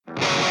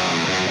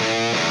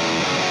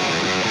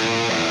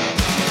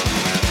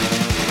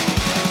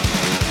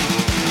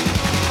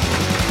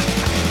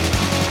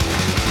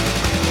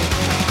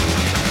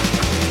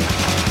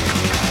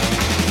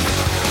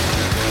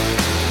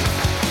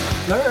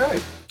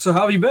So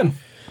how have you been?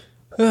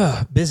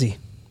 Busy.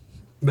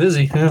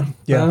 Busy, yeah.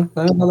 Yeah.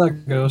 I know how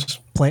that goes.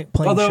 Playing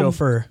Although,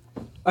 chauffeur.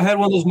 I had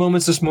one of those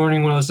moments this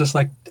morning when I was just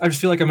like, I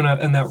just feel like I'm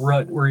in that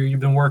rut where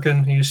you've been working.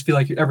 And you just feel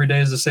like every day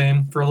is the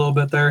same for a little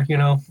bit there,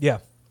 Yeah.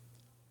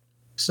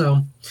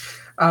 So,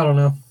 I don't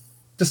know.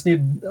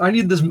 I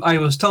need this. I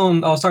was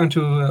talking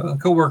to a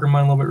coworker of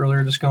mine a little bit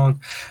earlier, just going,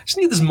 I just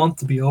need this month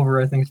to be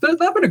over. I think it's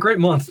not been a great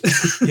month.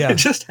 Yeah. It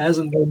just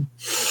hasn't been.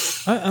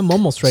 I'm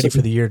almost ready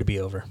for the year to be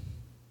over.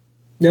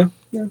 Yeah.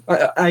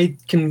 I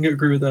can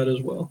agree with that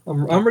as well.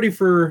 I'm ready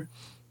for.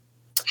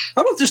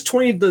 How about just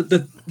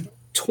the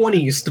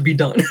 20s to be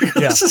done? Yeah.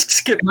 Let's just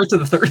skip right to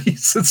the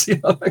 30s and see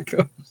how that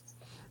goes.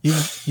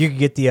 You could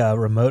get the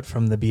remote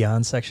from the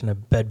Beyond section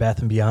of Bed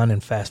Bath & Beyond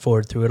and fast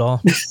forward through it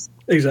all.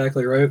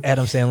 Exactly, right?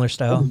 Adam Sandler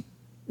style.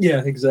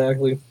 Yeah,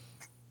 exactly.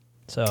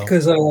 So.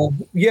 Because,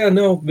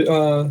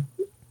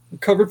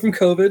 recovered from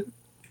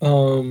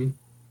COVID.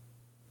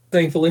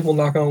 Thankfully, we'll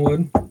knock on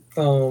wood.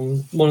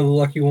 One of the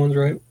lucky ones,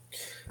 right?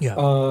 Yeah.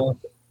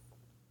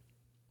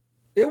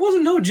 It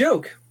wasn't no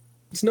joke.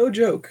 It's no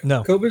joke.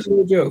 No. COVID's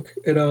no joke.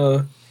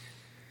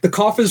 The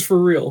cough is for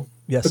real.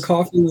 Yes. The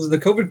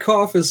COVID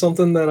cough is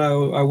something that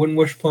I wouldn't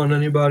wish upon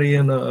anybody.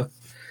 And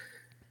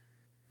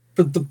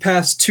for the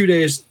past 2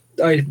 days,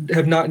 I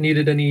have not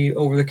needed any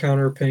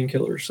over-the-counter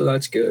painkillers, so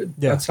that's good.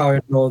 Yeah. That's how I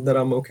know that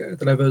I'm okay,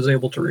 that I was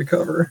able to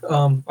recover.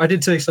 I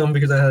did take some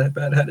because I had a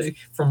bad headache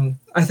from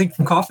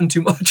coughing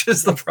too much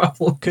is the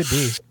problem. Could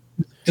be.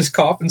 Just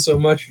coughing so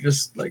much,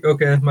 just like,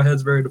 okay, my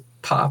head's ready to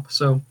pop.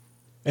 So.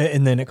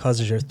 And then it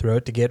causes your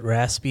throat to get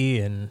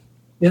raspy and.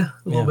 Yeah,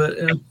 a little bit.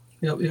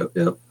 Yeah.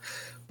 Yep.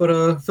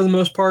 But for the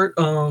most part,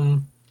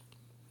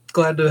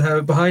 glad to have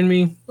it behind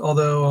me.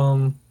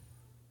 Although,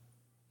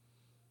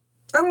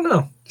 I don't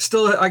know.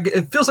 Still,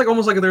 it feels like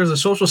almost like there's a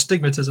social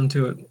stigmatism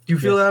to it. Do you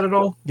feel that at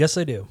all? Yes,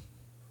 I do.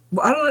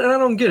 Well, I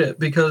don't get it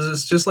because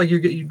it's just like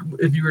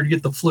if you were to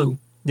get the flu.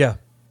 Yeah.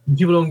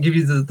 People don't give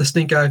you the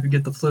stink eye if you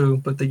get the flu,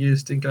 but they give you the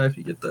stink eye if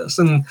you get this.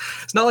 And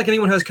it's not like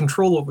anyone has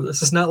control over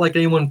this. It's not like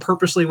anyone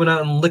purposely went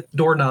out and licked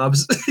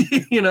doorknobs, to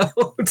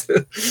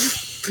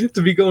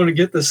be going to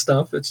get this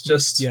stuff. It's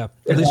just, it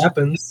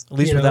happens. At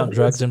least without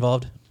drugs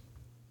involved.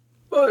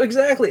 Well,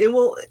 exactly. And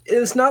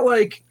it's not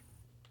like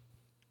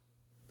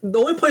the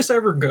only place I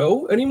ever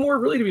go anymore,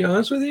 really, to be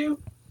honest with you,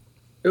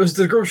 it was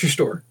to the grocery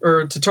store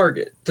or to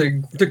Target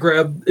to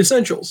grab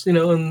essentials,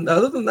 and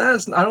other than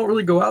that, I don't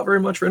really go out very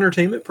much for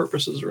entertainment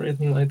purposes or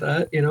anything like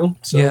that,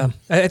 So, yeah,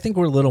 I think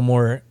we're a little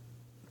more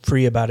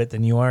free about it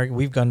than you are.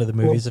 We've gone to the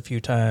movies a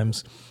few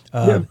times.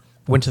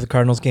 Went to the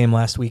Cardinals game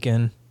last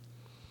weekend.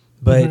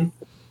 But,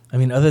 I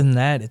mean, other than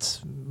that,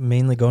 it's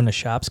mainly going to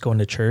shops, going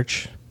to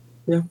church.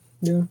 Yeah.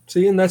 Yeah.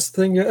 See, and that's the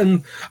thing. Yeah.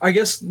 And I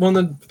guess one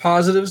of the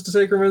positives to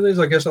take from it is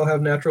I guess I'll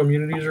have natural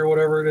immunities or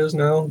whatever it is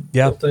now.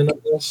 Yeah.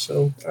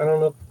 So I don't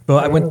know. Well,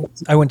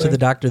 I went to the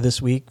doctor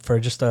this week for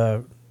just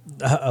a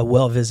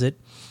well visit.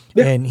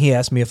 Yeah. And he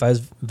asked me if I was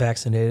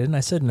vaccinated, and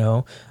I said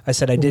no. I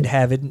said I did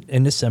have it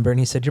in December, and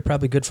he said, you're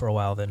probably good for a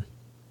while then.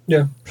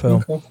 Yeah.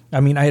 So, I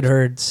mean, I had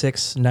heard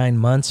 6-9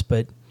 months,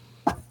 but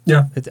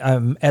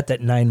I'm at that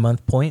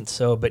 9-month point.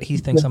 So, but he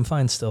thinks I'm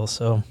fine still.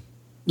 So.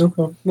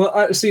 Okay. Well,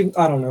 I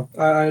don't know.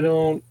 I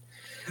don't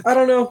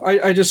know.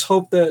 I just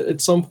hope that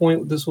at some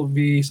point this will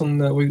be something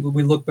that we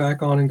look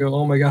back on and go,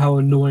 oh my God, how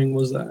annoying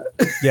was that?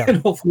 Yeah. And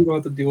hopefully we don't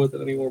have to deal with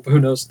it anymore, but who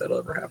knows if that'll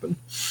ever happen.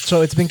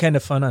 So it's been kind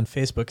of fun on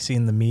Facebook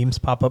seeing the memes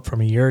pop up from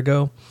a year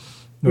ago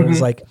where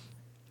it's like,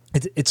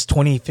 it's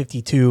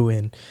 2052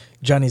 and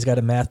Johnny's got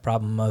a math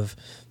problem of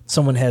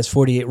someone has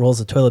 48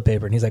 rolls of toilet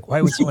paper. And he's like,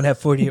 why would someone have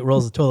 48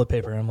 rolls of toilet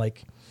paper? And I'm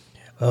like,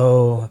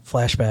 oh,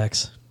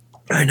 flashbacks.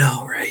 I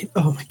know, right?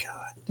 Oh my God.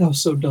 That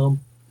was so dumb.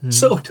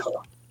 So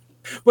dumb.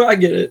 Well, I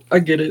get it.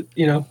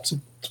 It's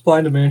supply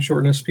and demand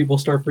shortness. People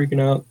start freaking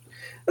out.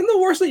 And the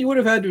worst that you would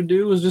have had to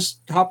do was just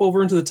hop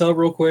over into the tub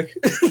real quick.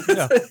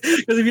 Because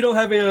if you don't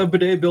have a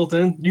bidet built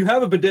in, you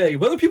have a bidet.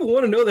 Whether people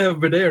want to know they have a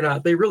bidet or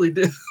not, they really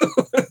do.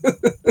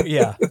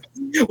 Yeah.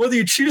 Whether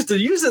you choose to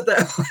use it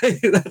that way,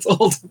 that's a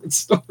whole different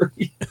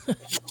story.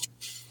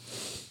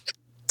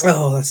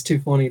 Oh, that's too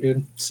funny,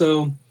 dude.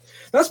 So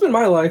that's been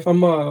my life.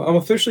 I'm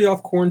officially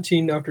off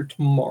quarantine after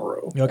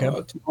tomorrow. Okay.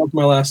 Tomorrow's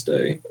my last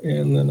day,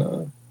 and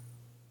then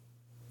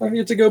I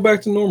get to go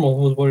back to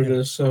normal is what it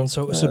is. So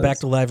back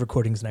to live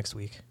recordings next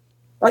week.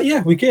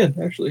 Yeah, we can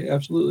actually,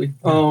 absolutely.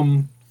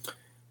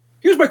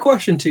 Here's my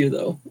question to you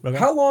though: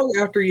 How long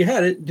after you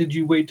had it did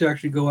you wait to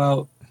actually go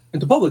out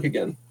into public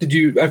again? Did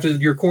you after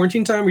your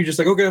quarantine time? Were you just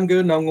like, okay, I'm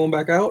good, now I'm going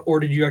back out, or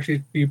did you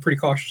actually be pretty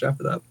cautious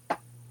after that?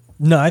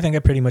 No, I think I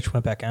pretty much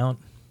went back out.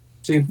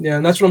 See, yeah,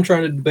 and that's what I'm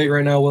trying to debate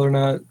right now, whether or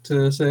not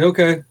to say,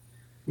 okay,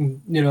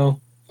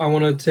 I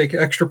want to take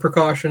extra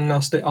precaution.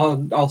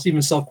 I'll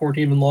even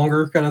self-quarantine even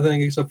longer kind of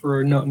thing, except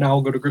for now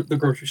I'll go to the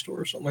grocery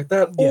store or something like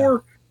that. Yeah.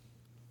 Or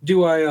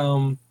do I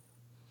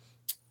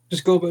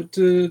just go back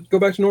to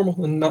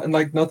normal and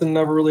like nothing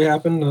ever really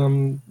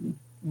happened?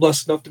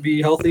 Blessed enough to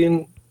be healthy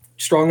and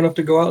strong enough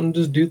to go out and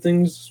just do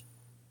things.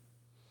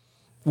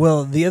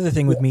 Well, the other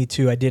thing with me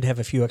too, I did have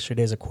a few extra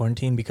days of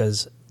quarantine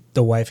because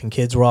the wife and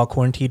kids were all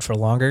quarantined for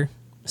longer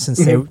since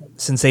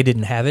they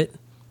didn't have it.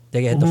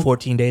 They had the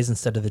 14 days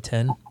instead of the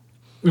 10.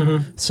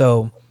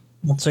 So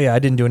yeah, I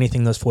didn't do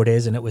anything those 4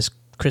 days, and it was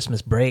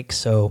Christmas break,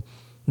 so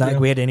not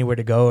like we had anywhere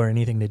to go or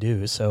anything to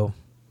do. So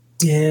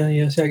See,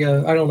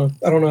 I don't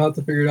know how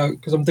to figure it out,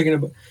 because I'm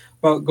thinking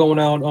about going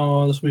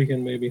out this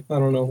weekend. Maybe, I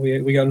don't know.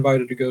 We got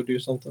invited to go do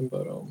something,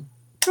 but I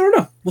don't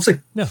know. We'll see.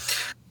 Yeah.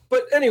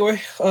 But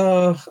anyway,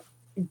 now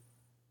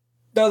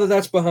that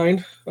that's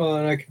behind,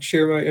 and I can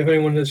share if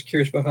anyone is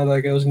curious about how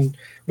that goes, and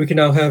we can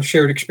now have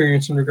shared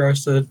experience in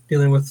regards to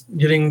dealing with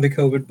getting the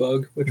COVID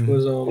bug, which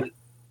was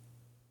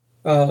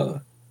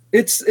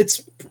it's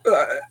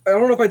I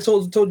don't know if I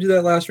told you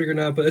that last week or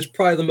not, but it's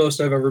probably the most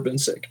I've ever been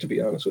sick, to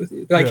be honest with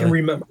you, that I can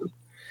remember.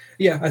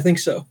 Yeah, I think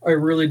so. I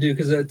really do,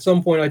 because at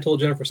some point I told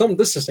Jennifer,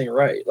 this just ain't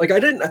right. Like, I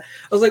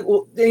was like,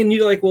 well, and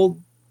you're like, well,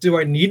 do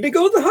I need to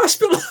go to the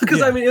hospital?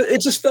 Because I mean,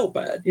 it just felt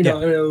bad, you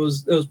know. And it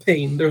was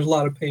pain. There was a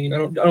lot of pain. I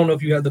don't know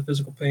if you had the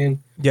physical pain.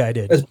 Yeah, I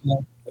did.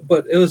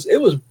 But it was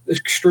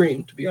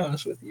extreme, to be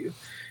honest with you.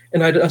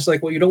 And I was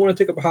like, well, you don't want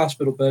to take up a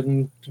hospital bed,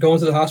 and going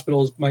to the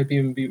hospitals might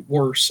even be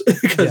worse,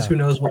 because who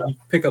knows what you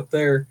pick up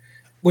there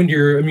when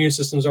your immune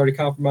system is already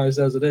compromised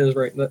as it is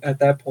right at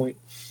that point.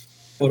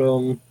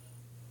 But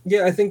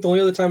yeah, I think the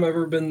only other time I've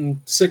ever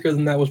been sicker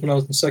than that was when I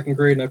was in second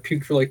grade, and I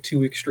puked for like 2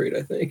 weeks straight,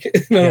 I think.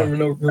 And I don't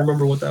even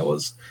remember what that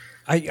was.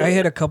 I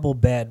had a couple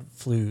bad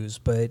flus,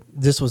 but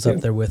this was up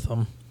there with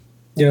them.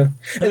 Yeah,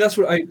 and that's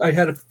what I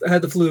had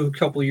the flu a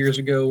couple of years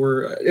ago,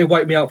 where it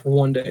wiped me out for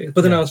 1 day,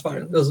 but then I was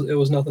fine. It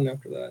was nothing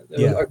after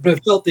that. But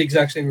it felt the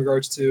exact same in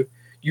regards to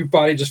your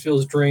body just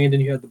feels drained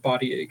and you had the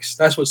body aches.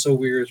 That's what's so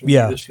weird, is when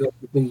you just feel like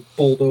you've been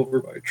bowled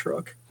over by a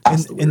truck.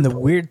 And the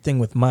weird thing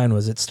with mine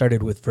was it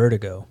started with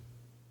vertigo.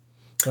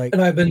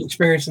 And I've been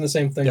experiencing the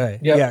same thing.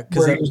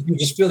 Because you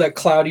just feel that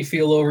cloudy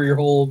feel over your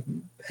whole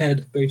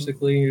head,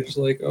 basically. You're just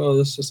like,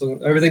 oh,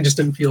 everything just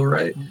didn't feel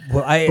right.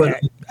 Well, I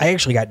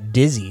actually got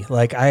dizzy.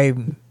 Like, I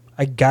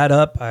got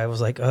up, I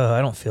was like, oh, I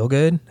don't feel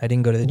good. I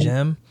didn't go to the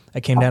gym. I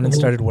came down and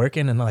started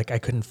working, and like I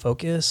couldn't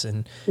focus,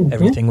 and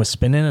everything was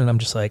spinning, and I'm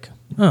just like,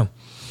 oh,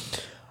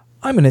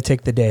 I'm going to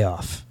take the day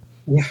off.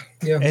 Yeah.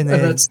 And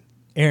then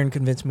Aaron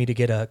convinced me to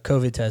get a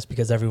COVID test,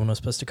 because everyone was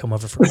supposed to come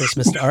over for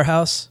Christmas to our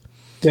house.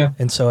 Yeah.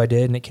 And so I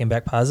did, and it came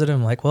back positive.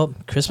 I'm like, well,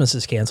 Christmas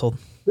is canceled.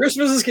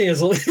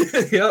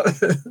 Yeah.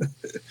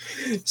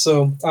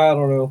 So I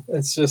don't know.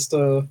 It's just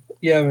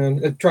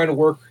man, trying to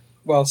work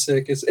while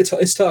sick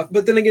it's tough.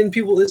 But then again,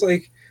 it's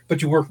like,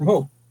 but you work from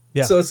home.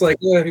 Yeah. So it's like,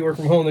 if you work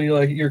from home, then you're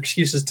like, your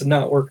excuses to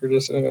not work are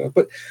just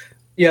but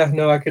yeah,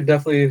 no, I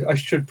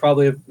should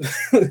probably have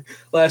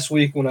last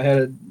week when I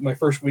had my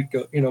first week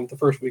the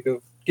first week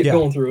of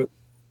going through it,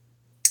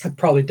 I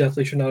probably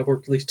definitely should not have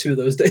worked at least 2 of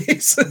those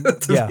days, to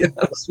be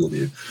honest with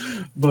you.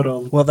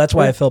 But well, that's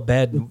why I felt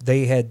bad.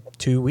 They had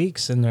 2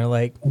 weeks, and they're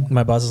like,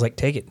 my boss is like,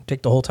 take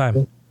the whole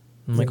time.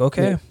 I'm like,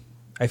 okay,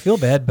 I feel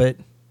bad, but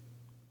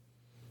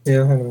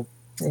yeah, I know.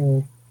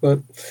 But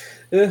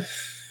yeah,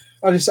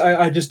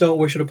 I just don't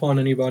wish it upon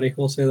anybody.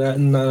 We'll say that.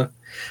 And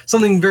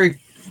something very,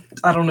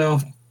 I don't know,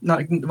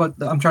 not, but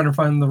I'm trying to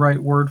find the right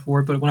word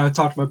for it. But when I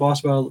talked to my boss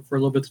about it for a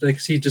little bit today,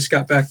 because he just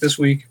got back this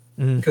week.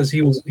 Because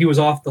he was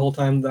off the whole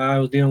time that I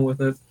was dealing with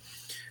it.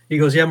 He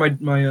goes, yeah, my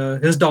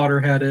his daughter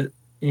had it,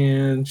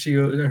 and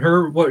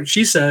what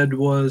she said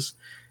was,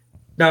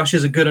 now she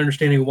has a good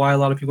understanding of why a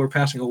lot of people are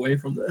passing away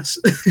from this.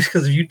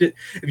 Because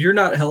if you're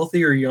not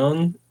healthy or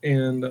young,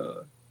 and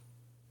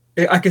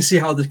I can see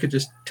how this could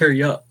just tear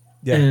you up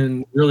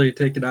and really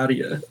take it out of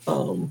you.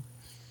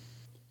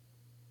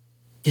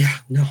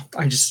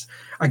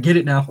 I get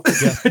it now.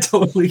 Yeah. I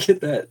totally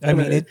get that. I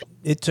mean,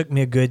 it took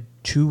me a good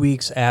 2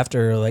 weeks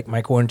after like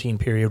my quarantine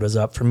period was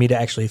up for me to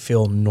actually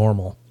feel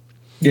normal.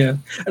 Yeah,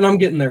 and I'm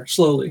getting there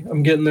slowly.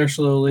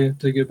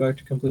 To get back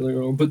to completely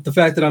normal. But the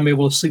fact that I'm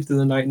able to sleep through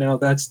the night now,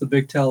 that's the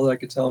big tell that I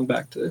could tell I'm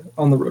back to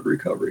on the road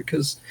recovery,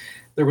 because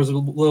there was a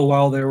little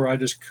while there where I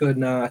just could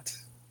not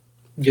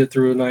get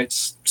through a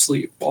night's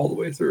sleep all the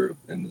way through,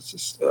 and it's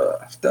just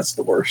that's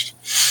the worst.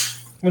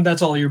 When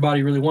that's all your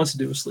body really wants to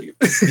do is sleep.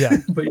 Yeah.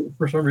 But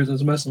for some reason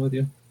it's messing with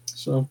you.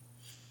 So,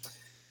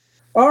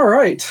 all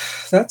right,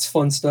 that's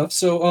fun stuff.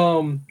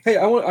 So, hey,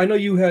 I know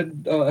you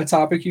had a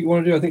topic you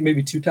want to do. I think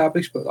maybe 2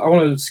 topics, but I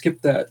want to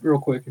skip that real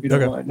quick if you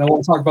don't mind. I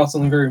want to talk about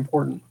something very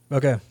important.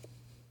 Okay.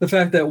 The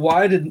fact that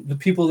why did the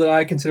people that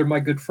I consider my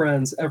good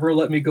friends ever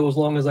let me go as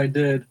long as I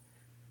did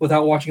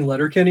without watching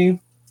Letterkenny?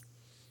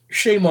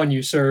 Shame on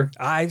you, sir.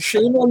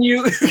 Shame on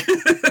you.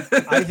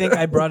 I think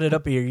I brought it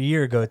up a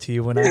year ago to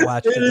you when I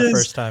watched it the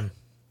first time.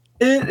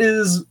 It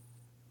is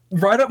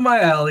right up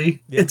my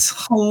alley. Yeah.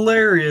 It's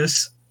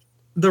hilarious.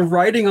 The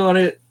writing on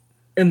it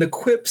and the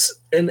quips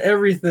and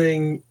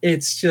everything,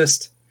 it's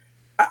just,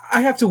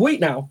 I have to wait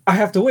now. I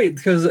have to wait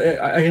because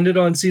I ended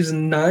on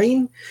season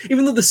 9,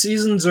 even though the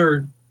seasons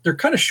they're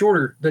kind of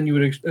shorter than you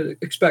would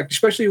expect,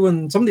 especially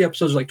when some of the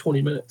episodes are like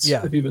 20 minutes.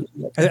 Yeah.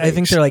 I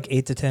think they're like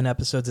 8 to 10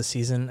 episodes a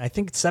season. I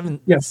think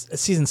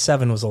season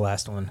 7 was the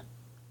last one.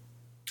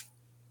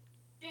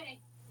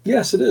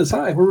 Yes, it is.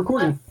 Hi, we're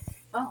recording.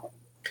 Oh.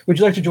 Would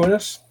you like to join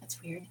us?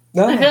 That's weird.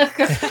 No.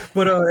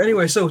 But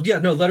anyway, so yeah,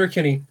 no,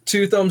 Letterkenny,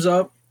 2 thumbs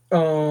up.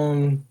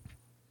 God,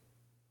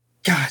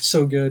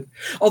 so good.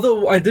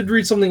 Although I did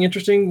read something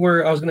interesting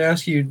where I was going to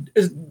ask you,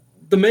 is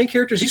the main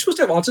character, is he supposed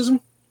to have autism?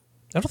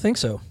 I don't think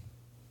so.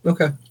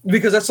 Okay.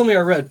 Because that's something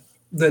I read,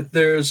 that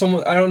there's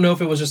someone, I don't know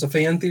if it was just a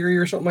fan theory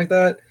or something like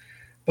that,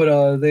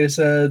 but they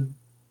said,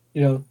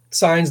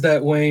 signs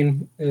that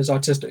Wayne is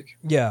autistic.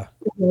 Yeah.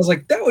 I was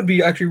like, that would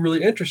be actually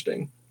really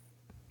interesting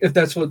if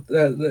that's what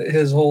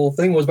his whole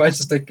thing was. But I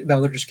just think,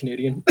 no, they're just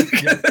Canadian.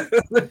 Yeah.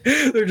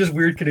 They're just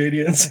weird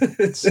Canadians.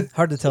 It's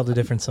hard to tell the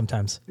difference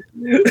sometimes.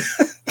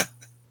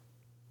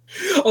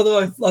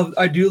 Although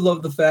I do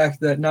love the fact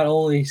that not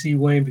only is he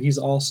Wayne, but he's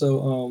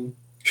also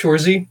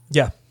Shorzy.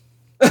 Yeah.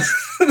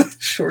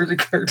 Shorzy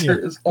character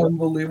is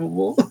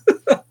unbelievable.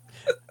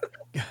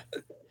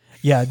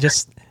 Yeah,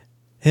 just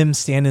him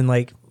standing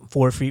like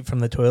 4 feet from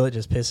the toilet,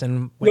 just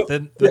pissing with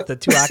the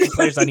 2 hockey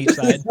players on each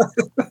side.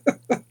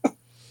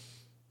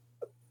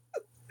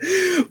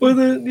 But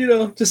then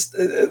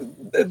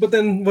but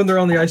then when they're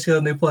on the ice together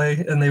and they play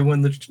and they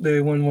win one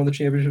of the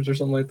championships or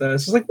something like that,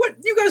 it's just like, what?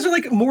 You guys are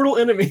like mortal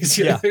enemies.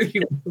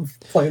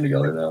 Playing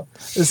together now.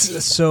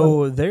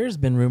 So there's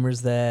been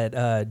rumors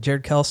that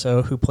Jared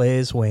Kelso, who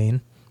plays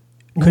Wayne,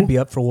 could be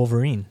up for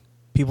Wolverine.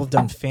 People have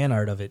done fan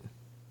art of it.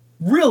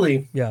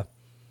 Really? Yeah.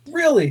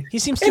 Really? He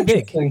seems too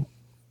big.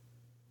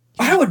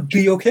 I would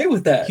be okay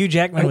with that. Hugh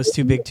Jackman was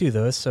too big too,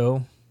 though.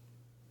 So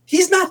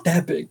he's not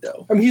that big,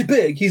 though. I mean, he's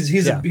big.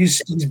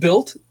 He's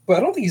built, but I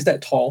don't think he's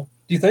that tall.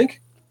 Do you think?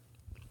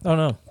 Oh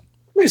no,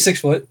 maybe 6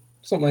 foot,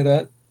 something like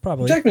that.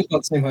 Probably. Jackman's about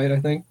the same height, I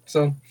think.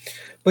 So,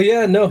 but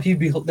yeah, no,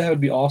 that would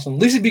be awesome. At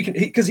least he'd be,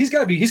 because he's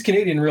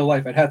Canadian in real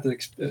life. I'd have to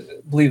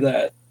believe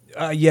that.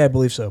 Yeah, I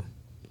believe so.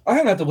 I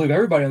have to believe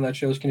everybody on that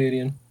show is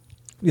Canadian.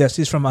 Yes,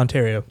 he's from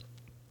Ontario.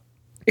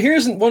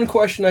 Here's one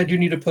question I do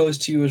need to pose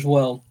to you as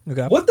well.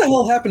 Okay. What the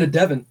hell happened to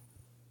Devin?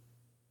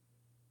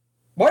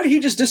 Why did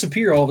he just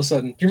disappear all of a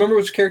sudden? Do you remember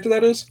which character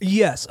that is?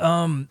 Yes.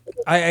 I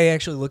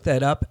actually looked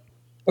that up.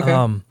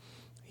 Okay.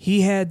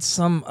 He had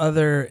some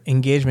other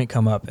engagement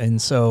come up,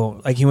 and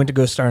so he went to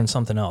go star in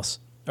something else.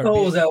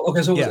 Was that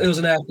okay? So it was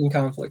an acting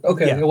conflict.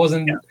 Okay, it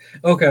wasn't. Yeah.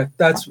 Okay,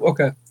 that's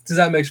okay. Because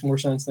that makes more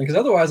sense then. Because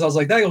otherwise, I was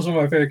like, that was one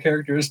of my favorite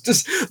characters.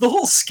 Just the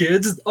whole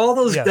skids, all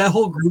those, that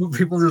whole group of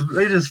people,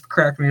 they just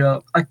crack me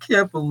up. I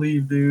can't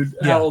believe, dude,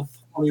 how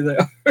funny they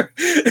are.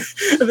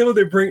 And then when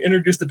they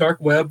introduce the dark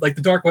web, the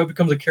dark web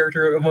becomes a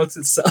character amongst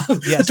itself.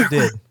 Yes, it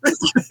did.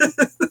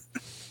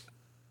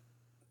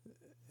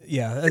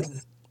 Yeah,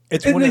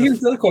 it's and then here's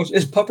the other question: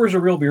 is Puppers a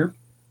real beer?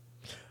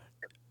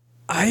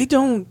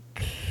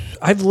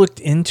 I've looked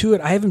into it.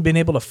 I haven't been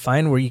able to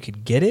find where you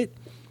could get it.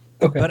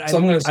 Okay, but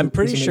so I'm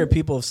pretty sure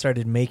people have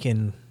started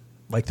making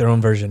their own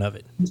version of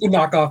it.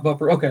 Knockoff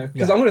Bupper. Okay,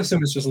 because I'm going to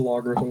assume it's just a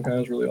lager of some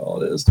kind. Is really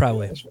all it is.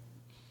 Probably.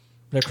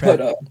 Their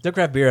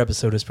craft beer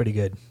episode is pretty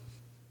good.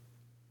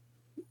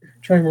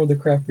 Trying to remember the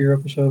craft beer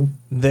episode.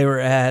 They were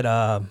at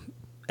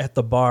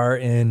the bar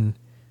and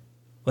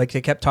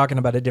they kept talking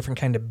about a different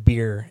kind of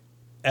beer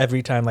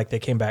every time they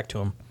came back to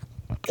them.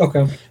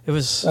 Okay. It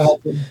was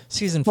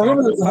season 5.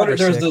 Remember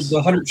there was the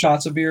 100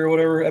 shots of beer or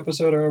whatever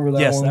episode? I remember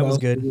that one. Yes, that was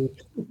good.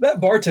 That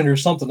bartender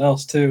is something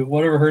else too.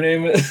 Whatever her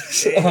name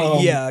is.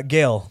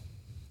 Gail.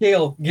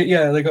 Gail.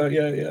 Yeah, they go.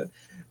 Yeah.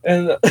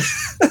 And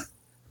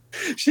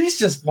she's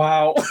just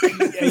wow.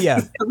 Yeah.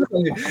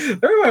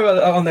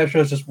 Everybody on that show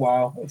is just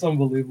wow. It's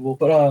unbelievable.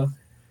 But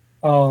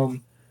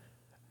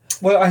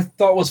what I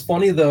thought was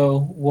funny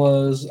though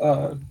was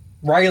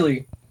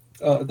Riley.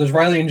 There's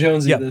Riley and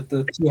Jonesy,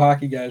 the 2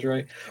 hockey guys,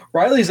 right?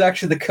 Riley's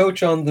actually the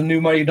coach on the new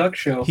Mighty Ducks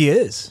show. He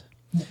is.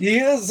 He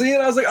is. See,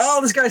 and I was like,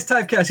 oh, this guy's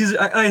typecast.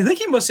 I think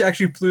he must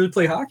actually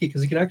play hockey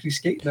because he can actually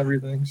skate and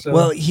everything. So.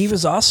 Well, he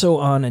was also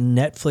on a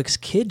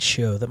Netflix kids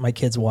show that my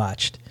kids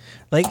watched.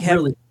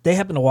 Really? They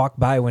happened to walk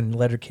by when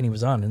Letterkenny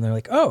was on, and they're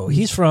like, oh,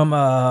 he's from,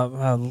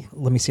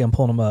 let me see, I'm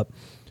pulling him up.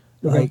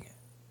 Okay.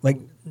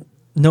 Like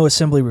No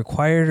Assembly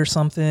Required or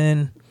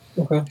something.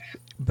 Okay.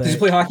 But, did you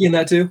play hockey in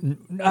that too?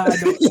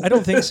 I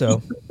don't think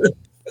so.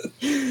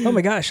 Oh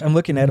my gosh, I'm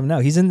looking at him now.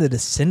 He's in The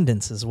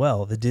Descendants as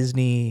well. The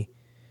Disney.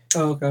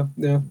 Oh, okay.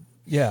 Yeah.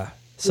 Yeah.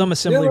 Some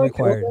assembly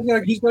required.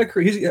 He's part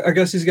of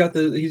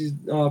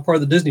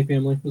the Disney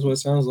family, is what it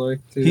sounds like.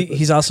 Too,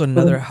 he's also in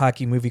another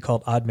hockey movie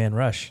called Odd Man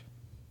Rush.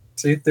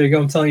 See, there you go.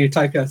 I'm telling you,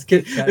 typecast.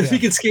 If he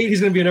can skate, he's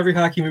going to be in every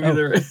hockey movie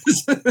there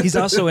is. He's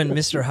also in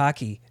Mr.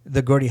 Hockey,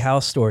 the Gordie Howe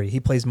story. He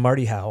plays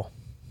Marty Howe.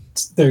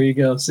 There you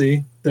go.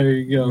 See, there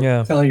you go. Yeah.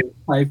 I'm telling you,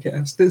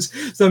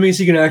 typecast. So that means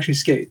he can actually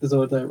skate. That's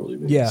what that really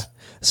means. Yeah.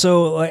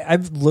 So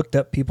I've looked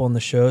up people on the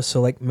show.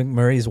 So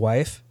McMurray's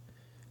wife,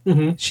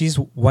 she's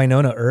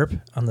Winona Earp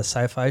on the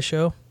Sci-Fi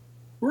show.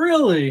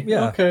 Really?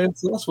 Yeah. Okay.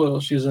 So that's what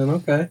else she's in.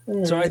 Okay.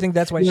 Right. So I think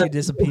that's why she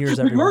disappears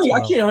every once in a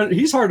while. I can't.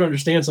 He's hard to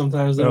understand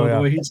sometimes. Though,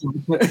 the way he's.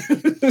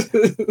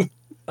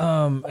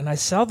 And I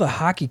saw the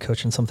hockey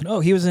coach in something.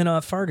 Oh, he was in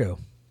Fargo.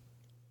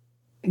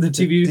 The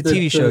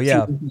TV show,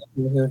 yeah.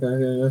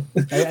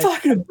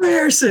 Fucking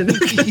embarrassing.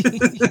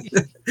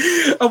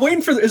 I'm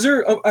waiting for. Is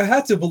there? I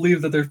have to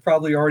believe that there's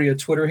probably already a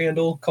Twitter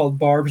handle called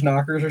Barb's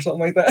Knockers or something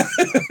like that.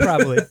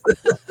 Probably.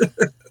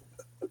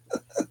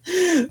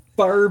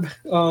 Barb.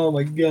 Oh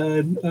my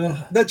god,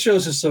 that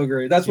show's just so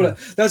great. That's what.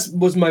 That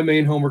was my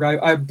main homework.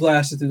 I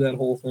blasted through that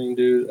whole thing,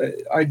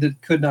 dude. I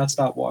could not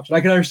stop watching.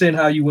 I can understand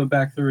how you went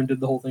back through and did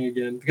the whole thing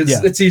again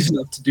because it's easy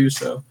enough to do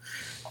so.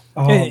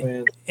 Oh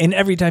man! And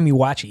every time you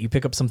watch it, you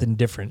pick up something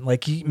different.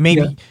 Like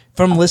maybe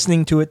from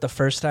listening to it the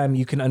first time,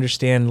 you can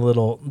understand the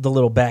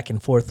little back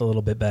and forth a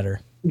little bit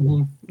better.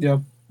 Mm-hmm. Yeah.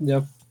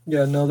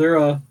 No,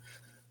 they're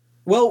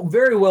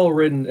very well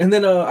written. And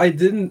then I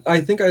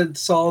think I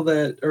saw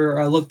that, or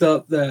I looked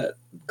up that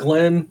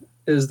Glenn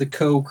is the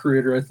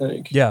co-creator. I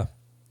think. Yeah,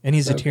 and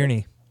he's a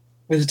Tierney.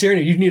 He's a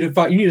Tierney. You need to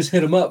just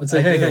hit him up and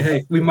say,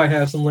 hey, we might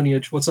have some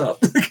lineage. What's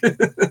up?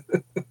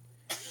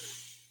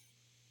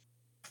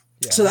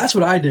 So that's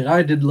what I did.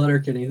 I did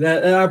Letterkenny. And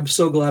I'm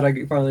so glad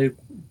I finally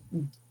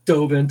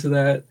dove into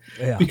that.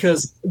 Yeah.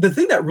 Because the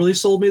thing that really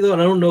sold me, though,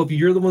 and I don't know if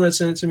you're the one that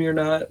sent it to me or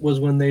not, was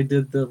when they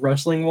did the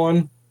wrestling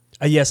one.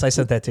 Yes, I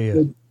sent that to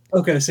you.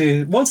 Okay,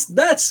 see,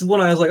 that's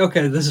when I was like,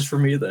 okay, this is for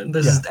me then.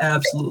 This is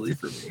absolutely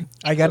for me.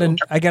 I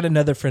got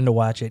another friend to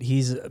watch it.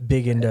 He's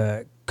big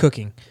into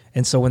cooking.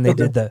 And so when they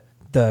did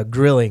the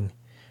grilling,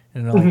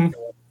 and they're like,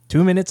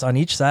 2 minutes on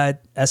each side,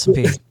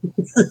 S&P.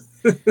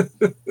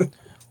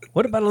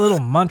 What about a little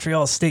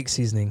Montreal steak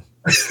seasoning?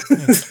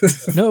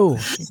 No.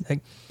 Like,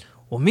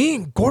 well, me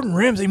and Gordon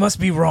Ramsay must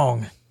be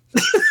wrong.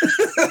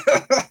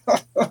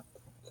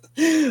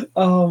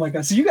 Oh my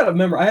god! So you got to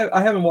remember.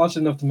 I haven't watched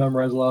enough to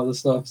memorize a lot of this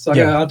stuff, so I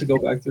have to go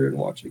back through it and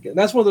watch it again.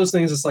 That's one of those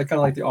things. That's like kind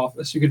of like The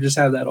Office. You could just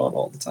have that on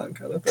all the time,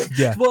 kind of thing.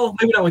 Yeah. Well,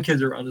 maybe not when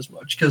kids are around as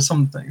much, because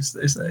some things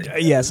they say.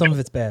 Yeah, some of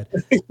it's bad.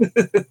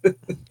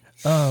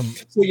 So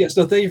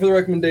thank you for the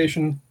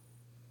recommendation.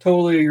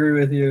 Totally agree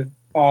with you.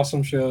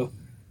 Awesome show.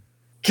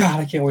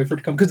 God, I can't wait for it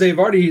to come because I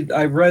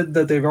read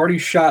that they've already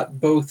shot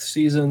both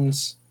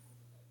seasons.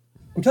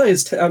 I'm telling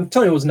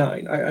you, it was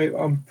 9.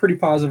 I'm pretty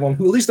positive at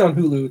least on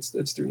Hulu,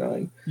 it's through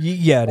 9.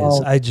 Yeah, it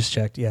is. I just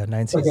checked. Yeah,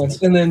 9 seasons.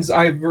 Okay. And then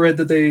I read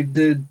that they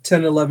did 10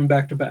 and 11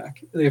 back to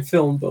back. They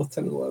filmed both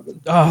 10 and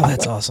 11. Oh,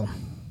 that's awesome.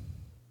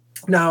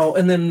 Now,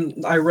 and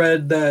then I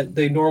read that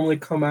they normally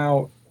come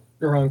out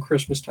around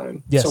Christmas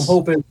time. Yes. So I'm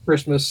hoping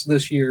Christmas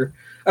this year.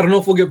 I don't know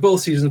if we'll get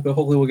both seasons, but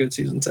hopefully we'll get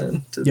season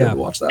 10 to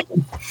watch that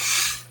one.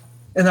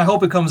 And I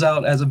hope it comes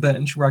out as a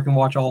bench where I can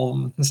watch all of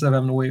them instead of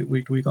having to wait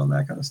week to week on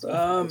that kind of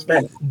stuff.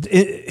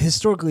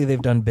 Historically,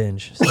 they've done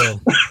binge. So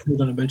they've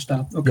done a binge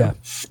now. Okay,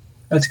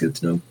 that's good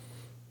to know.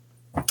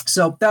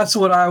 So that's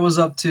what I was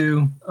up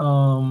to.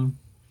 And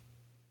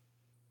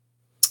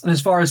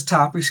as far as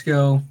topics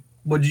go,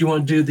 what did you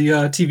want to do? The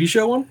TV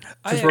show one?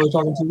 Since we're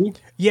talking TV.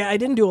 Yeah, I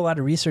didn't do a lot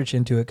of research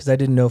into it because I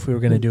didn't know if we were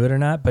going to do it or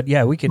not. But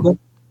yeah, we could.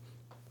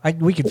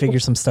 We could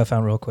figure some stuff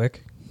out real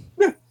quick.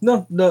 Yeah,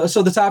 no.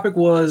 So the topic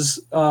was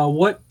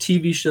what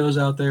TV shows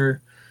out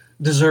there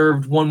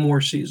deserved one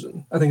more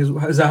season. I think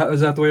is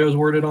that the way it was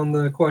worded on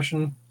the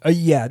question?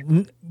 Yeah,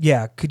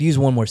 could use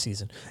one more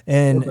season.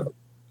 And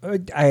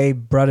I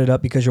brought it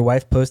up because your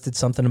wife posted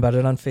something about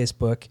it on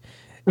Facebook,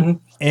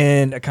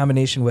 and a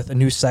combination with a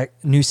new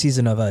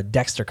season of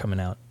Dexter coming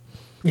out,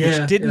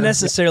 which didn't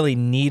necessarily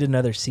need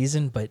another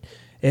season, but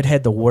it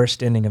had the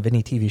worst ending of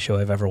any TV show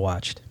I've ever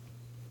watched.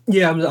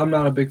 Yeah, I'm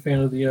not a big fan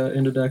of the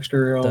end of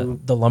Dexter.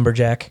 The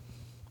lumberjack,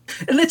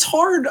 and it's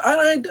hard.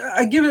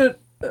 I give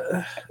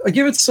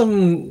it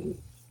some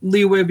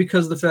leeway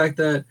because of the fact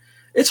that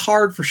it's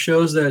hard for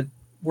shows that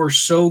were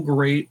so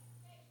great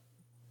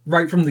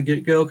right from the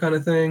get-go kind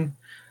of thing.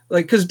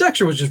 Like, because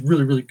Dexter was just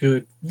really, really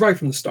good right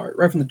from the start,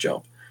 right from the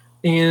jump,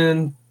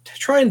 and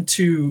trying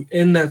to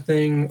end that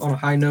thing on a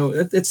high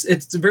note.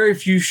 It's very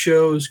few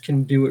shows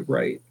can do it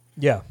right.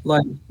 Yeah,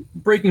 like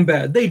Breaking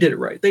Bad, they did it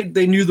right.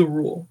 They knew the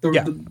rule.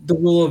 The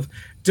rule of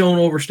don't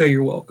overstay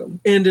your welcome.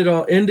 End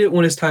it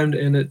when it's time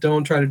to end it.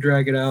 Don't try to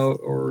drag it out,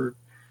 or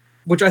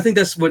which I think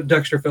that's what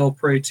Dexter fell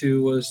prey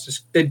to, was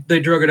just they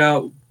drug it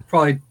out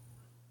probably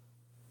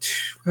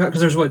because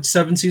there's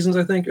 7 seasons,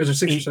 I think. Or is there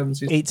 6 or 7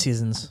 seasons? 8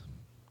 seasons.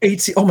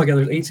 Oh my god,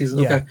 there's 8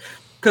 seasons. Okay,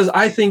 because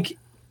I think.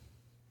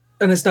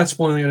 And it's not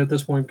spoiling it at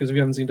this point because if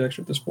you haven't seen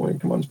Dexter at this point,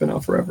 come on, it's been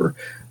out forever.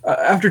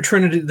 After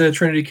the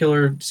Trinity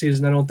Killer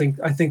season,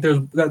 I think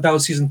there's that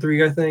was season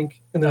 3, I think,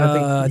 and then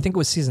I think it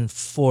was season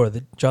 4,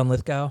 the John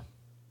Lithgow.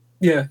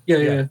 Yeah.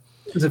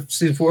 Is it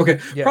season 4? Okay,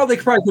 they probably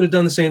could have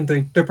done the same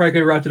thing. They probably could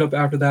have wrapped it up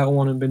after that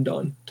one and been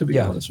done. To be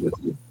honest with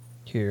you,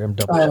 here I'm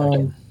double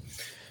checking.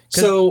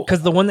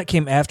 Because the one that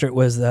came after it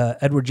was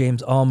Edward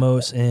James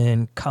Olmos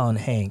and Colin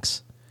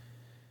Hanks,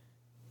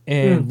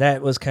 and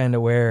that was kind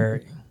of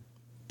where.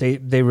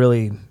 They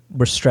really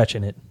were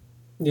stretching it.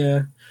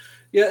 Yeah,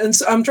 and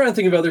so I'm trying to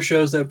think of other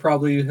shows that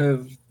probably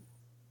have,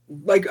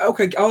 like,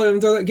 okay, I'll even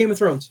throw that Game of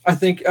Thrones. I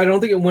don't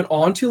think it went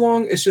on too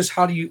long. It's just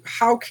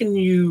how can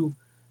you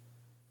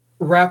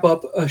wrap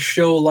up a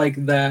show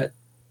like that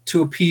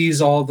to appease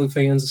all the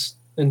fans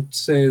and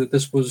say that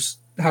this was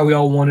how we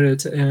all wanted it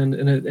to end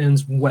and it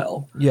ends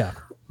well. Yeah.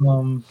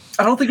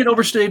 I don't think it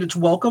overstayed its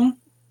welcome.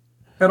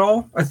 at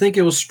all. I think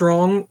it was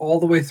strong all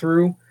the way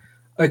through,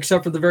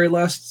 except for the very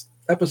last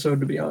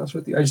episode, to be honest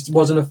with you. I just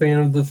wasn't a fan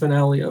of the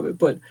finale of it.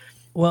 But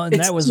and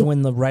that was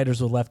when the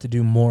writers were left to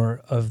do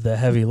more of the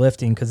heavy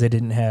lifting because they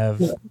didn't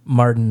have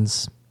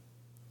Martin's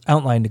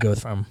outline to go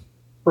from.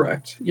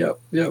 Correct. Yep.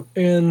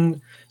 And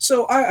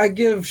so I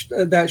give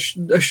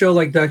a show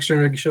like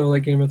Dexter and a show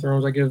like Game of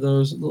Thrones, I give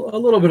those a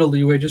little bit of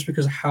leeway just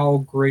because of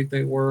how great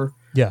they were.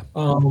 Yeah.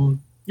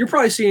 You're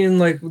probably seeing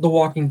like The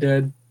Walking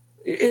Dead.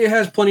 It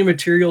has plenty of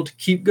material to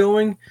keep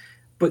going,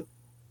 but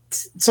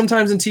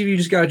sometimes in TV you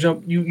just gotta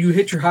jump. You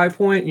hit your high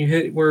point, and you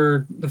hit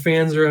where the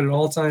fans are at an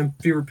all-time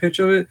fever pitch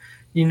of it.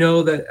 You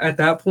know that at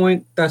that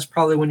point, that's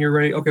probably when you're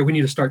ready. Okay, we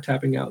need to start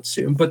tapping out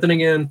soon. But then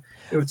again,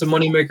 if it's a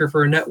moneymaker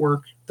for a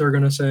network, they're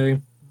gonna say.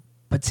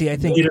 But see, I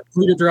think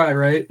need to dry,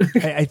 right?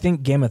 I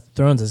think Game of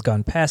Thrones has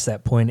gone past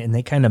that point, and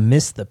they kind of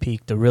missed the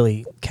peak to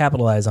really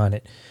capitalize on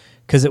it,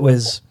 because it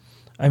was.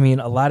 I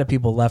mean, a lot of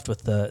people left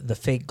with the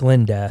fake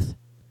Glenn death,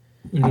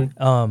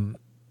 and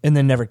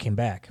then never came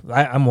back.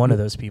 I'm one of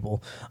those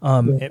people.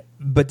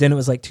 But then it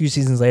was like 2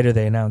 seasons later,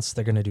 they announced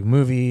they're going to do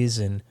movies,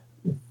 and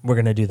we're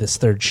going to do this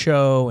third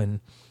show,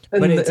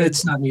 but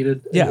it's not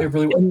needed. Yeah, it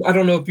really. I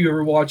don't know if you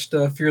ever watched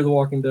Fear the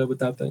Walking Dead with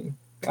that thing.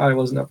 I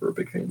was never a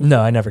big fan.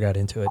 No, I never got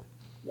into it.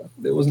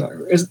 It was not,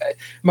 in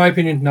my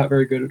opinion, not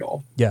very good at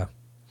all. Yeah.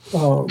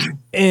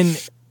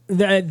 And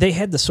they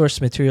had the source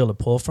material to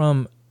pull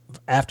from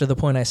after the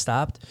point I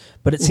stopped,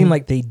 but it seemed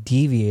like they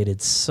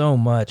deviated so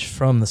much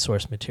from the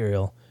source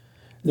material.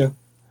 Yeah.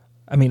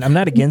 I mean, I'm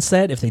not against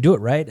that. If they do it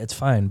right, it's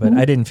fine, but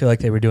I didn't feel like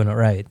they were doing it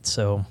right.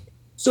 So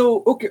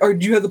okay.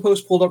 Do you have the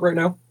post pulled up right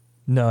now?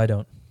 No, I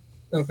don't.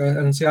 Okay.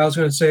 And see, I was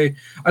going to say,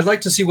 I'd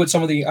like to see what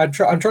some of the, I'm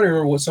trying to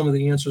remember what some of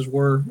the answers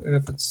were. And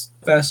if it's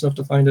fast enough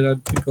to find it,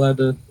 I'd be glad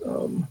to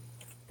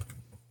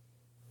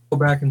go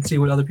back and see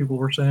what other people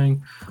were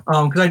saying.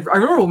 Because I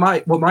remember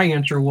what my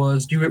answer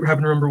was. Do you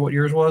happen to remember what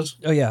yours was?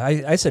 Oh, yeah.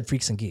 I said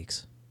Freaks and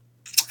Geeks.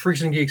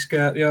 Freaks and Geeks,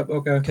 got, yep,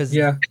 okay. Because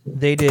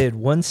they did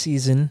 1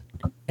 season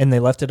and they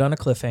left it on a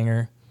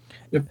cliffhanger.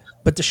 Yep.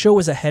 But the show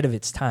was ahead of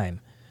its time.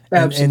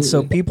 And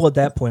so people at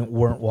that point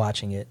weren't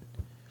watching it.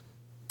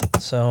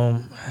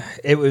 So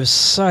it was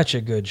such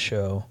a good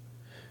show.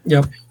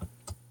 Yep.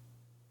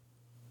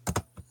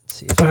 Let's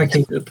see if I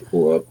can get it to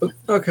pull up. But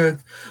okay.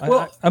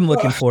 Well, I'm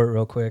looking for it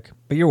real quick.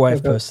 But your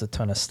wife posts a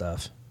ton of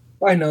stuff.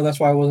 I know, that's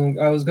why I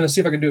was going to see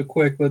if I could do it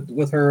quick, but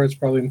with her it's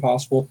probably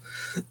impossible.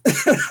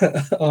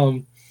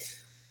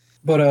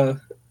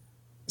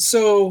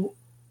 So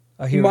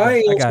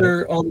my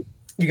answer on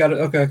you got it,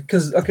 okay,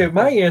 because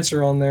my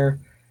answer on there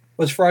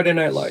was Friday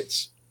Night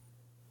Lights.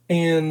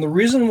 And the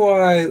reason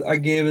why I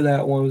gave it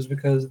that one was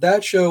because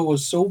that show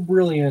was so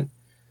brilliant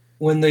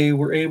when they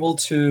were able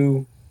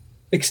to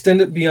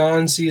extend it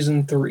beyond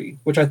season 3,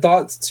 which I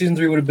thought season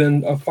 3 would have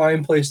been a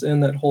fine place to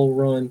end that whole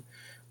run.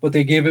 But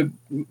they gave it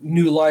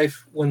new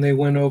life when they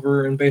went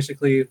over and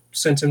basically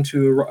sent him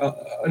to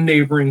a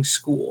neighboring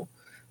school,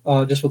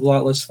 just with a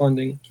lot less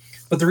funding.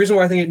 But the reason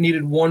why I think it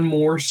needed one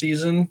more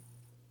season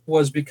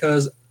was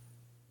because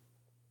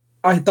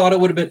I thought it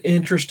would have been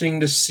interesting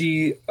to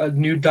see a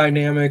new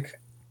dynamic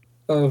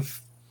of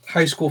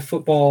high school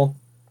football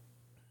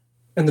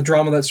and the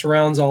drama that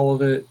surrounds all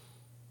of it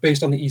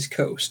based on the East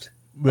Coast,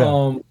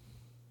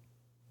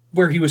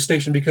 where he was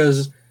stationed,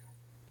 because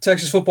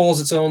Texas football is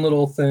its own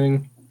little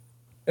thing.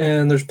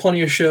 And there's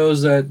plenty of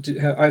shows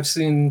I've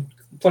seen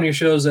plenty of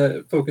shows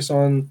that focus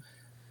on,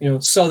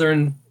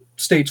 Southern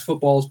states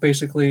footballs.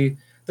 Basically,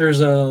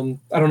 there's I don't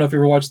know if you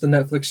ever watched the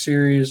Netflix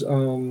series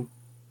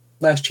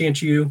Last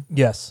Chance U.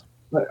 Yes.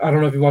 I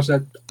don't know if you watched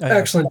that.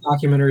 Excellent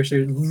documentary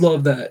series.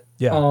 Love that.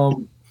 Yeah.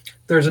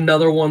 There's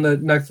another one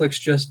that Netflix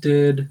just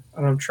did,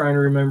 and I'm trying to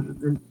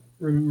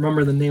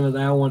remember the name of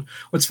that one.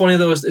 What's funny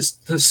though is it's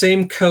the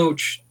same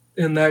coach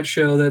in that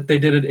show that they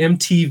did an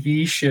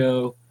MTV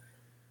show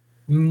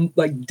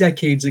like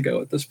decades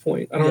ago at this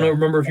point. I don't know.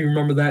 Remember if you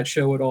remember that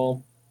show at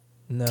all?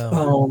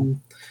 No.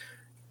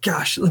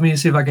 Gosh, let me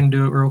see if I can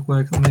do it real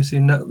quick. Let me see.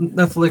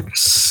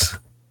 Netflix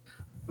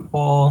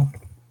football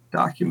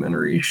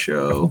documentary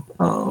show.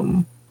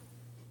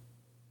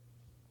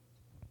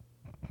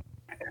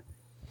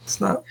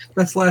 It's not.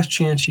 That's Last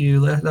Chance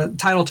U. That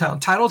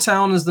Titletown.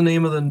 Titletown is the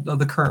name of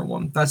the current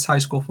one. That's high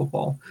school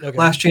football. Okay.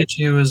 Last Chance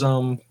U is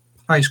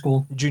high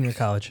school. Junior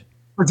college.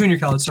 Or junior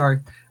college. Sorry.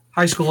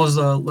 High school is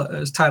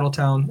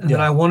Titletown, and then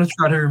I want to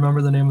try to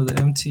remember the name of the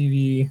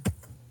MTV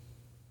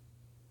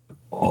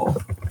football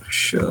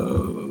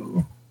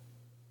show.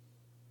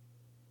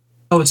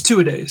 Oh, it's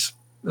 2-A-Days.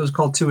 It was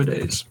called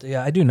 2-A-Days.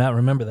 Yeah, I do not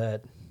remember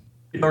that.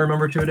 You don't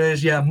remember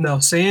 2-A-Days? Yeah, no.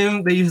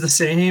 Same. They use the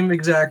same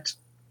exact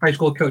high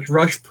school coach.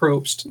 Rush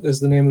Probst is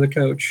the name of the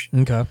coach.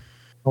 Okay.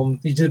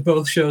 He did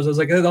both shows. I was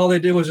like, all they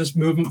did was just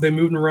move. They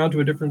moved him around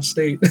to a different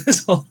state.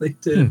 That's all they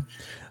did.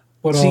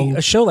 But see,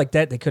 a show like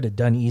that they could have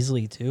done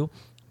easily too,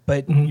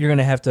 but you're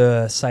gonna have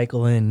to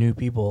cycle in new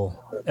people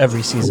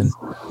every season.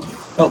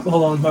 Oh,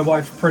 hold on. My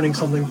wife's printing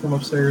something from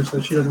upstairs,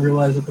 so she doesn't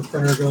realize that the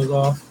printer goes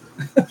off.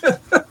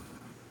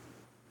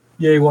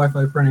 Yay,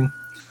 Wi-Fi printing.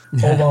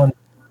 Hold on.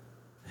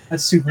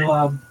 That's super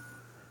loud.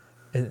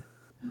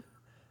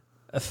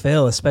 a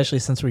fail, especially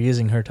since we're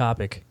using her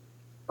topic.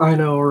 I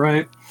know,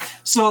 right?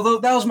 So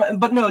that was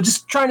but no,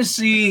 just trying to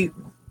see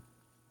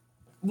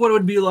what it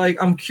would be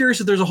like. I'm curious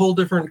if there's a whole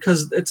different,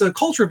 because it's a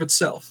culture of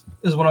itself,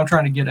 is what I'm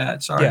trying to get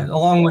at. Sorry, a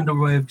long-winded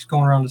way of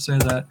going around to say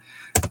that.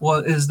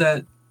 Is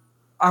that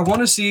I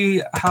want to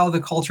see how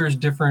the culture is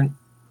different,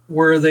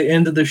 where they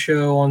ended the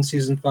show on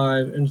season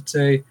 5 and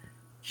say,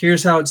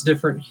 here's how it's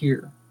different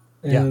here.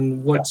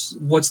 And what's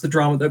the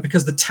drama there?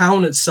 Because the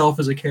town itself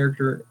is a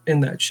character in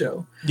that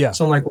show. Yeah.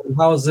 So I'm like, well,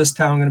 how is this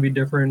town going to be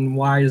different? And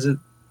why is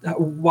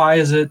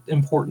it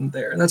important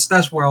there?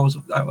 That's where I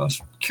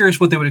was curious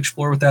what they would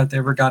explore with that if they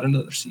ever got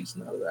another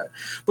season out of that.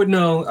 But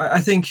no,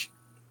 I think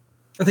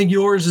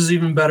yours is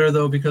even better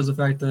though, because of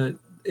the fact that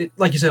it,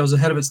 like you said, it was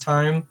ahead of its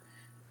time,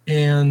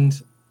 and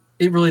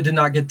it really did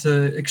not get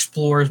to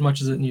explore as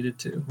much as it needed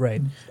to.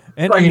 Right.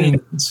 And I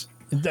mean,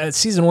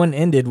 season 1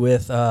 ended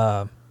with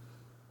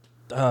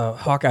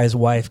Hawkeye's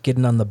wife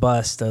getting on the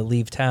bus to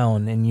leave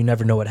town, and you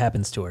never know what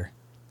happens to her.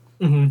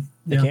 Mm-hmm.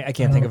 Yeah. I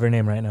can't think of her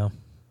name right now.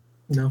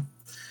 No.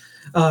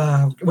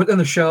 In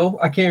the show,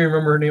 I can't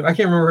remember her name. I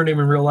can't remember her name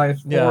in real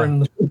life. Yeah. Or in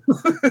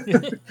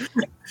the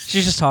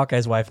She's just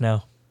Hawkeye's wife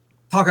now.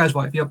 Hawkeye's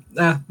wife. Yep.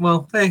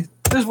 Well, hey,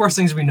 there's worse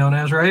things to be known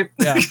as, right?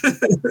 Yeah.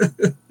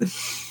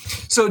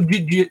 So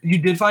you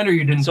did find her, or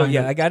you didn't? So find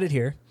yeah, her? I got it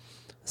here.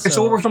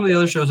 So what were some of the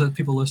other shows that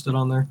people listed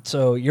on there?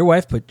 So your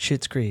wife put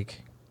Schitt's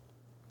Creek.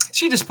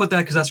 She just put that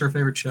because that's her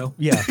favorite show.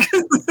 Yeah.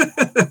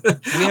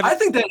 I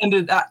think that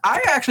ended.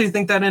 I actually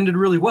think that ended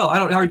really well. I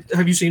don't.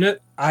 Have you seen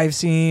it? I've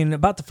seen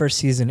about the first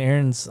season.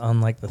 Aaron's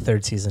on like the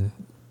 3rd season.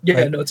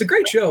 Yeah, no, it's a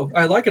great show.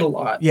 I like it a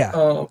lot.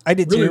 Yeah, I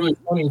did really, too. Really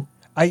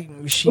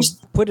funny. She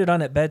put it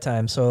on at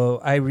bedtime, so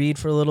I read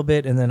for a little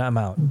bit and then I'm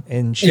out.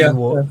 And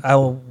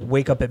I'll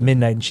wake up at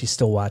midnight and she's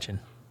still watching.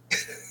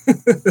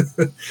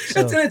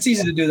 It's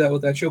easy to do that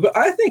with that show, but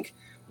I think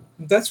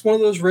that's one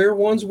of those rare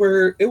ones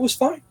where it was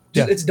fine.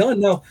 It's done.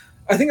 Now,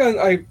 I think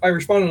I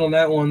responded on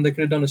that one. They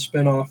could have done a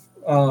spinoff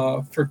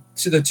for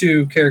the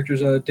 2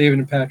 characters, David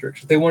and Patrick.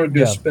 If they wanted to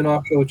do a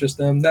spinoff show with just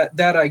them,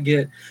 that I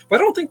get. But I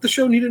don't think the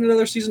show needed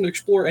another season to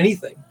explore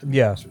anything. To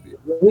be honest with you.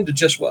 It needed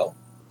just well.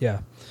 Yeah.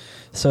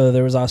 So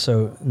there was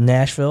also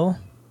Nashville.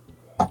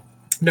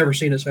 Never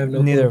seen it, so I have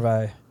no Neither have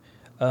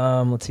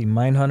I. Let's see,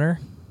 Mindhunter.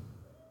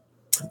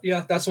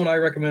 Yeah, that's one I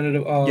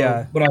recommended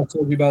when I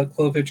told you about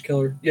Cloverfield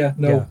Killer.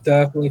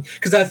 Definitely.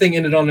 Because that thing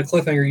ended on a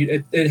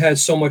cliffhanger. It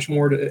has so much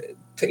more to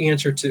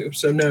answer to.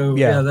 So,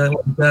 that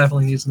one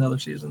definitely needs another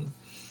season.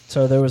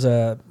 So there was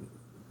a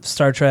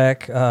Star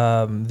Trek,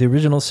 the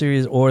original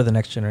series or the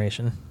Next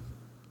Generation.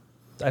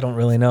 I don't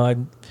really know. I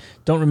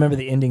don't remember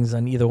the endings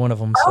on either one of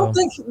them. I don't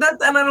think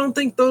that, and I don't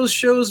think those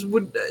shows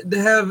would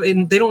have,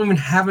 and they don't even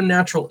have a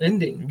natural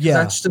ending. Yeah.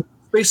 That's just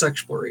space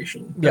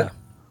exploration. Yeah.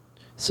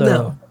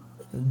 So,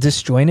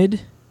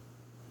 Disjointed?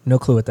 No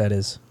clue what that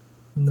is.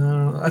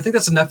 No, I think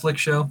that's a Netflix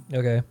show.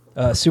 Okay.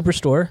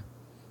 Superstore?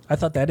 I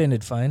thought that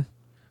ended fine.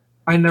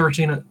 I never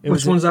seen it.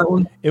 Which one's that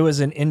one? It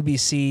was an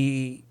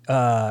NBC,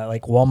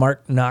 like Walmart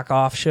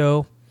knockoff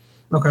show.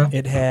 Okay.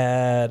 It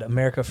had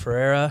America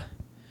Ferrera.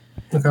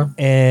 Okay.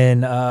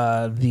 And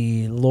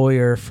the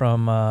lawyer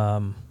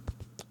from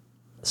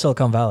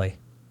Silicon Valley.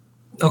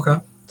 Okay.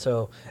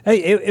 So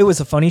it was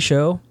a funny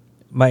show.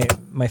 My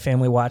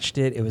family watched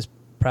it. It was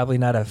probably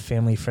not a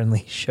family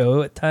friendly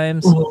show at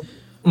times,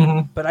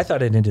 but I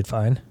thought it ended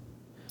fine.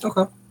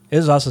 Okay. It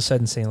was also set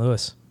in St.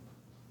 Louis.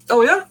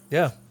 Oh yeah.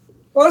 Yeah.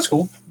 Oh, that's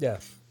cool. Yeah.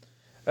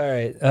 All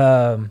right.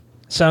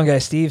 Sound guy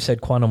Steve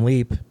said Quantum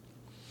Leap.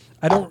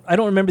 I don't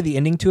remember the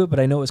ending to it, but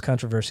I know it was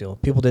controversial.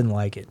 People didn't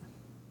like it.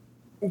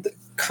 The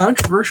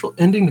controversial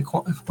ending to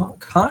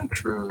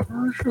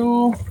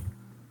controversial.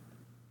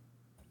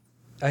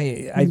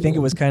 I think it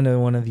was kind of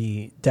one of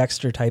the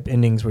Dexter type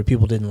endings where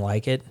people didn't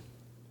like it.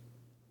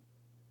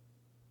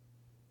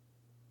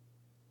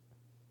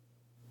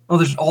 Oh,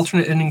 there's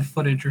alternate ending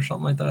footage or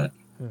something like that.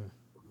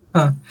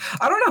 Huh.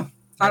 I don't know.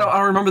 I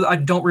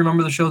don't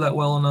remember the show that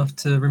well enough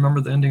to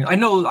remember the ending. I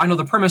know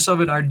the premise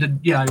of it.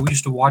 We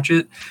used to watch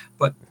it,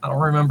 but I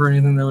don't remember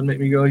anything that would make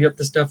me go, "Yep,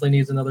 this definitely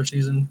needs another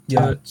season."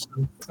 Yeah. So,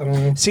 I don't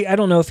know. See, I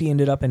don't know if he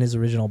ended up in his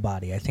original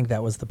body. I think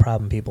that was the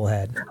problem people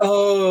had.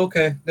 Oh,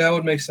 okay. That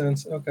would make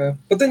sense. Okay.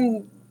 But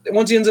then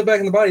once he ends up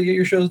back in the body,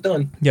 your show's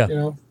done. Yeah. You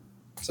know.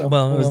 So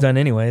it was done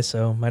anyway,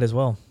 so might as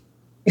well.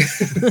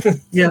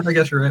 Yeah, I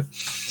guess you're right.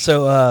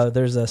 So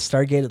there's a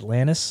Stargate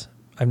Atlantis.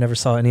 I've never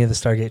saw any of the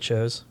Stargate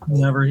shows.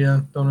 Never,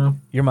 yeah. Don't know.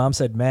 Your mom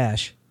said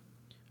MASH.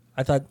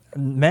 I thought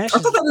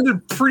that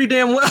did pretty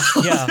damn well.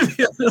 Yeah. To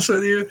be honest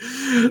with you.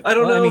 I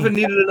don't know if it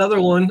needed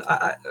another one.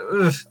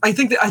 I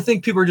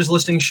think people are just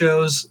listing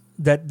shows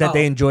that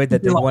they enjoyed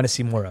that they want to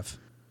see more of.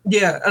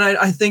 Yeah, and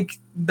I think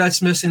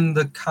that's missing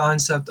the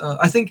concept.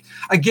 I think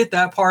I get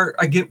that part.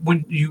 I get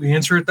when you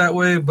answer it that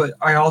way, but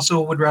I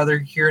also would rather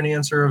hear an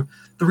answer of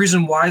the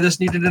reason why this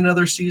needed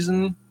another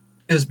season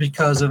is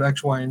because of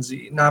X, Y, and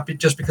Z, not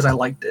just because I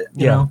liked it.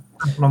 You know,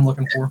 that's what I'm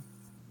looking for.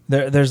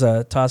 There's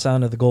a toss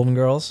on of the Golden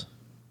Girls.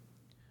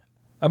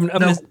 I don't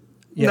remember the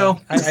ending. No,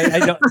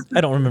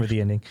 I don't remember the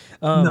ending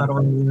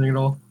at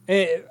all.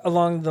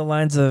 Along the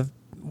lines of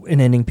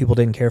an ending people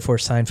didn't care for,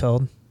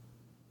 Seinfeld.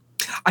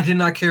 I did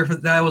not care for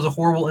that. It was a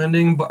horrible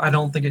ending, but I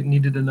don't think it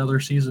needed another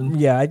season.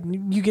 Yeah,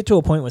 you get to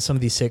a point with some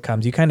of these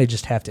sitcoms, you kind of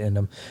just have to end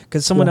them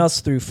because someone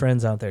else threw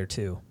Friends out there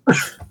too.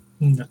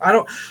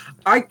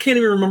 I can't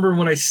even remember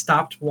when I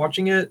stopped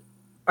watching it.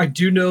 I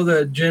do know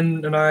that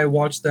Jen and I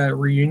watched that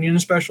reunion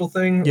special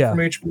thing from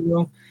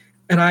HBO.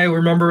 And I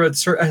remember at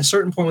a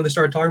certain point when they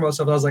started talking about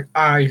stuff, I was like,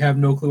 I have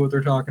no clue what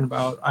they're talking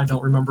about. I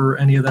don't remember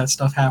any of that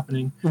stuff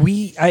happening.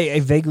 I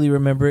vaguely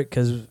remember it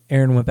because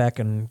Aaron went back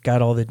and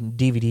got all the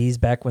DVDs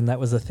back when that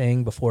was a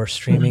thing before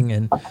streaming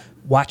and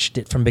watched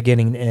it from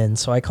beginning to end.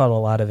 So I caught a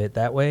lot of it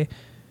that way.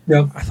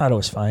 Yeah, I thought it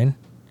was fine.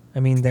 I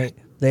mean,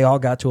 they all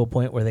got to a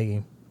point where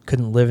they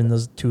couldn't live in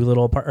those two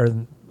little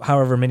or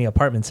however many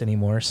apartments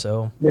anymore.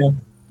 So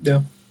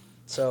yeah.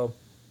 So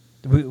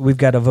we've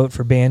got a vote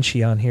for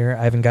Banshee on here.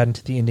 I haven't gotten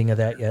to the ending of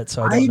that yet,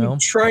 so I don't know. I'm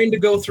trying to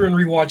go through and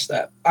rewatch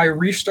that. I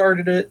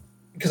restarted it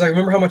because I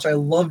remember how much I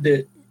loved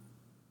it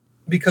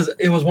because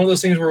it was one of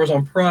those things where it was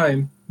on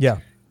Prime. Yeah.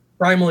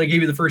 Prime only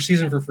gave you the first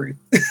season for free.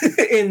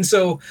 And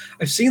so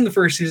I've seen the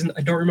first season.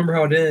 I don't remember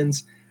how it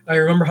ends. I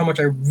remember how much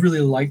I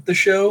really liked the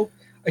show.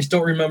 I just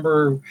don't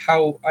remember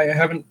how I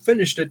haven't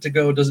finished it to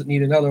go, does it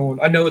need another one?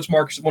 I know it's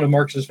one of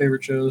Marcus's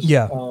favorite shows.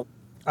 Yeah.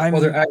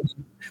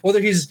 Whether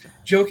he's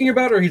joking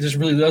about it or he just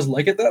really does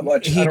like it that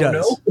much, I don't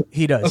know.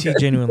 He does. Okay. He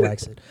genuinely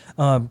likes it.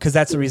 Because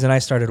that's the reason I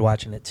started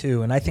watching it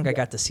too. And I think I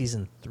got to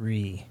season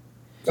 3.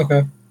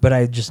 Okay. But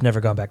I just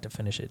never gone back to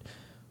finish it.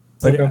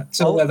 But okay.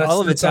 So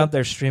all of it's out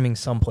there streaming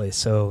someplace.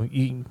 So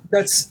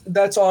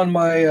that's on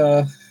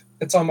my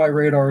it's on my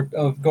radar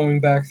of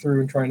going back through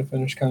and trying to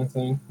finish kind of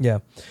thing. Yeah.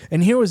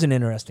 And here was an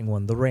interesting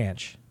one, The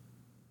Ranch.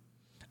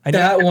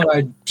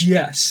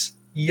 Yes.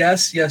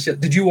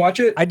 Did you watch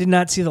it? I did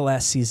not see the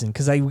last season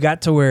because I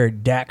got to where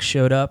Dak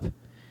showed up,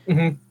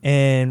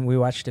 and we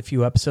watched a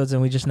few episodes,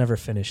 and we just never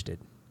finished it.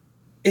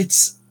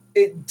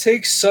 It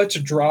takes such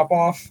a drop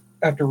off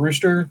after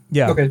Rooster.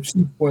 Yeah. Okay.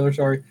 Spoiler.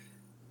 Sorry.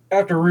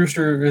 After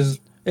Rooster is.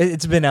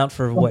 It's been out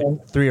for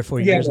 3 or 4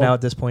 years now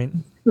at this point.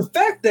 The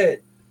fact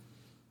that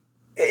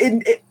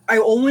I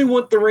only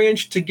want The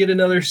Ranch to get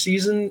another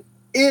season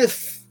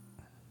if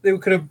they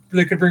could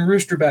bring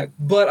Rooster back,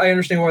 but I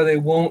understand why they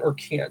won't or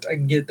can't. I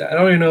get that. I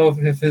don't even know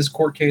if his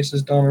court case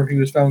is done or if he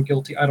was found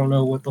guilty. I don't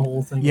know what the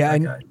whole thing.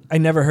 Yeah, I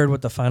never heard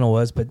what the final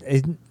was, but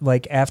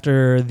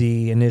after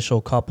the initial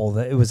couple,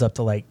 it was up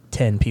to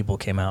 10 people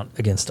came out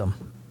against him.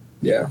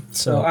 Yeah.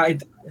 So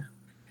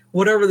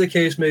whatever the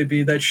case may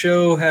be, that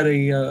show had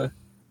it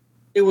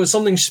was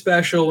something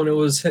special, and it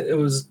was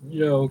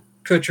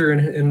Kutcher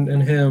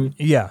and him.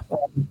 Yeah.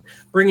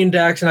 Bringing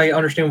Dax, and I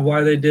understand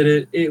why they did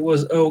it. It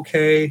was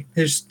okay.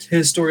 His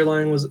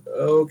storyline was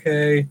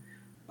okay.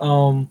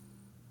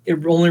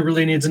 It only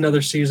really needs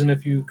another season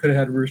if you could have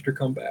had Rooster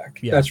come back.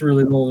 Yeah. That's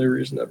really the only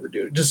reason to ever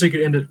do it. Just so you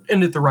could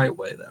end it the right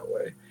way that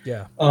way.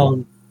 Yeah.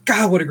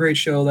 God, what a great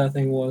show that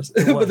thing was.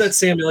 But that's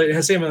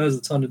Samuel. Samuel has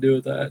a ton to do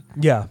with that.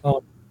 Yeah.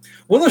 One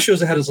of those shows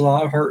that had a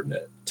lot of heart in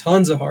it.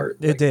 Tons of heart.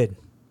 It did.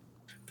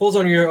 Pulls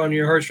on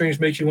your heartstrings,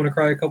 makes you want to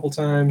cry a couple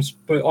times,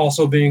 but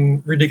also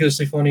being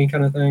ridiculously funny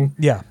kind of thing.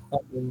 Yeah.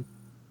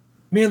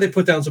 Man, they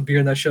put down some beer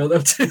in that show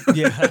though too.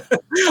 Yeah.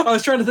 I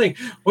was trying to think,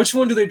 which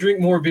one do they drink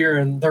more beer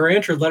in, the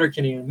Ranch or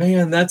Letterkenny? And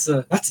man, that's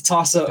a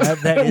toss up.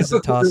 That is a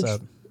toss up.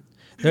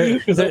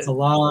 Because that's a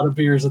lot of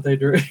beers that they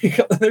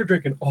drink. They're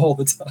drinking all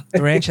the time.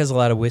 The Ranch has a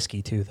lot of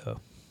whiskey too, though.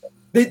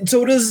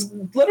 So does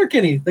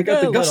Letterkenny. They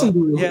got the Gus and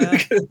Brew. Yeah.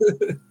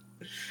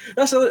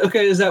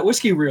 Okay, is that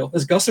whiskey real?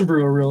 Is Gus and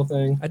Brew a real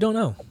thing? I don't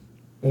know.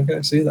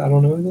 Okay, see, I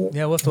don't know that.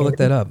 Yeah, we'll have to look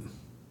that up.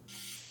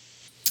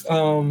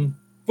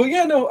 But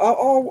yeah, no,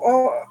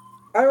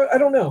 I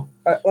don't know.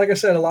 Like I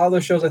said, a lot of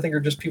those shows I think are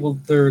just people,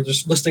 they're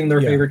just listing their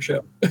favorite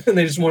show. And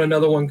they just want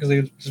another one because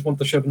they just want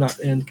the show to not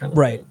end kind of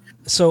right. thing.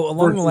 So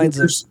along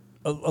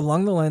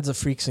the lines of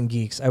Freaks and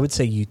Geeks, I would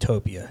say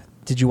Utopia.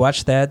 Did you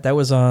watch that? That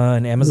was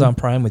on Amazon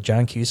Prime with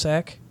John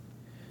Cusack.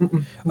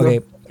 Okay,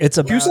 no. It's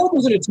about Cusack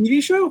was in a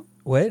TV show?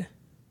 What?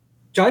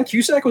 John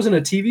Cusack was in a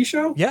TV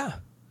show? Yeah.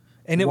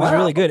 And it was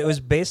really good. It was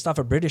based off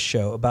a British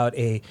show about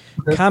a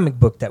comic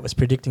book that was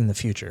predicting the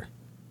future.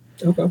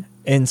 Okay.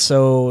 And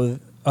so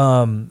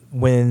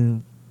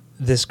when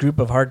this group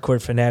of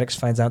hardcore fanatics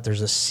finds out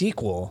there's a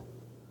sequel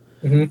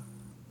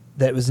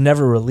that was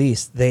never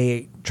released,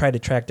 they try to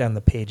track down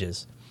the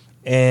pages.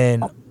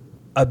 And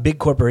a big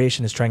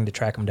corporation is trying to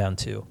track them down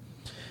too.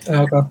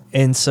 Okay.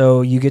 And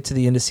so you get to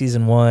the end of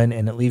season 1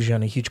 and it leaves you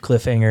on a huge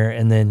cliffhanger,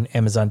 and then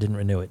Amazon didn't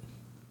renew it.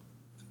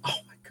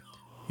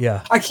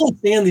 Yeah, I can't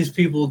stand these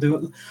people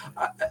doing.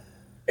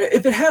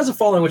 If it has a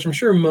following, which I'm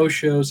sure most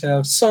shows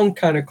have, some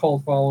kind of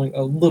cult following,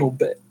 a little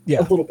bit.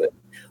 A little bit.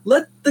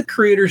 Let the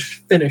creators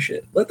finish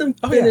it. Let them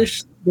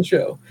finish the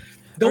show.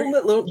 Don't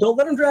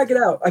let them drag it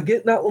out. I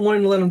get not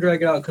wanting to let them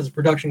drag it out because of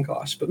production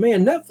costs, but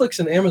man, Netflix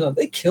and Amazon,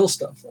 they kill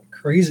stuff like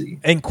crazy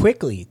and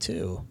quickly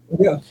too.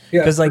 Yeah,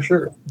 because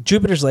sure.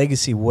 Jupiter's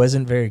Legacy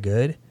wasn't very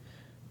good.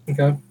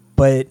 Okay,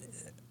 but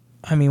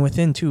I mean,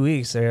 within 2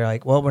 weeks, they're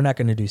like, "Well, we're not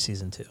going to do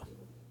season 2."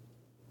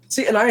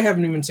 See, and I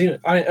haven't even seen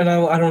it. I don't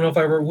know if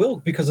I ever will,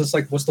 because it's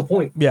like, what's the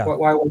point? Yeah.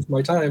 Why waste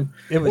my time?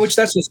 Which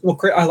that's just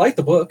I like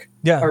the book.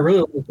 Yeah. I really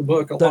like the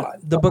book a lot.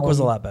 The book was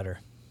a lot better.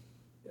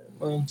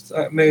 Well,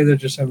 maybe they're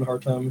just having a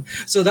hard time.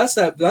 So that's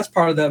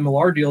part of that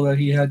Millar deal that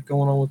he had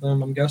going on with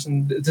them, I'm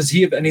guessing. Does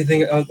he have any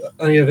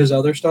of his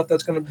other stuff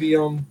that's going to be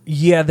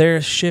Yeah,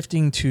 they're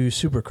shifting to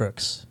Super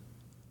Crooks.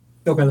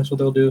 Okay, that's what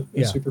they'll do.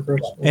 Yeah. Super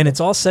Crooks. Okay. And it's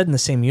all set in the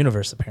same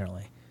universe,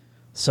 apparently.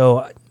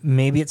 So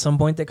maybe at some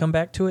point they come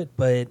back to it,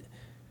 but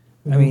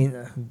I mean,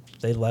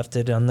 they left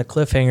it on the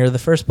cliffhanger the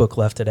first book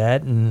left it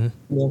at, and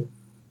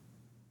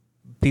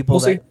people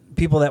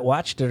that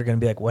watched it are going to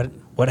be like,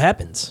 what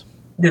happens?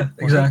 Yeah,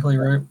 exactly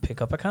right.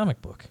 Pick up a comic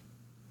book.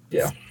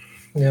 Yeah.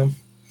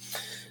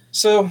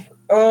 So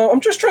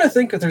I'm just trying to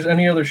think if there's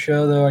any other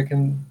show though I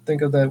can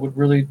think of that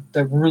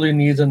really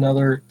needs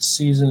another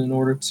season in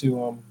order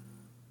to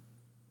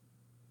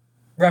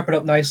wrap it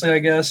up nicely, I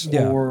guess.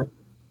 Yeah. Or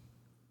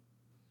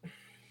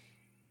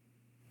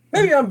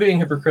maybe I'm being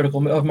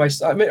hypocritical of my,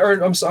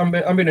 or I'm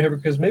being a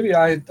hypocrite because maybe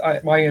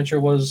my answer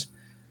was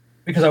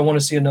because I want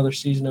to see another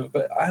season of it,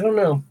 but I don't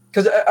know,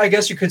 because I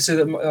guess you could say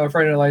that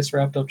Friday Night Lights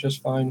wrapped up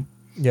just fine.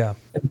 Yeah.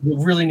 If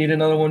you really need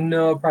another one?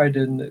 No, probably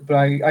didn't. But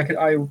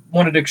I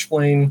wanted to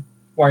explain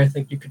why I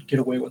think you could get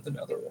away with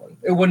another one.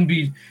 It wouldn't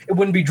be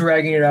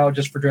dragging it out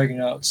just for dragging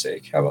it out's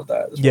sake. How about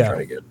that? That's what I'm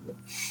trying to get.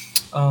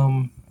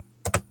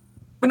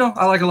 But no,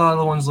 I like a lot of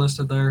the ones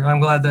listed there. I'm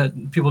glad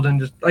that people didn't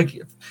just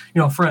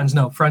Friends.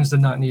 No, Friends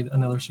did not need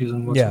another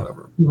season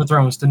whatsoever. Game of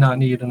Thrones did not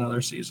need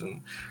another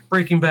season.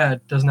 Breaking Bad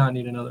does not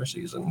need another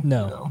season.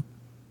 No.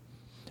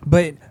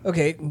 But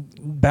okay,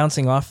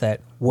 bouncing off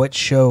that, what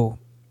show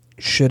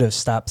should have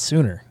stopped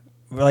sooner?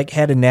 Like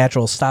had a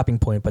natural stopping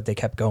point, but they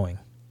kept going.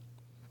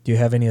 Do you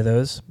have any of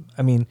those?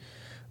 I mean,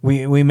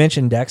 we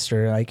mentioned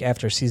Dexter. Like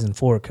after season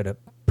 4, could have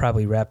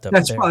probably wrapped up.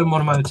 That's probably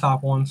one of my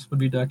top ones. Would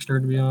be Dexter,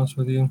 to be honest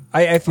with you.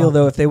 I feel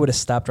though if they would have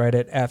stopped right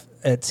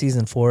at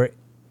season 4,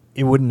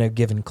 it wouldn't have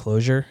given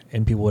closure,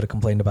 and people would have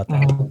complained about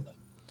that. Mm-hmm.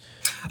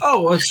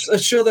 Oh, a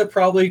show that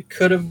probably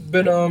could have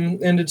been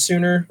ended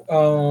sooner.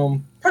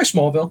 Probably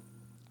Smallville.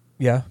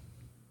 Yeah.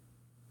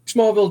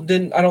 Smallville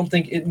didn't. I don't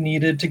think it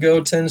needed to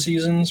go 10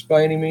 seasons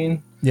by any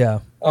mean. Yeah.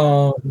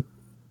 But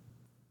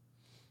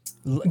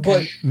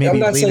maybe I'm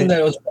not saying that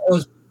it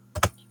was.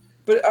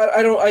 But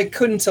I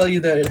couldn't tell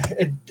you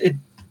that it.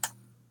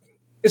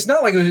 It's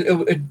not like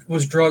it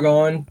was drug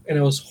on and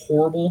it was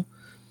horrible.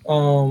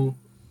 But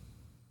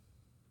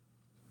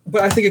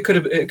I think it could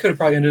have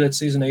probably ended at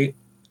season 8.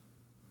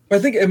 I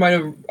think it might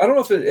have. I don't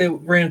know if it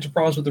ran into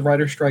problems with the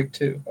writer's strike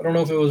too. I don't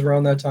know if it was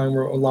around that time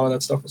where a lot of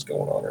that stuff was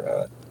going on or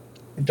not.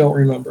 I don't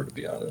remember, to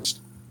be honest.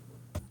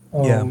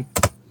 I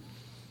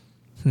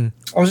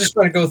was just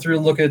trying to go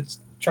through and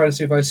try to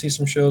see if I see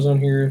some shows on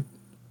here.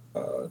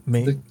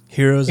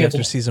 Heroes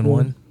after season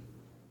 1.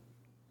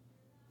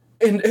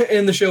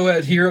 And the show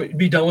at Hero,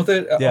 be done with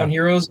it on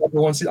Heroes after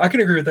one season. I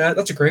can agree with that.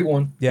 That's a great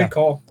one. Yeah. Good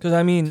call. Because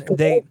I mean,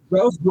 that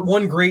was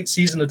one great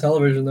season of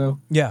television, though.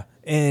 Yeah,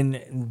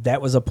 and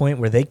that was a point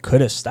where they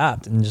could have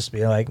stopped and just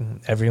be like,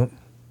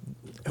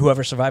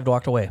 whoever survived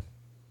walked away.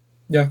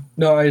 Yeah,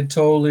 no, I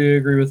totally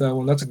agree with that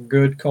one. That's a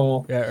good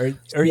call. Yeah,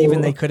 or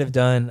even they could have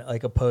done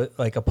like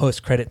a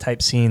post credit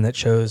type scene that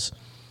shows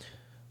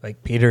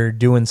like Peter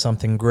doing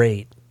something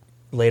great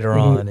later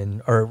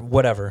on, or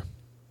whatever.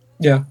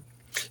 Yeah,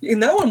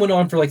 and that one went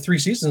on for like 3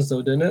 seasons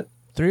though, didn't it?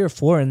 3 or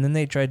 4, and then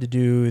they tried to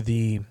do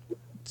they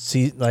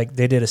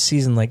did a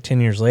season like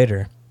 10 years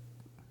later.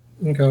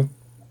 Okay.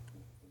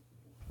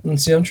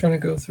 Let's see. I'm trying to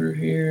go through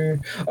here.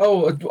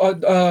 Oh,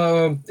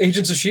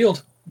 Agents of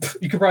S.H.I.E.L.D.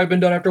 You could probably have been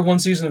done after 1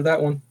 season of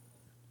that one.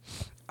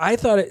 I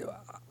thought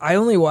I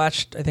only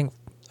watched. I think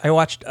I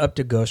watched up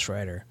to Ghost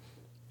Rider.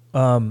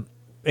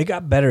 It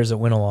got better as it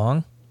went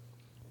along,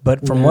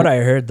 but from what I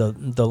heard,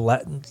 the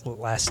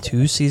last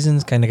 2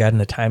 seasons kind of got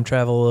into time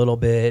travel a little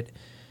bit,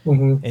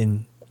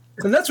 and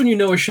that's when you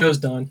know a show's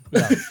done.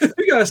 Yeah.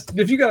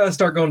 if you gotta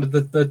start going to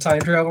the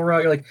time travel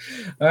route, you're like,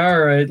 all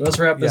right, let's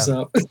wrap this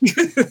up.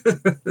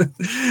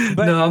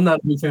 But no, I'm not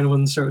a big fan of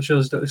when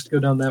shows go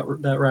down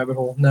that rabbit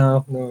hole.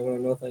 No,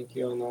 thank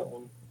you on that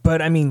one.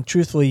 But I mean,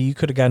 truthfully, you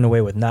could have gotten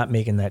away with not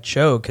making that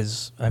show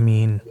because I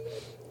mean,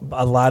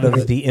 a lot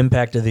of the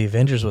impact of the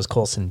Avengers was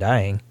Coulson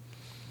dying.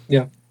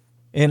 Yeah,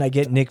 and I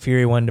get Nick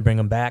Fury wanted to bring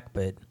him back,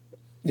 but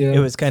it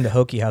was kind of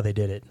hokey how they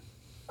did it.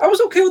 I was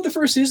okay with the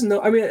first season,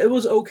 though. I mean, it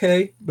was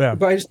okay,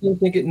 but I just didn't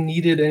think it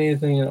needed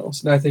anything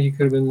else. And I think you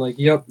could have been like,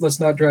 "Yep, let's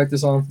not drag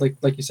this on."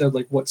 Like you said,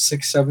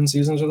 6-7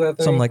 seasons of that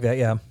thing, something like that.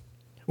 Yeah.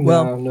 No,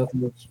 well,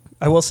 nothing else.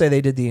 I will say they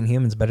did the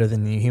Inhumans better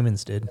than the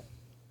Inhumans did.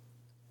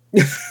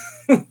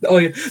 Oh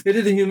yeah, they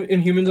did the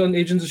Inhumans on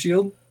Agents of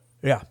S.H.I.E.L.D.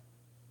 Yeah,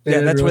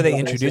 that's where they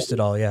introduced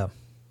it all. Yeah.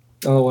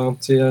 Oh wow!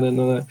 See, I didn't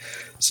know that.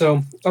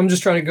 So I'm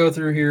just trying to go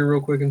through here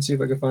real quick and see if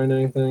I can find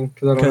anything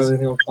because I don't have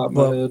anything off the top of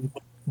my head.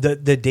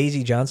 The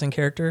Daisy Johnson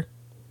character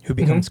who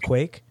becomes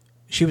Quake,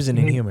 she was an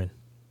Inhuman.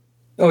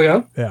 Oh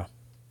yeah? Yeah.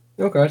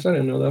 Okay, I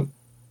didn't know that.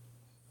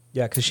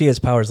 Yeah, because she has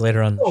powers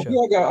later on in the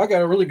show. Yeah, I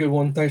got a really good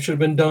one that should have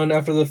been done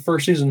after the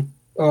first season.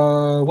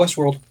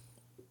 Westworld.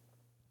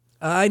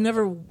 I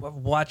never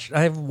watched.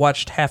 I've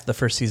watched half the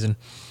first season,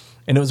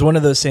 and it was one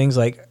of those things.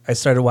 Like I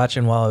started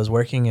watching while I was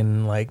working,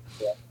 and like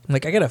I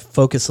gotta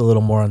focus a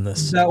little more on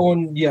this. That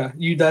one, yeah,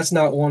 that's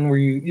not one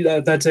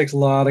where that takes a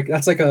lot.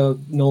 That's like a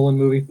Nolan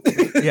movie.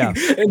 Yeah,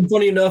 and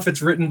funny enough,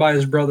 it's written by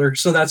his brother,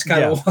 so that's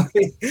kind of why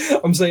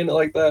I'm saying it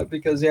like that.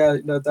 Because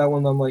that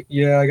one, I'm like,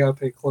 I gotta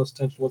pay close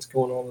attention to what's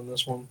going on in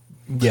this one.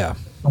 Yeah.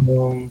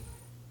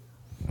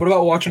 What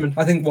about Watchmen?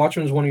 I think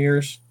Watchmen is one of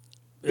yours.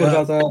 What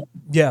about that?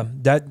 Yeah,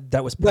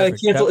 that was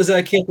perfect. Is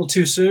that canceled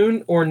too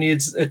soon, or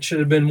it should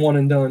have been one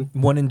and done?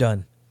 One and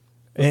done.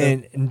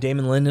 Okay. And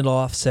Damon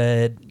Lindelof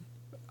said,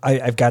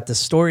 I've got this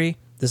story.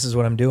 This is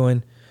what I'm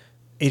doing.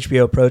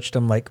 HBO approached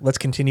him like, let's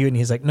continue it. And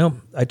he's like,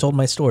 no, I told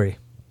my story.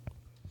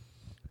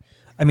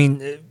 I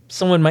mean,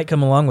 someone might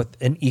come along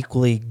with an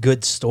equally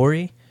good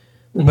story,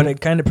 but I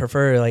kind of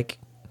prefer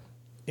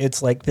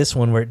it's like this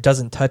one where it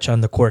doesn't touch on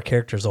the core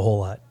characters a whole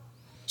lot.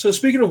 So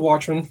speaking of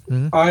Watchmen,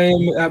 I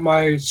am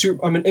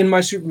I'm in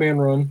my Superman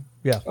run.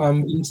 Yeah.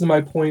 I'm into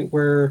my point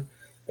where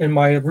in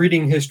my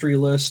reading history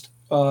list,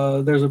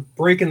 there's a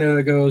break in there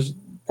that goes,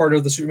 part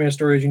of the Superman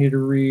stories you need to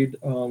read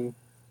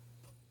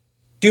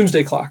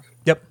Doomsday Clock.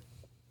 Yep.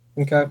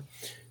 Okay.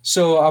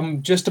 So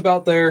I'm just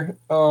about there.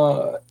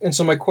 And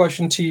so my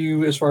question to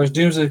you as far as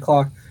Doomsday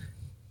Clock,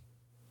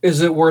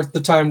 is it worth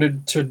the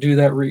time to do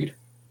that read?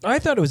 I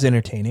thought it was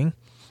entertaining.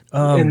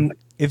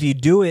 If you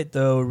do it,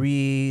 though,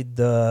 read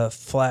the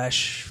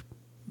Flash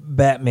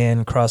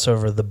Batman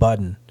crossover, The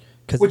Button.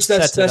 Which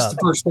that's the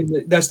first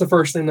thing that's the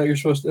first thing that you're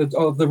supposed to,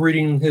 of the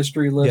reading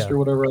history list or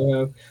whatever I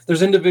have.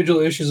 There's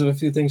individual issues of a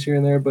few things here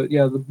and there, but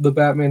the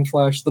Batman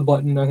Flash, The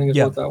Button, I think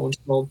is what that one's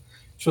called.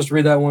 You're supposed to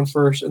read that one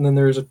first, and then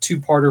there's a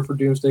 2-parter for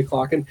Doomsday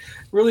Clock. And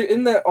really,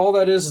 in that, all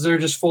that is they're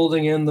just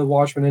folding in the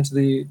Watchmen into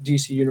the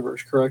DC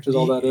universe, correct? Is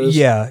all that is?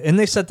 Yeah, and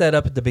they set that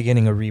up at the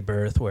beginning of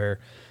Rebirth, where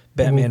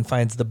Batman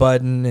finds the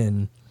button,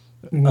 and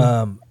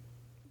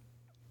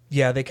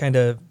they kind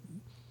of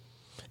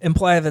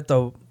imply that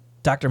the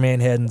Dr.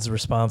 Manhattan's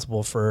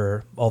responsible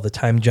for all the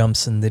time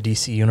jumps in the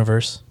DC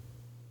universe.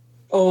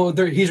 Oh,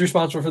 he's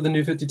responsible for the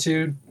New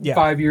 52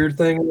 5-year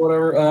thing or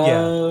whatever.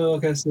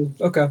 Okay, so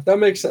that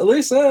makes sense. At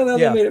least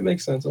that made it make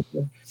sense.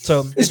 Okay.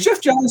 So is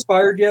Jeff Johns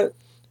fired yet?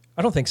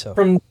 I don't think so.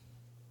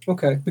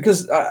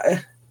 Because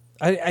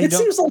it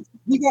seems like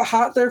he got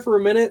hot there for a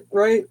minute,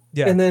 right?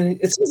 Yeah, and then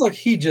it seems like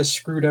he just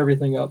screwed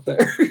everything up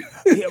there.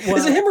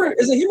 Is it him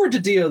or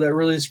Didio that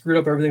really screwed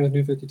up everything with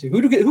New 52?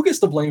 Who gets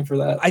the blame for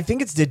that? I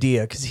think it's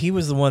Didio because he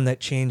was the one that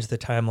changed the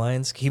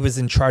timelines. He was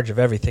in charge of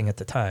everything at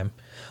the time.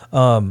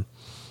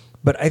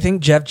 But I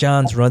think Jeff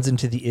Johns runs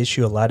into the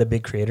issue a lot of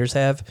big creators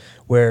have,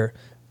 where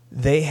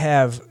they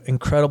have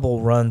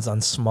incredible runs on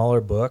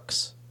smaller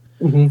books,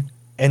 and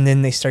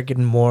then they start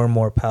getting more and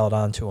more piled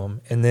onto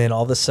them. And then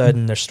all of a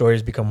sudden, their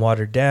stories become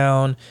watered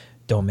down,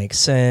 don't make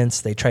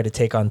sense. They try to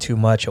take on too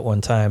much at one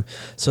time.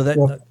 So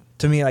that,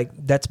 to me,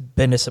 that's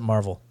Bendis at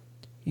Marvel.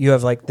 You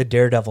have the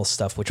Daredevil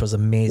stuff, which was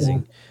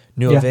amazing.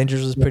 New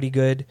Avengers was pretty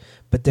good,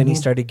 but then he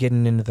started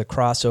getting into the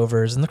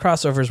crossovers, and the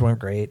crossovers weren't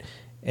great.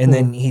 And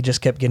then he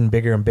just kept getting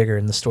bigger and bigger,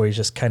 and the story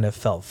just kind of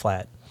fell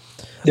flat.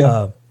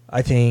 Yeah.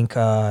 I think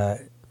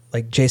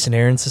Jason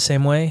Aaron's the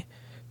same way,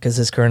 because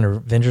his current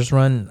Avengers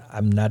run,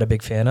 I'm not a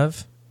big fan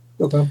of.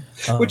 Okay.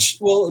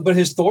 But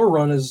his Thor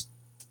run is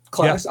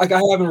class. I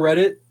haven't read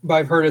it, but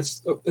I've heard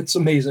it's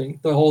amazing.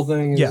 The whole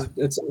thing is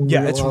it's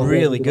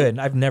really good.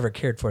 I've never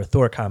cared for a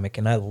Thor comic,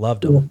 and I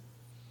loved them.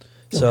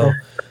 So,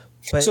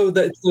 so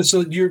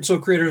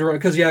creators are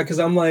because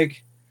I'm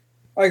like,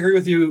 I agree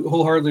with you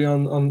wholeheartedly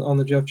on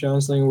the Jeff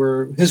Johns thing,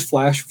 where his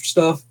Flash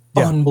stuff,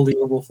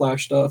 unbelievable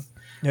Flash stuff.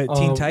 Yeah,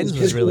 Teen Titans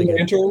was really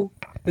good.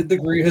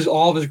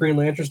 All of his Green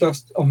Lantern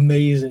stuff's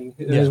amazing.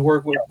 His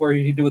work where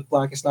he did with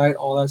Blackest Night,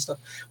 all that stuff.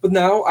 But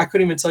now I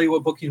couldn't even tell you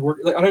what book he's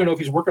working. I don't even know if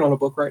he's working on a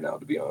book right now,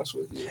 to be honest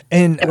with you.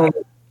 And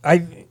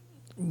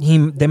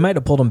they might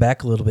have pulled him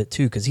back a little bit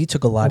too, because he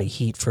took a lot of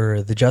heat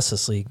for the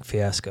Justice League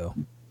fiasco.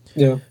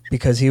 Yeah,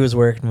 because he was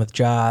working with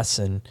Joss,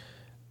 and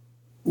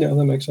that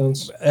makes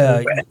sense.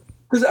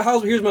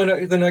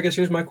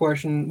 Here's my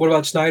question. What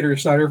about Snyder?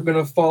 Is Snyder going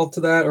to fall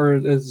to that, or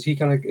is he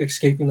kind of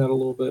escaping that a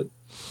little bit?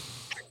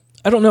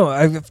 I don't know.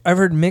 I've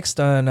heard mixed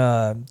on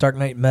Dark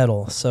Knight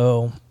Metal,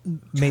 so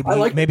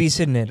maybe he's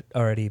hidden it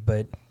already.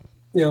 But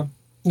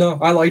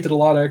I liked it a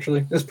lot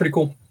actually. It's pretty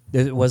cool.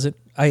 Was it?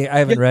 I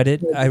haven't read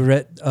it. I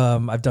read.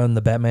 I've done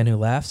The Batman Who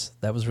Laughs.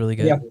 That was really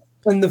good. Yeah,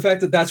 and the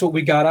fact that that's what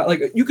we got out.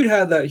 You could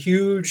have that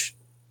huge,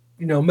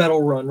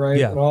 metal run, right?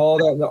 Yeah. And all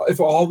that. If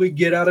all we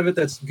get out of it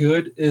that's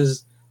good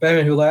is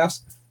Batman Who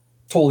Laughs,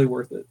 totally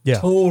worth it. Yeah,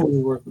 totally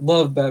worth it.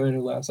 Love Batman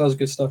Who Laughs. That was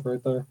good stuff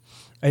right there.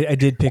 I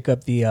did pick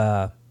up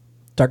the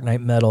Dark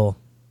Knight Metal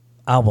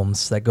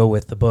albums that go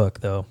with the book,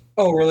 though.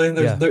 Oh, really?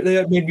 They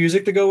have made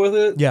music to go with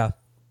it? Yeah.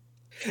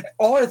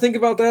 All I think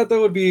about that,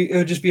 though, it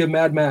would just be a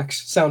Mad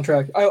Max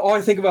soundtrack. All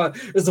I think about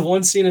is the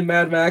one scene in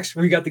Mad Max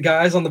where you got the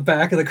guys on the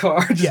back of the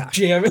car just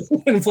jamming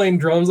and playing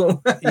drums on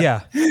that.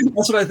 Yeah.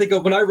 That's what I think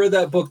of. When I read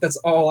that book, that's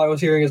all I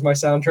was hearing is my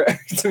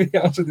soundtrack, to be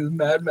honest with you,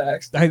 Mad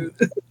Max.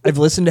 I've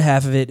listened to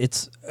half of it.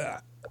 It's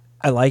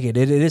I like it.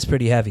 It is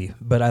pretty heavy,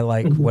 but I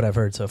like what I've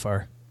heard so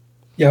far.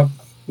 Yeah.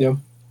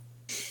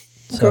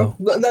 So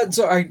okay. That's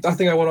I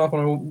think I went off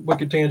on a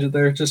wicked tangent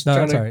there. Just no,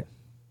 trying that's to. all right.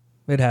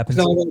 It happens.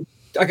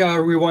 I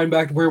gotta rewind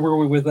back to where were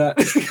we with that?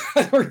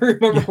 I don't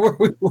remember where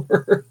we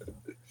were.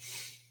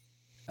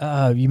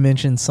 You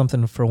mentioned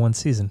something for one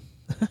season.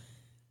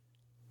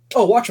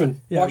 Oh, Watchmen.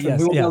 Yeah, Watchmen.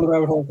 We went down the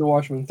rabbit hole for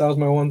Watchmen. That was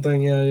my one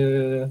thing. Yeah.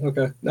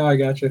 Okay, now I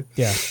got you.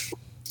 Yeah.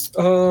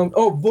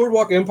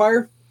 Boardwalk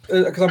Empire.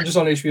 Because I'm just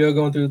on HBO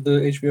going through the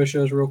HBO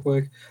shows real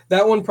quick.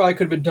 That one probably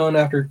could have been done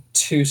after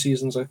 2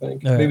 seasons, I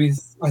think. Right. Maybe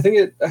I think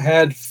it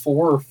had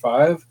 4 or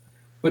 5,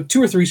 but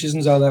 2 or 3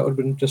 seasons out of that would have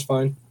been just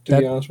fine, to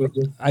be honest with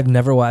you. I've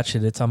never watched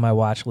it. It's on my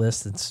watch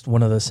list. It's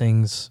one of those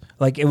things,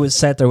 like it was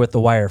sat there with The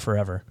Wire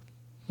forever.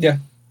 Yeah.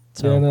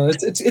 So. Yeah, no,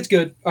 it's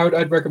good.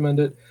 I'd recommend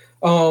it.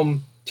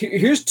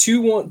 Here's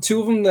two of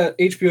them that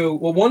HBO,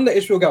 well, one that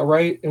HBO got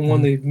right and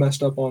one they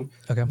messed up on.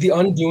 Okay. The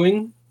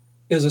Undoing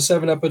is a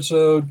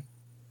 7-episode,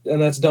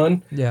 and that's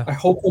done. Yeah. I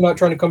hope they're not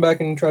trying to come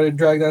back and try to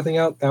drag that thing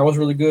out. That was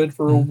really good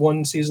for a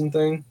 1 season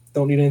thing.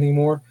 Don't need anything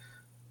more.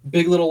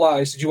 Big Little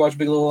Lies. Did you watch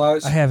Big Little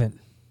Lies? I haven't.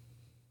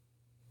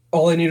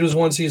 All they needed was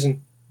 1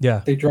 season.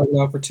 Yeah. They dragged it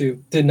out for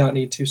 2. Did not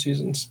need 2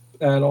 seasons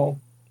at all.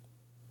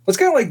 It's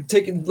kind of like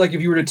taking, like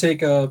if you were to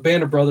take a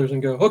Band of Brothers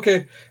and go,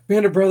 okay,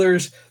 Band of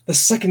Brothers, the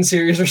second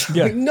series or something.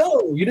 Yeah. Like,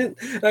 no, you didn't.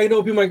 I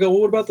know people might go, well,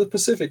 what about the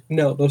Pacific?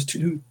 No, those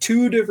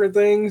two different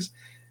things,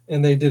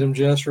 and they did them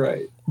just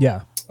right.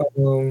 Yeah.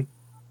 The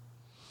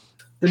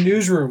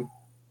Newsroom.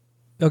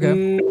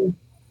 Okay.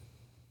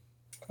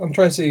 I'm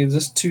trying to see, is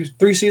this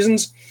 3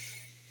 seasons?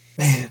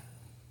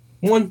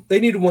 Man, they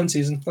needed 1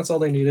 season. That's all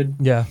they needed.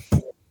 Yeah.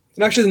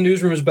 And actually, the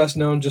Newsroom is best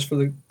known just for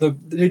have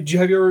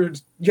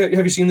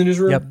you seen the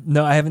Newsroom? Yep.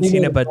 No, I haven't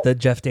seen it, but the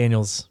Jeff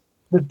Daniels.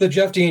 The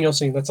Jeff Daniels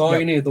scene. That's all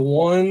you need. The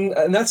one,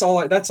 and that's all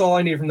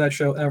I need from that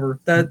show ever.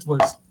 That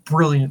was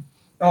brilliant.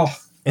 Oh,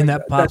 and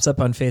that pops up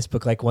on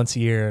Facebook like once a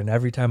year, and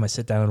every time I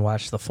sit down and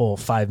watch the full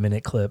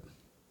 5-minute clip,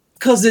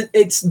 because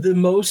it's the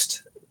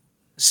most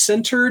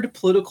centered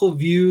political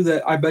view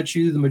that I bet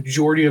you the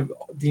majority of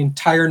the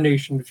entire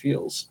nation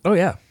feels. Oh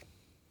yeah,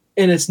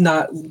 and it's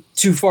not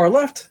too far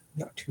left,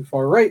 not too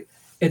far right.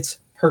 It's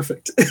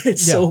perfect.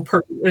 It's so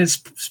perfect, and it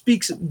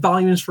speaks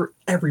volumes for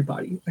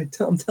everybody.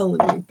 I'm telling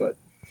you, but.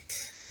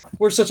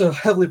 We're such a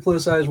heavily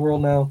politicized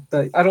world now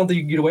that I don't think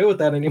you can get away with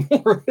that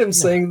anymore. Him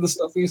saying the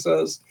stuff he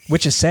says,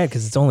 which is sad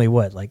because it's only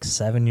like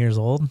 7 years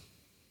old.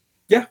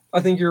 Yeah,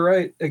 I think you're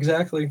right.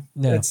 Exactly.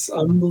 Yeah. It's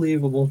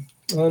unbelievable.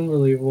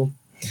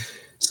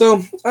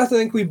 So I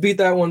think we beat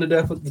that one to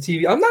death with the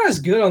TV. I'm not as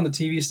good on the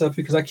TV stuff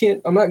because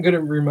I'm not good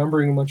at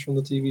remembering much from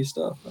the TV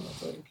stuff. I don't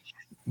think.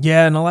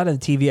 Yeah, and a lot of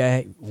the TV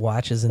I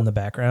watch is in the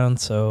background,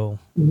 so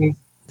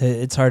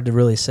it's hard to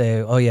really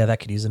say. Oh yeah,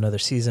 that could use another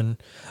season.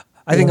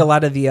 I think a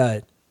lot of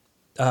the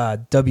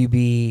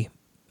WB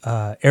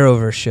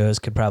Arrowverse shows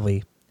could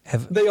probably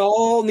have. They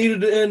all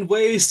needed to end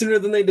way sooner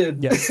than they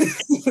did. Yeah, I said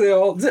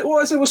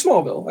with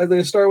Smallville.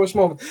 They started with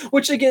Smallville,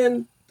 which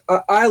again,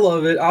 I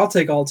love it. I'll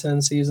take all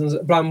 10 seasons,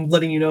 but I'm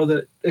letting you know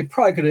that it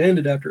probably could have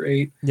ended after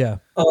 8. Yeah,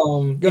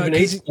 even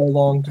 8's so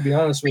long, to be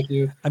honest with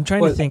you. I'm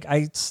trying to think.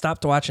 I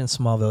stopped watching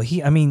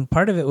Smallville.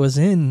 Part of it was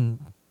in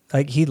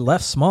he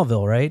left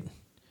Smallville, right?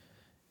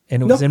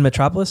 And it was in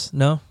Metropolis.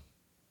 No,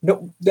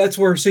 that's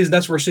where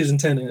season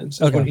 10 ends.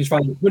 Okay.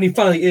 When he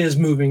finally is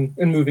moving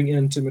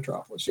into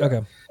Metropolis. Yeah.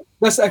 Okay,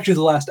 that's actually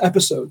the last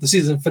episode, the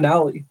season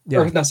finale,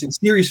 or not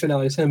series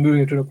finale. Is him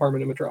moving into an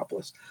apartment in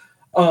Metropolis.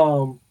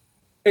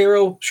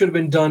 Arrow should have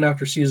been done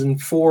after season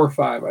 4 or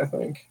 5, I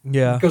think.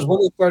 Yeah, because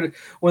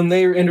when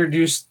they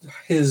introduced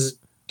his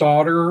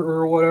daughter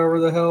or whatever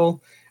the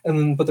hell,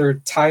 but their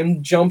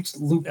time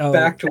looped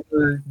back to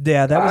where.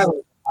 Yeah,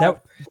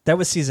 that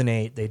was season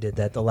 8. They did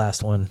that, the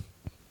last one.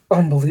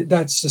 Unbelievable.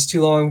 That's just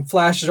too long.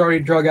 Flash is already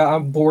drug out.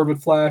 I'm bored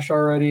with Flash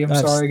already. I've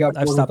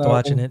stopped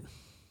watching it.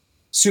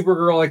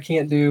 Supergirl, I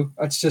can't do.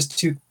 It's just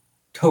too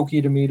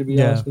hokey to me, to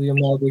be honest with you. I'm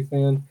not a big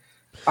fan.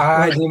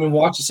 I didn't even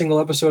watch a single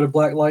episode of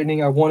Black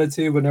Lightning. I wanted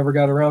to, but never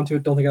got around to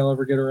it. Don't think I'll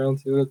ever get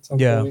around to it at some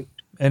point.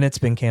 And it's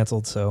been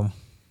canceled, so.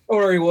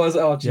 Or he was.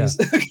 Oh, jeez.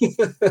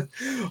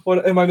 Yeah.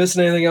 What am I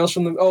missing? Anything else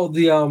from them? Oh,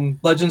 the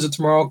Legends of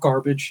Tomorrow,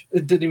 garbage.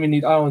 It didn't even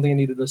need. I don't think it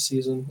needed a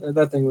season.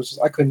 That thing was.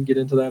 I couldn't get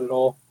into that at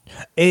all.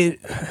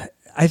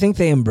 I think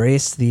they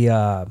embraced the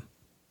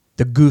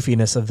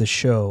goofiness of the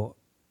show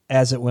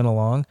as it went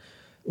along.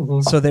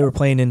 Mm-hmm. So they were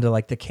playing into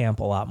the camp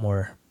a lot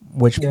more,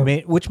 which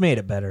made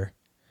it better.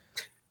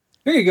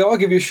 Here you go. I'll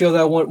give you a show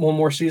that I want one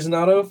more season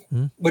out of,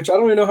 which I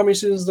don't even know how many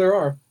seasons there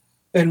are.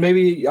 And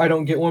maybe I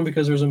don't get one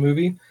because there's a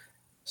movie.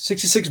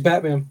 66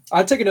 Batman.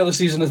 I'd take another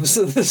season of the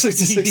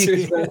 66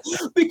 series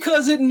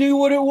because it knew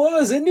what it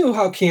was. It knew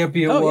how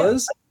campy it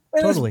was. Yeah.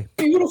 And totally.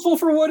 It's beautiful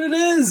for what it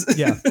is.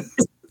 Yeah.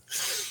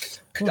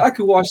 I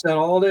could watch that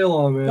all day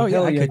long, man. Oh,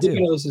 yeah, I could too.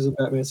 Another season of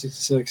Batman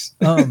 66.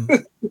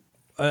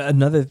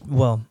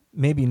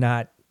 Maybe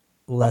not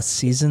less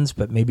seasons,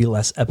 but maybe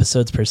less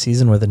episodes per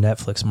season were the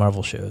Netflix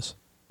Marvel shows.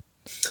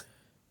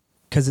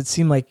 Because it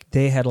seemed like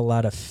they had a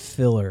lot of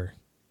filler.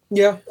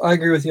 Yeah, I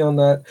agree with you on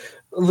that.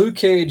 Luke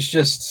Cage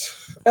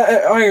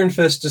Iron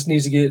Fist just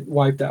needs to get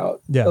wiped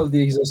out of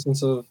the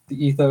existence of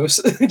the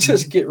ethos.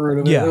 Just get rid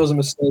of it. It was a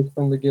mistake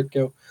from the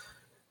get-go.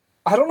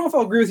 I don't know if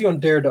I'll agree with you on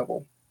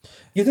Daredevil.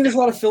 You think there's a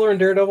lot of filler in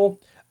Daredevil?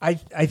 I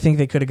think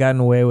they could have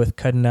gotten away with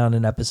cutting down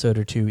an episode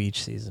or two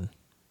each season.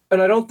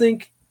 And I don't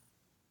think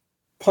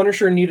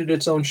Punisher needed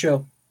its own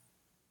show.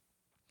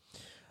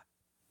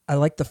 I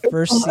like the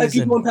first season. If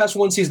you're going past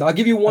one season, I'll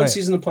give you one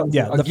season of Punisher.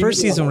 Yeah, the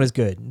first season was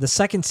good. The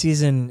second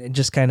season, it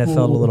just kind of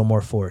felt a little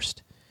more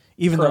forced.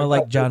 Even though I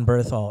like John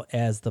Bernthal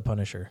as the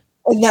Punisher.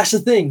 And that's the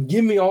thing.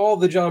 Give me all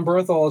the John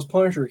Bernthal as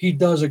Punisher. He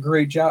does a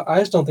great job. I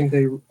just don't think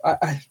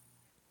I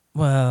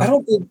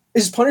don't think...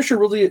 Is Punisher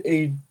really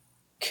a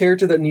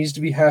character that needs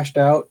to be hashed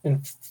out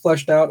and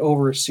fleshed out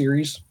over a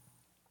series?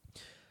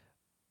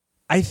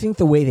 I think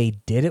the way they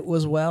did it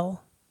was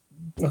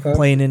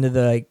playing into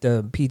the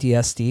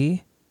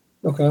PTSD.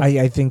 Okay.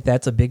 I think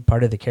that's a big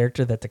part of the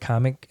character that the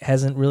comic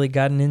hasn't really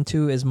gotten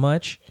into as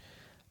much.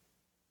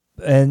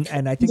 And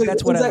I think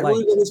that's what I like. Is that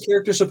really what his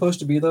character's supposed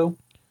to be, though?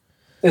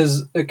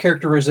 Is a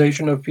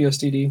characterization of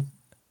PTSD?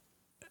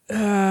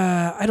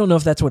 I don't know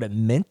if that's what it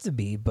meant to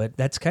be, but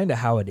that's kind of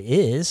how it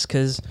is,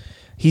 because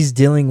he's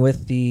dealing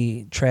with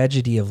the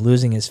tragedy of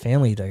losing his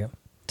family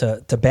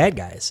to bad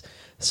guys.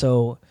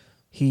 So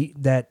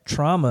that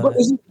trauma. But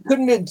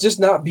couldn't it just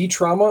not be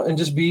trauma and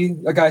just be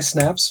a guy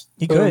snaps?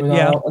 He could,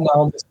 yeah.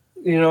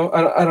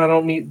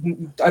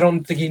 I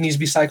don't think he needs to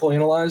be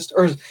psychoanalyzed,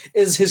 or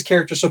is his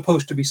character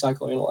supposed to be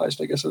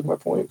psychoanalyzed? I guess is my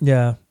point.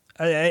 Yeah,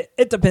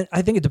 it depends.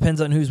 I think it depends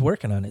on who's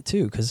working on it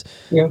too, because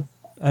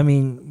I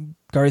mean,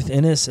 Garth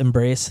Ennis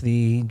embraced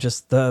the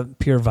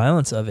pure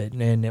violence of it,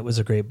 and it was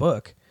a great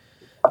book.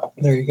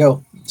 There you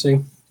go. See,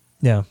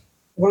 yeah.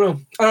 I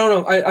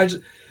don't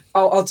know.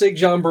 I'll take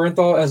John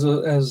Bernthal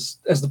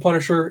as the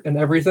Punisher and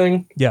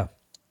everything. Yeah,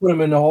 put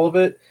him in all of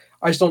it.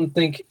 I just don't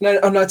think.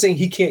 I'm not saying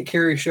he can't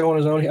carry a show on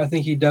his own. I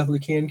think he definitely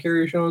can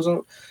carry a show on his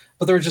own.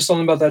 But there was just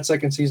something about that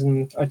second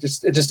season. It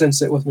just didn't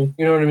sit with me.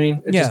 You know what I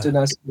mean? It just did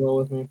not sit well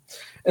with me.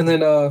 And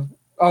then I'll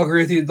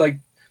agree with you. Like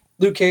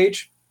Luke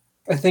Cage,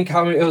 I think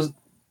how many it was.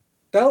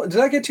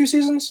 Did I get 2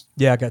 seasons?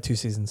 Yeah, I got 2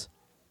 seasons.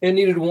 It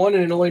needed 1,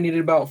 and it only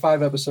needed about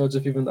 5 episodes,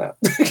 if even that.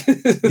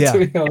 Yeah.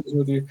 To be honest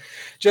with you,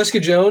 Jessica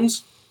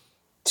Jones,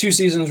 2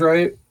 seasons,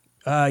 right?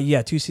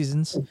 2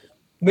 seasons.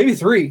 Maybe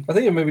 3. I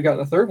think it maybe got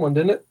a 3rd one,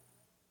 didn't it?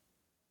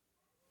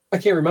 I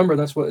can't remember.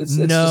 That's what it's.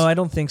 No, I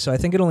don't think so. I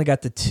think it only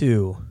got the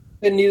 2.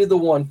 It needed the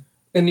 1.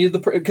 It needed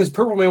because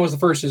Purple Man was the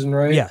first season,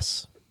 right?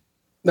 Yes.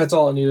 That's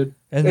all it needed.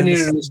 And it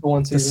needed at least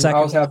 1 season. I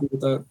was happy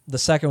with that. The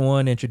second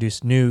one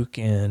introduced Nuke,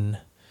 and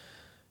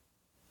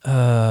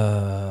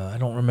I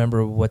don't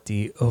remember what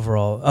the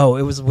overall. Oh,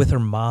 it was with her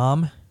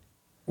mom.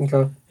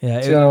 Okay. Yeah.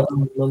 I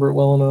don't remember it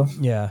well enough.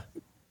 Yeah.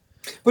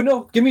 But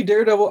no, give me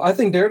Daredevil. I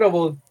think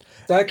Daredevil.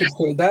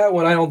 That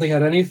one I don't think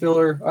had any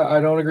filler. I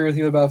don't agree with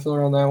you about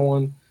filler on that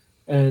one.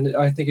 And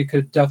I think it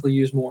could definitely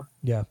use more.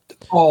 Yeah.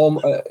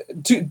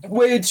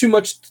 Way too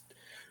much.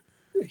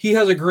 He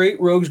has a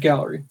great rogues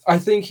gallery. I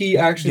think he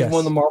actually is one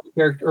of the Marvel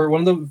character, or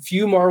one of the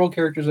few Marvel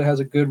characters that has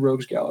a good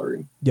rogues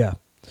gallery. Yeah.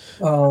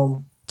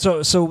 So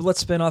let's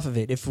spin off of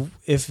it.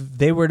 If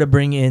they were to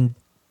bring in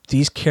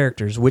these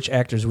characters, which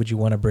actors would you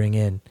want to bring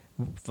in,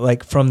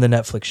 like from the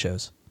Netflix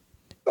shows?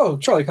 Oh,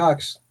 Charlie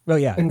Cox. Oh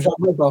yeah, and John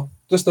Bernthal.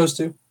 Just those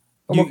two.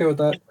 I'm okay with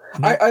that.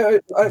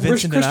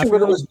 Kristen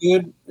Ritter was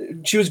good.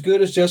 She was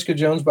good as Jessica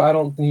Jones, but I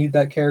don't need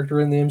that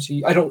character in the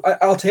MCU.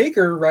 I'll take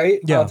her,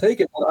 right? Yeah. I'll take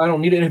it. I don't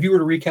need it. And if you were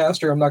to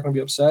recast her, I'm not going to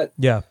be upset.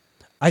 Yeah.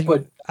 I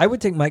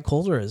would take Mike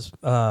Coulter as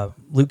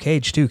Luke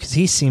Cage too, because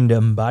he seemed to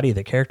embody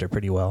the character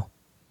pretty well.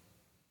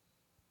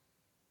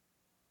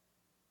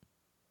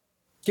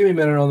 Give me a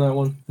minute on that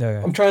one.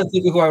 Okay. I'm trying to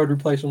think of who I would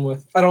replace him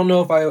with. I don't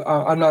know if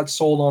I'm not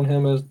sold on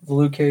him as the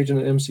Luke Cage in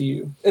the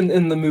MCU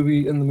in the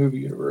movie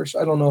universe.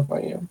 I don't know if I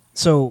am.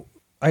 So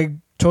I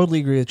totally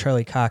agree with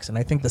Charlie Cox, and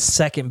I think the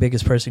second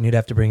biggest person you'd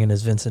have to bring in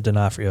is Vincent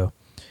D'Onofrio.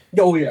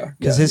 Oh yeah,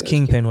 because his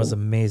Kingpin was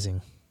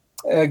amazing.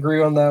 I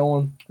agree on that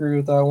one. Agree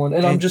with that one.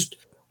 And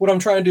what I'm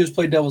trying to do is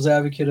play devil's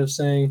advocate of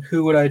saying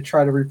who would I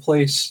try to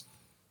replace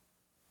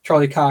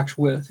Charlie Cox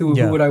with? Who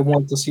would I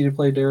want to see to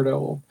play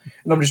Daredevil?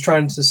 And I'm just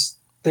trying to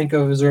think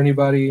of, is there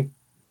anybody?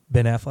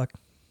 Ben Affleck.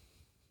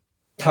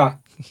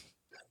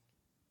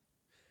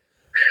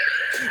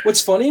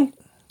 What's funny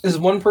is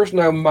one person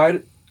I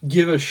might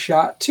give a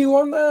shot to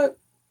on that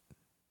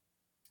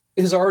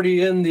is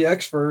already in the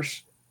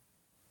X-verse,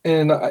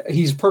 and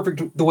he's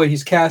perfect the way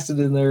he's casted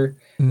in there.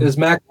 Is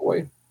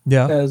McAvoy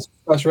as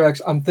Professor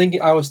X.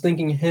 I was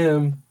thinking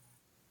him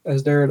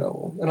as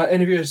Daredevil,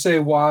 and if you say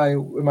why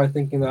am I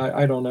thinking that,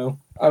 I don't know.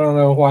 I don't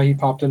know why he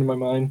popped into my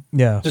mind.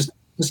 Yeah, just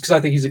because I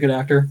think he's a good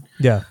actor.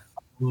 Yeah.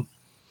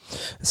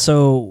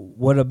 So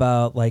what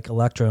about like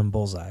Elektra and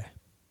Bullseye?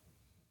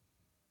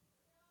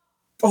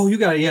 Oh, you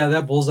got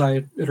that Bullseye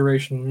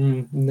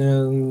iteration.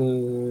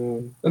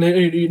 No. And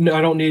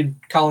I don't need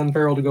Colin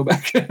Farrell to go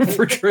back and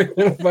portray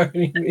him by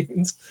any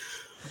means.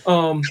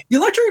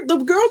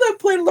 The girl that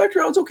played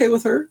Elektra, I was okay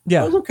with her.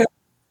 Yeah, I was okay.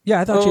 Yeah,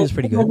 I thought she was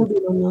pretty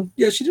good.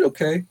 Yeah, she did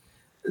okay.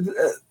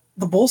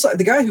 the Bullseye,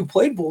 the guy who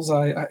played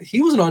Bullseye,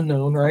 he was an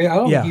unknown, right? I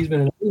don't think he's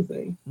been in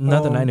anything.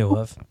 Nothing I knew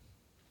of.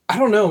 I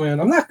don't know, man.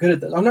 I'm not good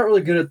at that. I'm not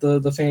really good at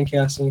the fan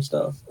casting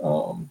stuff.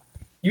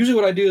 Usually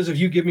what I do is if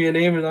you give me a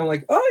name and I'm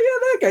like, oh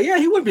yeah, that guy, yeah,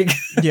 he would be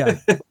good. Yeah.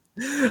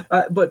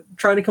 But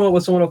trying to come up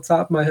with someone off the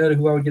top of my head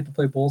who I would get to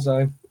play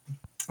Bullseye,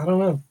 I don't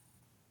know.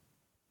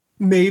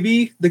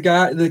 Maybe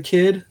the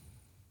kid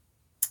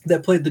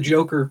that played the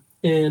Joker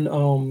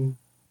in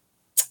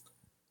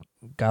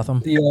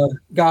Gotham.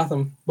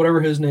 Gotham,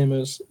 whatever his name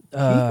is.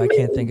 I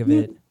can't think of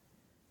it.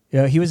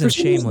 Yeah, he was in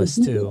Shameless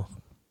too.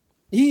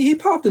 He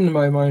popped into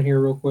my mind here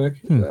real quick.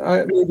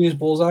 Maybe he's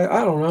Bullseye.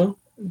 I don't know.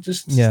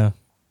 Yeah.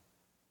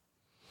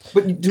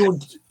 But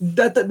dude,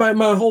 that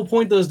my whole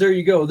point though is there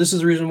you go. This is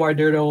the reason why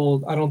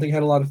Daredevil I don't think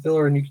had a lot of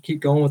filler, and you can keep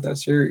going with that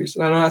series.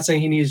 And I'm not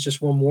saying he needs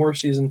just one more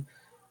season.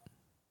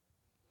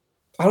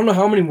 I don't know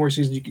how many more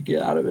seasons you could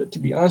get out of it, to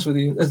be honest with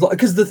you.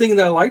 Because the thing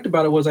that I liked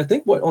about it was I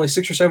think only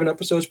 6 or 7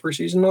 episodes per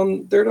season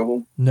on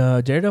Daredevil. No,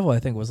 Daredevil I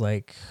think was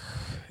like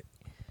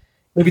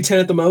maybe 10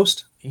 at the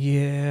most.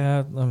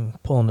 Yeah, I'm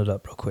pulling it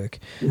up real quick.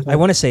 Okay. I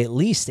want to say at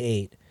least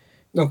 8.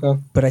 Okay,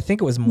 but I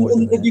think it was more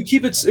than that. If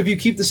you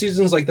keep the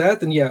seasons like that,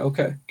 then yeah,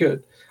 okay,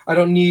 good. I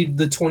don't need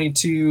the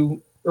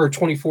 22 or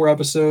 24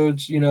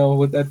 episodes,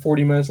 with that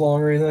 40 minutes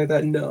long or anything like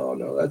that.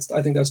 No,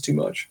 I think that's too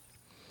much.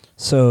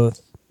 So,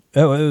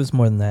 it was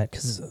more than that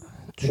because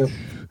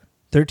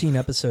 13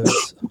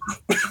 episodes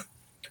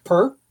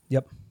per.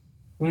 Yep.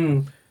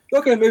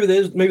 Okay, maybe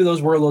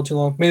those were a little too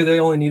long. Maybe they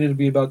only needed to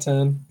be about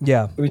 10.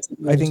 Yeah,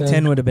 I think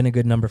 10 would have been a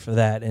good number for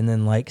that, and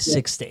then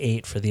 6 to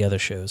 8 for the other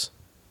shows.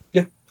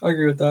 Yeah, I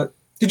agree with that.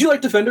 Did you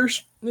like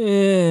Defenders?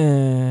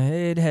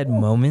 It had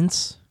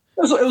moments.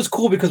 It was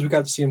cool because we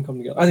got to see them come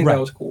together. I think that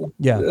was cool.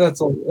 Yeah,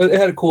 that's all. It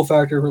had a cool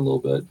factor for a little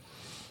bit.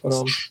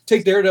 But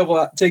take Daredevil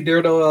out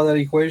of that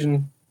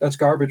equation. That's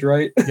garbage,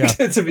 right? Yeah.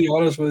 To be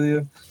honest with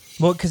you.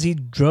 Well, because he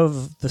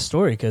drove the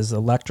story, because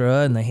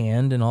Elektra and the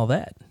Hand and all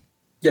that.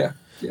 Yeah.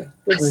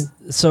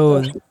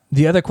 So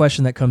the other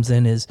question that comes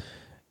in is,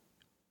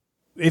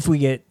 if we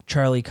get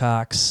Charlie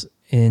Cox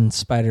in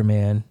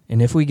Spider-Man,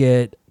 and if we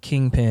get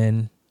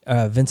Kingpin,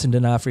 Vincent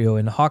D'Onofrio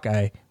in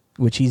Hawkeye,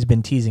 which he's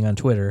been teasing on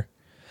Twitter,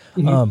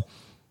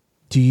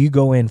 do you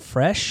go in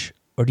fresh,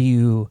 or do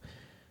you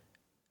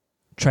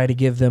try to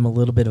give them a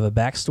little bit of a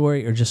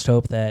backstory, or just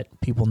hope that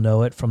people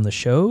know it from the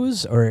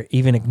shows, or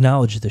even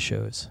acknowledge the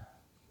shows?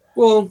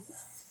 Well,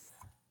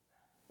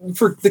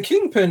 for the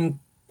Kingpin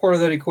part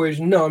of that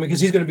equation, no, because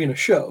he's going to be in a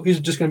show.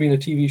 He's just going to be in a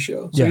TV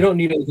show, so you don't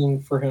need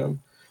anything for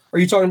him. Are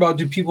you talking about,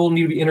 do people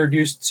need to be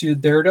introduced to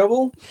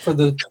Daredevil for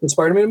the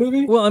Spider-Man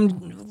movie? Well,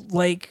 I'm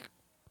like,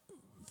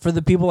 for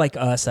the people like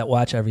us that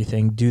watch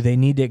everything, do they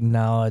need to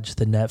acknowledge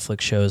the Netflix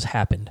shows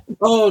happened?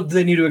 Oh,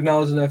 they need to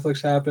acknowledge the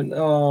Netflix happened.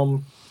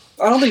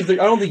 I don't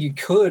think you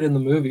could in the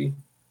movie.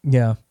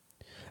 Yeah.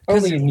 I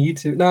don't think you need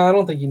to. No, I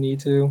don't think you need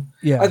to.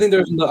 Yeah. I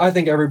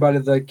think everybody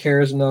that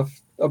cares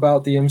enough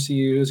about the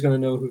MCU is going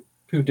to know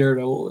who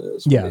Daredevil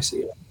is when they see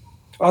it.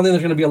 I don't think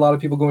there's going to be a lot of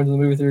people going to the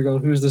movie theater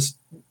going, who's this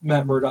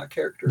Matt Murdock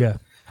character? Yeah.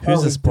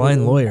 Who's this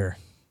blind lawyer?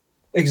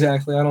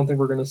 Exactly. I don't think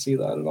we're going to see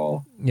that at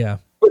all. Yeah.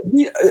 But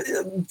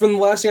from the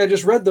last thing I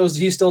just read,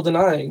 he's still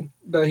denying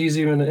that he's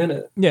even in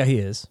it. Yeah, he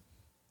is.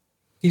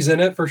 He's in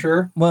it for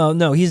sure? Well,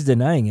 no, he's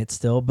denying it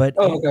still, but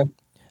okay.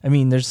 I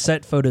mean, there's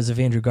set photos of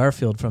Andrew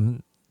Garfield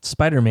from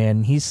Spider-Man,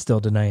 and he's still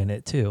denying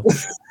it too.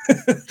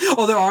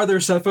 Oh,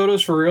 there's set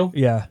photos for real?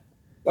 Yeah.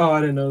 Oh,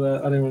 I didn't know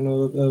that. I didn't even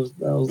know that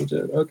was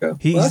legit. Okay.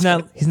 He's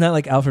not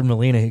like Alfred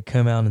Molina who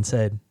come out and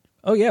said,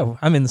 "Oh yeah,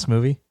 I'm in this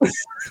movie."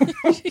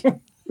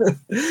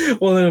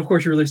 Well, then of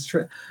course you released the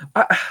trailer.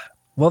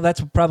 Well,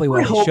 that's probably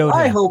what he showed him.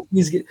 I hope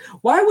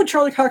why would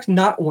Charlie Cox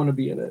not want to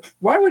be in it?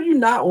 Why would you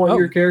not want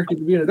your character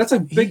to be in it?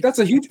 That's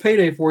a huge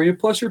payday for you.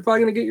 Plus, you're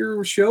probably going to get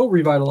your show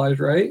revitalized,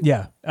 right?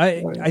 Yeah,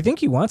 I think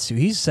he wants to.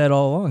 He's said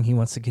all along he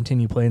wants to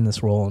continue playing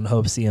this role and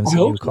hopes the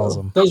MCU calls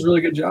him. Does a really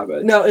good job at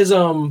it. Now, is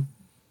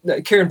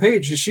Karen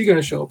Page, is she going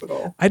to show up at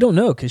all? I don't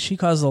know, because she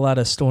caused a lot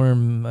of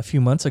storm a few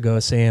months ago,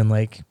 saying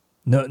like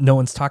no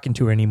one's talking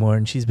to her anymore,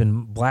 and she's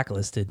been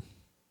blacklisted.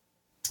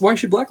 Why is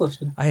she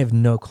blacklisted? I have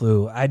no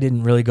clue. I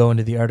didn't really go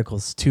into the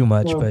articles too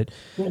much,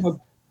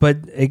 but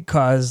it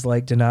caused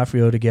like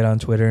D'Onofrio to get on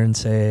Twitter and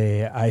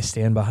say, "I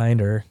stand behind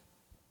her."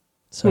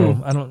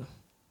 So I don't.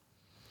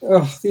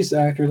 Oh, these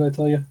actors! I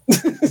tell you,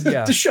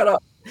 yeah, just shut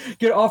up,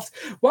 get off.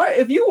 Why?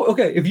 If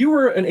you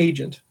were an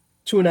agent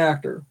to an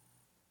actor,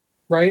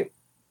 right?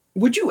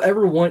 Would you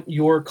ever want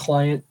your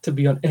client to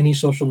be on any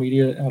social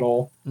media at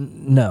all?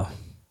 No.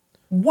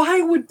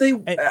 Why would they?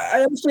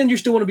 I understand you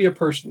still want to be a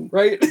person,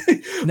 right?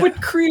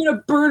 But create a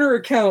burner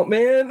account,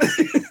 man.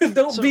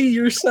 Don't be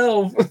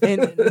yourself.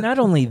 And not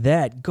only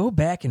that, go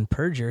back and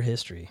purge your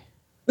history.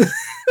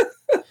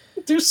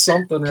 Do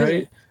something,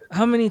 right?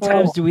 How many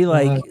times do we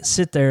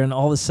sit there and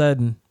all of a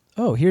sudden,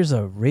 oh, here's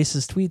a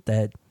racist tweet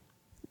that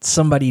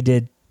somebody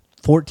did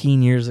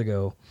 14 years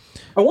ago.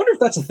 I wonder if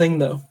that's a thing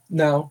though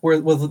now,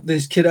 where with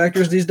these kid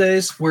actors these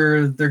days,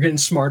 where they're getting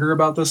smarter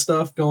about this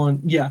stuff.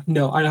 Going, yeah,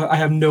 no, I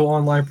have no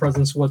online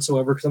presence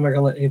whatsoever because I'm not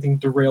gonna let anything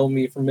derail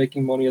me from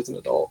making money as an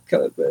adult,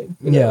 kind of thing.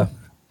 Yeah.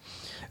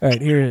 All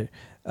right, here.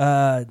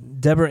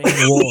 Deborah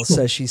Ann Wool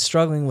says she's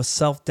struggling with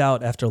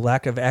self-doubt after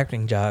lack of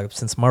acting job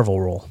since Marvel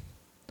role.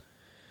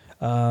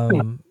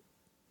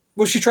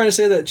 Was she trying to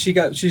say that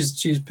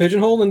she's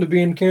pigeonholed into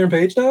being Karen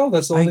Page now?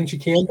 That's the only thing she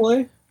can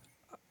play?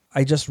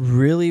 I just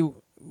really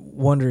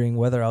wondering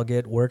whether I'll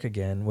get work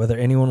again, whether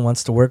anyone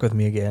wants to work with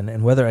me again,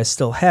 and whether I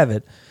still have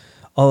it.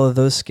 All of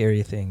those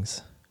scary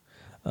things.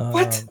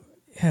 What?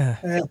 Yeah.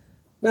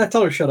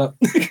 Tell her to shut up.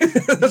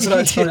 That's what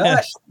I told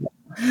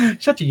her.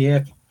 Shut your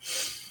yap.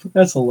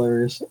 That's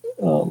hilarious.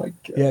 Oh my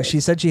god. Yeah, she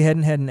said she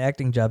hadn't had an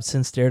acting job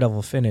since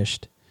Daredevil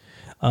finished,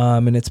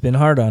 and it's been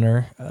hard on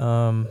her.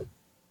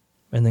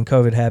 And then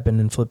COVID happened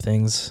and flipped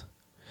things.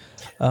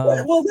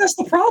 Well, that's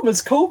the problem.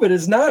 It's COVID.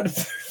 It's not.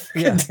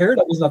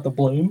 Daredevil's not to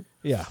blame.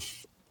 Yeah.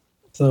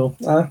 So,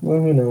 well,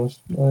 who knows?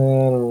 I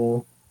don't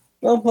know.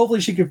 Well, hopefully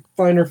she could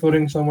find her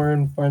footing somewhere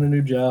and find a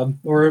new job,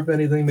 or if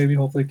anything, maybe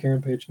hopefully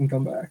Karen Page can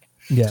come back.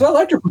 Yeah. So I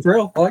liked her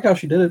portrayal. I like how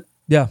she did it.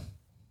 Yeah.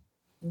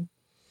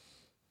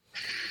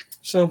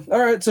 So, all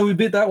right. So we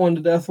beat that one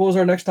to death. What was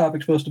our next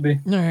topic supposed to be?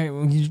 All right.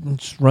 Well, you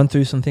just run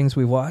through some things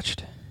we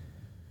watched.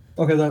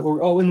 Okay.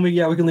 And we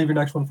can leave your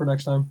next one for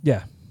next time.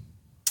 Yeah.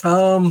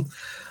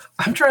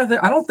 I'm trying to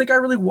think. I don't think I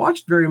really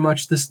watched very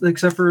much this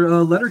except for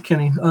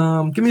Letterkenny.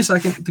 Give me a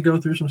second to go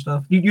through some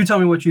stuff. You tell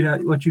me what you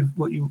had, what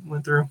you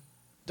went through.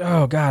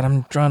 Oh God,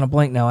 I'm drawing a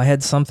blank now. I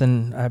had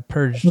something I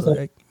purged.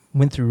 I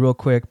went through real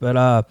quick,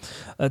 but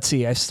let's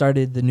see. I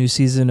started the new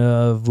season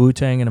of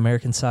Wu-Tang: An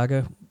American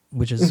Saga,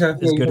 which is as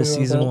good as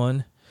season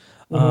one.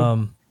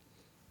 God,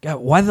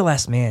 Why the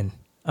Last Man?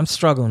 I'm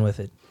struggling with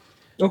it.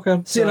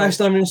 Okay. See, and I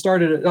still haven't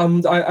started it.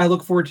 I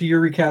look forward to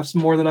your recaps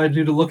more than I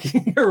do to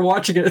looking or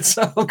watching it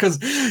itself, because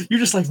you're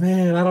just like,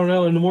 man, I don't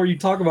know. And the more you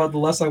talk about it, the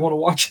less I want to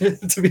watch it,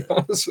 to be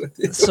honest with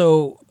you.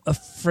 So a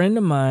friend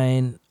of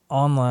mine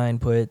online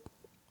put,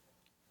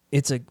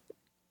 it's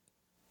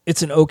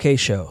an okay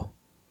show.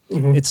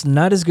 Mm-hmm. It's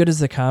not as good as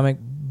the comic,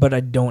 but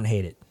I don't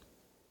hate it.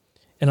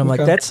 And I'm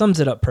like, that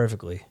sums it up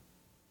perfectly.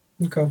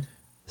 Okay.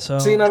 So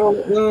see, and I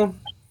don't know.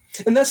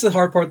 And that's the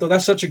hard part, though.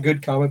 That's such a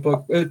good comic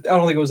book. I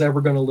don't think it was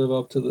ever going to live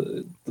up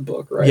to the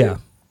book, right? Yeah.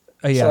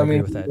 Yeah, I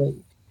agree with that.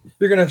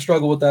 You're going to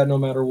struggle with that no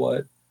matter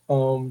what.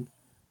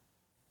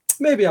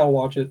 Maybe I'll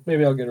watch it.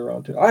 Maybe I'll get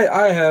around to it.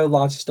 I have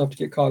lots of stuff to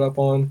get caught up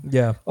on.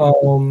 Yeah.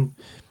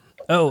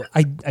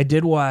 I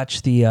did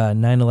watch the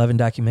 9/11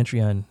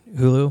 documentary on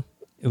Hulu.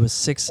 It was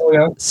six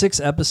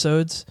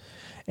episodes,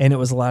 and it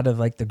was a lot of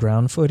like the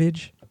ground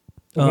footage.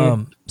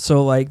 Mm-hmm.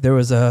 So like there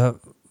was a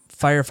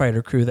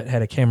firefighter crew that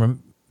had a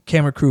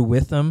camera crew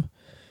with them,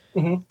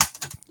 mm-hmm.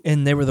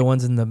 and they were the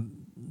ones in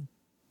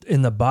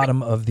the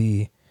bottom of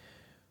the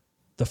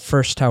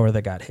first tower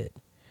that got hit.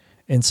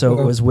 And so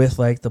it was with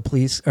like the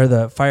police or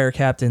the fire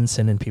captain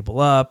sending people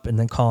up and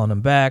then calling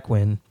them back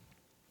when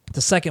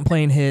the second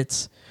plane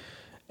hits.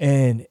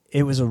 And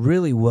it was a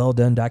really well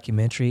done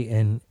documentary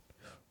and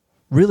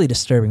really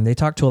disturbing. They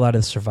talked to a lot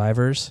of the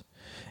survivors,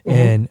 mm-hmm.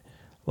 and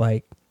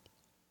like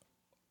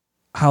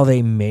how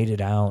they made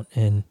it out.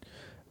 And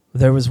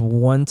there was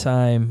one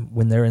time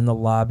when they're in the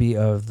lobby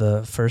of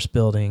the first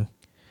building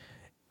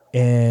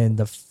and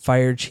the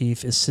fire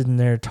chief is sitting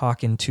there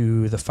talking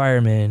to the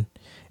firemen,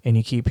 and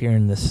you keep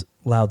hearing this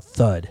loud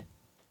thud.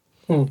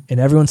 And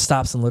everyone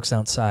stops and looks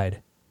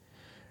outside.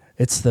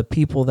 It's the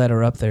people that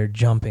are up there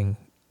jumping,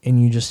 and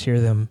you just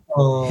hear them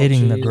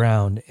hitting the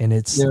ground, and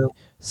it's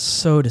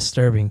so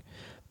disturbing.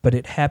 But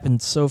it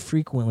happened so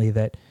frequently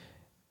that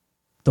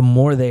the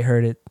more they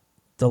heard it,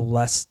 the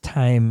less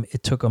time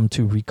it took them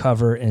to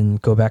recover and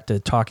go back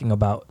to talking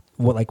about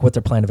what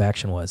their plan of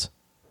action was.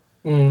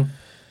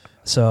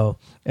 So,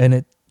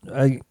 and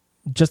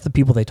just the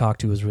people they talked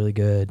to was really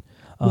good.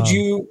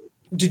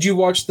 Did you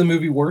watch the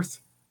movie Worth?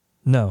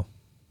 No.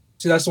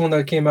 See, that's the one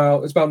that came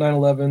out. It's about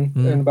 9/11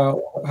 and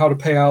about how to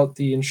pay out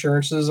the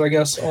insurances, I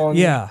guess.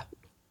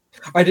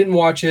 I didn't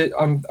watch it.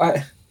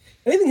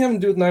 Anything having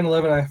to do with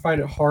 9/11, I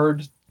find it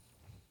hard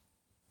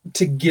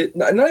to get,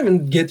 not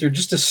even get there,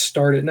 just to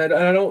start it. And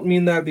I don't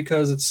mean that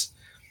because it's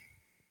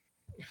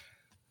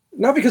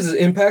not because it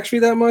impacts me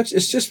that much.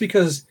 It's just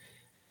because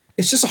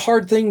it's just a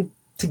hard thing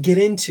to get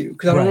into,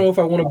 because I don't know if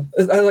I want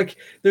to.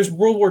 There's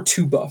World War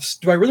II buffs.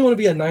 Do I really want to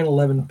be a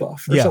 9/11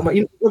 buff or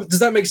something? Does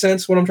that make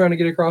sense? What I'm trying to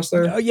get across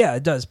there? Yeah,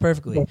 it does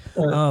perfectly.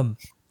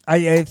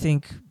 I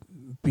think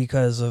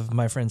because of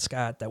my friend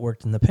Scott that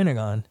worked in the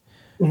Pentagon,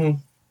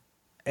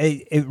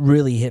 it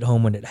really hit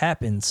home when it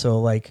happened. So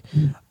like,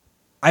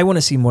 I want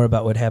to see more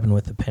about what happened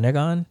with the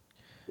Pentagon,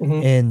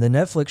 and the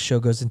Netflix show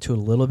goes into it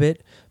a little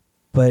bit.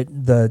 But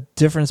the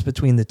difference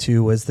between the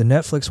two was the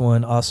Netflix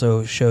one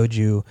also showed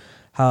you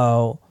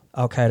how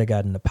Al-Qaeda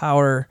got into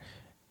power,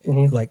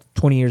 like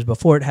 20 years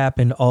before it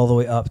happened, all the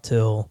way up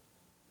till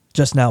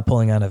just now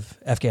pulling out of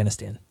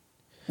Afghanistan.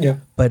 Yeah.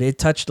 But it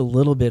touched a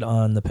little bit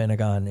on the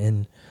Pentagon,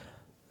 and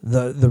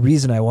the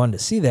reason I wanted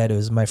to see that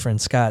is my friend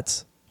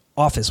Scott's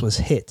office was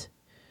hit,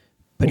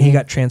 but he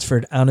got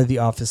transferred out of the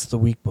office the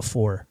week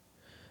before.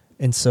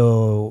 And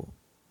so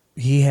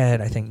he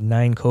had, I think,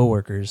 9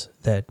 coworkers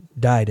that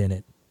died in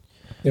it.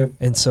 Yep.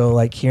 And so,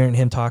 like, hearing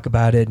him talk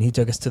about it, and he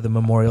took us to the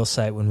memorial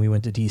site when we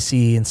went to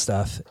DC and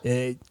stuff,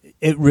 it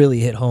really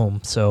hit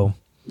home. So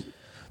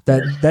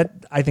that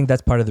I think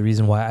that's part of the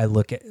reason why I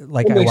look at,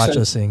 like, I watch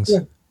those things.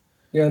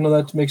 Yeah, no,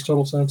 that makes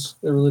total sense.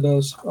 It really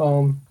does.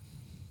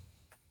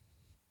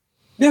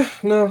 Yeah,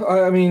 no,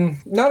 I mean,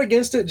 not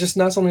against it, just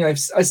not something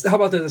how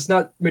about that? It's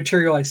not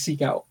material I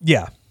seek out.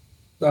 Yeah.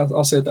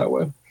 I'll say it that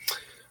way.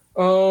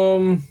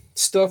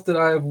 Stuff that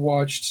I've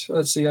watched.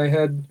 Let's see.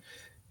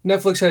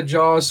 Netflix had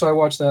Jaws, so I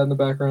watched that in the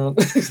background.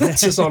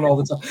 It's just on all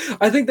the time.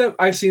 I think that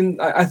I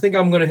think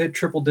I'm going to hit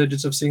triple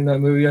digits of seeing that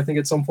movie. I think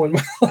at some point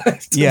in my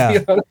life. To be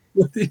honest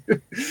with you.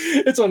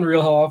 It's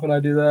unreal how often I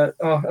do that.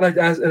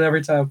 And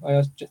every time I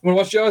ask, "Want to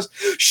watch Jaws?"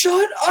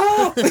 Shut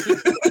up.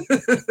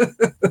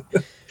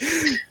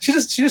 She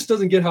just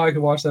doesn't get how I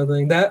can watch that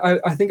thing. That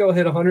I think I'll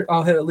hit 100.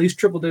 I'll hit at least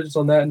triple digits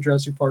on that in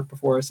Jurassic Park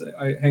before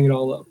I hang it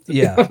all up.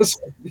 Yeah.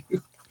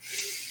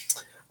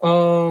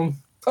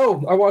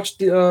 I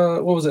watched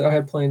what was it I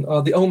had playing?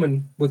 The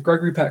Omen with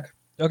Gregory Peck.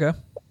 Okay.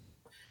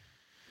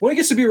 When it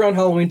gets to be around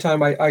Halloween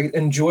time, I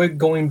enjoy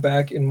going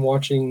back and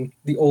watching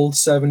the old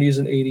 70s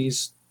and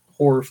 80s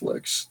horror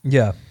flicks.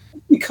 Yeah.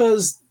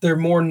 Because they're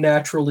more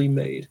naturally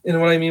made. And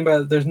what I mean by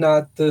that, there's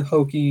not the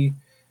hokey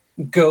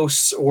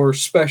ghosts or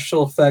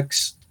special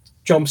effects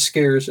jump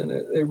scares in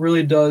it. It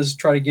really does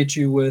try to get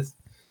you with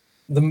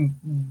the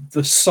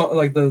song,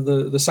 like the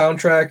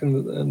soundtrack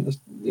and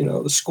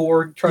the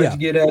score tries to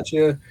get at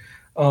you.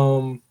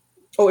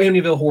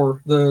 Amityville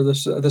Horror, the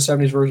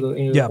 70s version of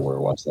Amityville Horror,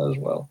 I watched that as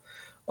well.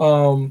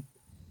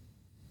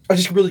 I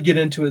just really get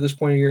into it at this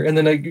point of year, and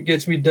then it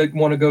gets me to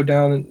want to go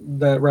down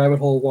that rabbit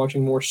hole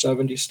watching more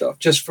 70s stuff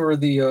just for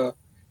the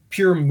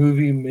pure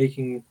movie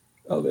making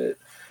of it.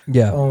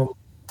 Yeah.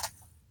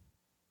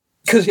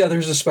 Because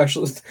there's a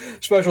special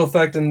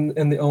effect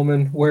in The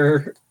Omen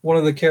where one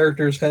of the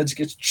characters' heads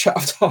gets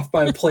chopped off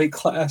by a plate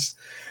glass.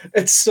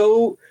 It's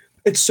so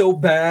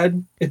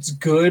bad, it's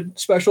good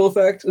special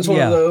effect. It's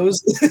one of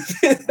those,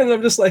 and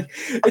I'm just like,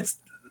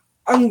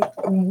 I'm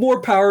more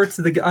power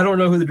to the. I don't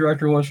know who the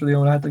director was for The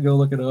Omen. I had to go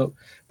look it up,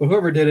 but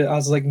whoever did it, I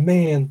was like,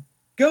 man,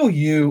 go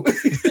you!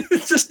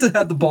 Just to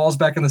have the balls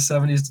back in the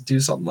 70s to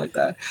do something like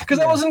that, because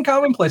that wasn't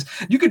commonplace.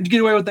 You could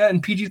get away with that in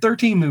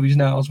PG-13 movies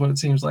now, is what it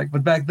seems like.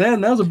 But back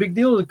then, that was a big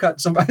deal to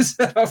cut somebody's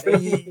head off.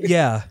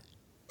 Yeah.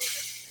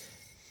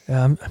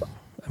 I'm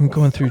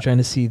going through trying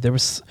to see. There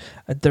was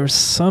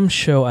some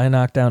show I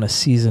knocked down a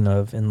season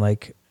of in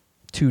like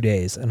 2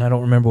 days, and I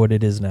don't remember what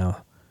it is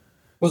now.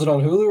 Was it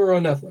on Hulu or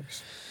on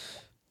Netflix?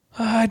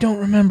 I don't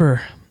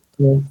remember.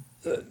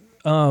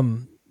 Yeah.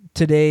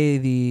 Today,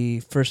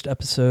 the first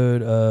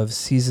episode of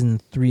season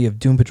 3 of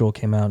Doom Patrol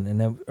came out,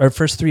 and our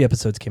first 3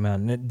 episodes came out,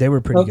 and they were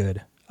pretty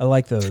good. I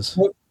like those.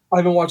 I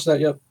haven't watched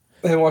that yet.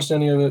 I haven't watched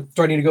any of it.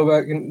 Do I need to go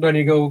back and do I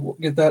need to go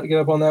get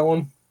up on that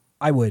one?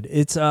 I would.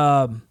 It's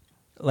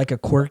like a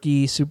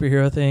quirky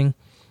superhero thing.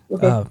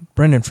 Okay.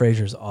 Brendan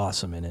Fraser's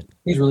awesome in it.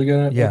 He's really good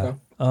at it. Yeah.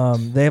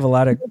 Okay. They have a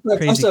lot of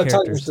crazy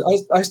characters.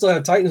 I still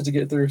have Titans to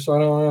get through, so I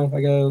don't know.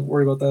 I gotta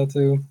worry about that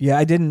too. Yeah,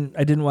 I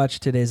didn't watch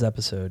today's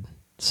episode,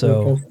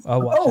 so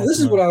I'll watch. Oh, this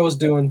is what I was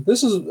doing.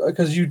 This is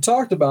because you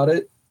talked about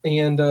it,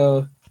 and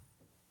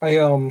I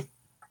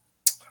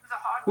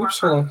Oops,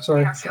 hold on.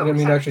 Sorry, I didn't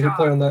mean to actually hit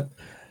play on that.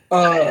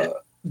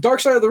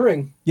 Dark Side of the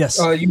Ring. Yes.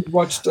 You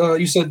watched.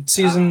 You said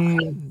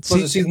season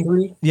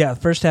 3? Yeah,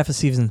 first half of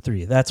season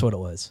 3. That's what it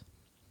was.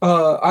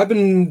 I've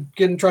been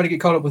trying to get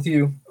caught up with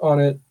you on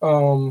it.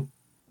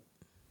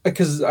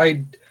 Because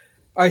I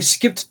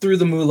skipped through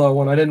the Moolah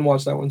one. I didn't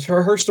watch that one.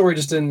 Her story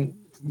just didn't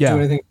do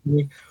anything for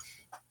me.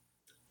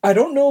 I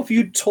don't know if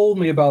you told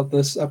me about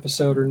this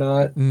episode or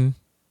not.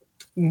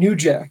 New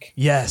Jack.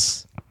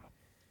 Yes.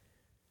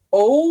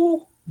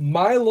 Oh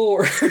my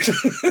Lord.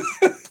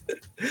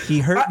 He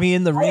hurt me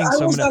in the ring.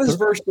 I was not as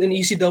versed in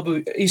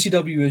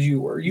ECW as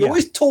you were. You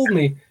always told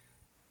me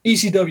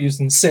ECW is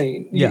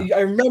insane. Yeah.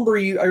 I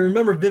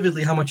remember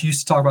vividly how much you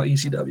used to talk about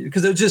ECW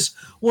because it was just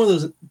one of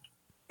those.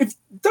 If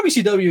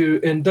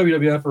WCW and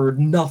WWF are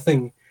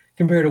nothing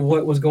compared to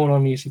what was going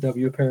on in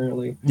ECW,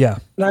 apparently. Yeah.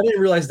 And I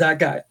didn't realize that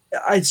guy.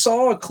 I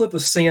saw a clip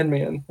of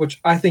Sandman, which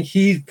I think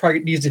he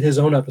probably needs his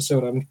own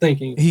episode. I'm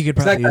thinking he could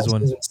probably use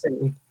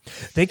one.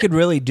 They could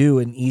really do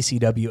an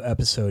ECW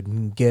episode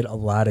and get a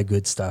lot of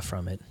good stuff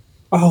from it.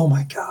 Oh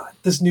my God.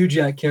 This New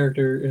Jack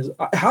character is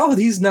how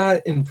he's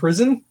not in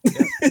prison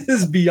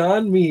is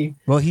beyond me.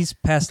 Well, he's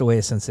passed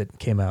away since it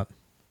came out.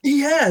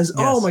 He has.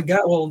 Yes. Oh my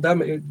God. Well,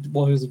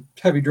 he was a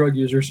heavy drug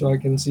user, so I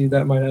can see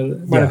that might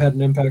have had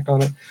an impact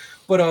on it.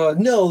 But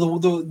no,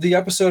 the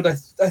episode. I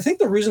think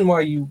the reason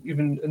why you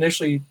even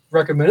initially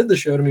recommended the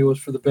show to me was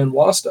for the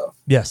Benoit stuff.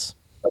 Yes.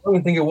 I don't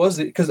even think it was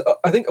because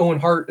I think Owen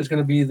Hart is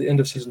going to be the end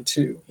of season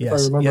 2. Yes. If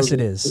I remember yes, it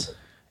is.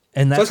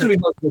 And that's going to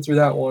be hard to get through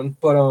that one.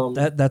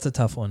 But that's a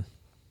tough one.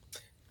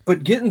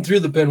 But getting through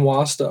the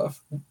Benoit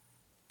stuff,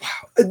 wow,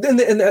 and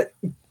that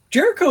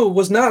Jericho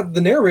was not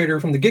the narrator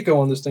from the get-go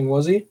on this thing,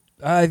 was he?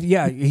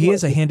 Yeah, he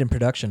has a hand in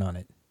production on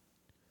it.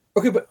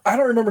 Okay, but I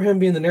don't remember him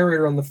being the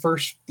narrator on the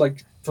first,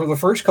 like, for the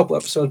first couple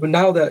episodes. But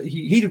now that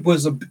he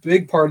was a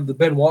big part of the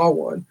Benoit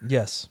one.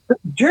 Yes.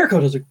 Jericho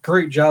does a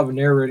great job of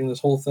narrating this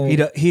whole thing.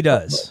 He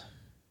does.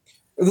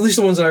 At least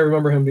the ones that I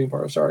remember him being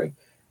part of, sorry.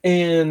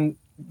 And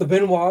the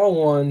Benoit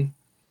one,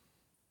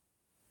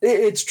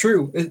 it's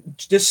true.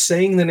 Just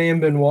saying the name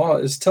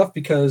Benoit is tough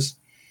because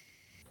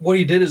what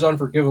he did is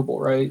unforgivable,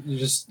 right?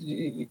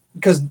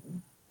 Because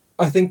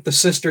I think the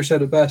sister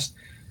said it best.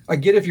 I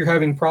get if you're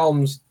having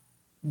problems,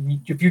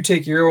 if you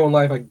take your own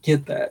life, I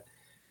get that,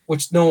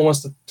 which no one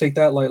wants to take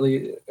that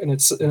lightly in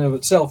of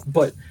itself.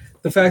 But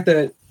the fact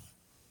that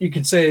you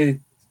could say,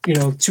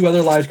 2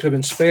 other lives could have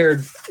been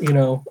spared,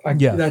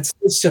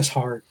 it's just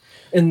hard.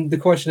 And the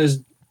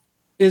question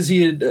is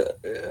he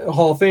a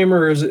Hall of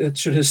Famer, or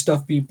should his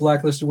stuff be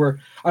blacklisted? Where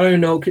I don't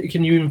even know.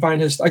 Can you even find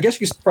his? I guess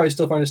you could probably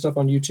still find his stuff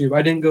on YouTube.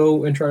 I didn't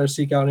go and try to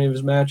seek out any of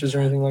his matches or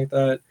anything like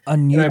that.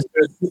 On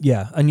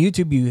YouTube, on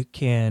YouTube you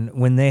can.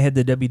 When they had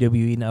the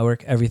WWE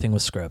Network, everything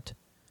was scrubbed.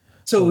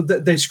 So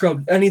they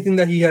scrubbed anything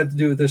that he had to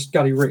do with this,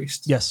 got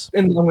erased. Yes,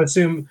 and I'm going to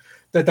assume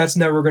that that's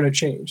never going to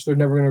change. They're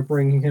never going to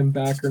bring him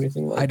back or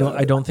anything like that.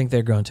 I don't think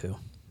they're going to.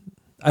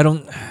 I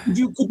don't. Could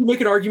you make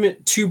an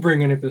argument to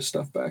bring any of his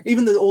stuff back,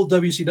 even the old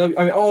WCW?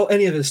 I mean,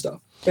 any of his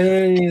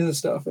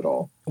stuff at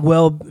all?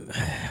 Well,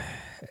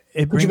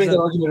 would you make that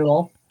argument at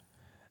all?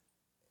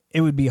 It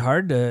would be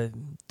hard to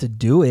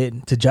do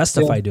it, to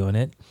justify doing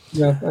it.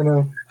 Yeah, I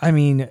know. I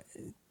mean,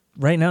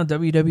 right now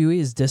WWE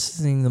is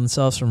distancing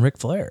themselves from Ric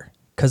Flair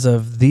because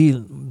of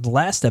the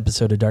last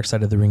episode of Dark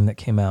Side of the Ring that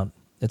came out.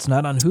 It's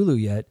not on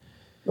Hulu yet.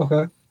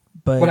 Okay.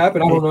 But what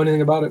happened? I don't know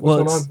anything about it.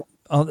 What's going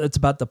on? It's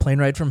about the plane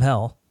ride from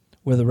hell,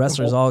 where the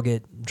wrestlers all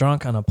get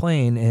drunk on a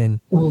plane, and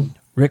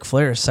Ric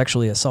Flair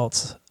sexually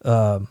assaults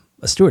a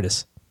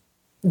stewardess.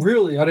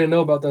 Really? I didn't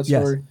know about that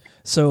story. Yes.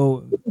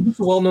 So it's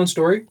a well-known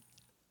story?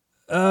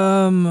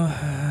 Parts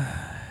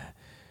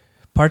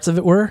of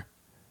it were.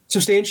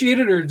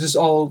 Substantiated or just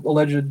all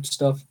alleged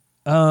stuff?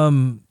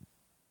 Other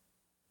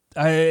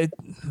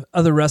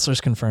wrestlers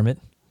confirm it.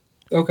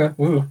 Okay.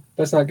 Ooh,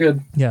 that's not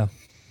good. Yeah.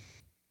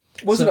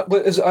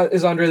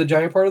 Is Andre the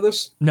Giant part of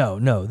this?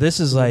 No. This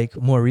is like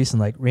more recent.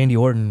 Like Randy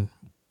Orton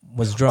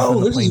was drunk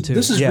on the plane too.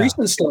 This is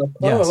recent stuff.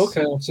 Yes. Oh,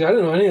 okay. See, I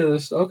didn't know any of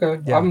this. Okay.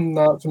 Yeah. I'm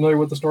not familiar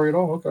with the story at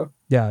all. Okay.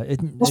 Yeah.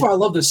 That's why I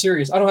love this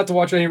series. I don't have to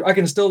watch any. I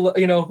can still,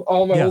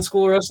 all my old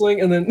school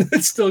wrestling, and then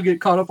still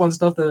get caught up on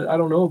stuff that I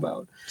don't know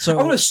about. So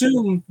I would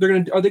assume they'd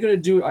have to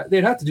do. Are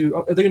they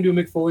gonna do a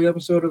Mick Foley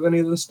episode of any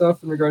of this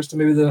stuff in regards to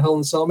maybe the Hell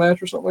in a Cell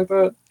match or something like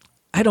that?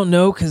 I don't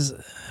know, because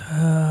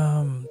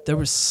there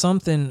was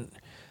something.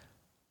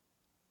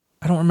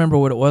 I don't remember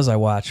what it was I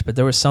watched, but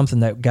there was something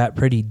that got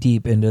pretty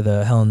deep into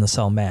the Hell in the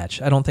Cell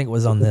match. I don't think it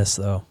was on this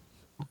though.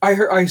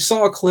 I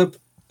saw a clip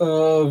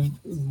of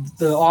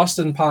the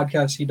Austin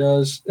podcast he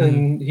does,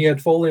 and he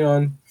had Foley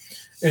on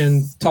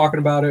and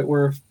talking about it,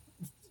 where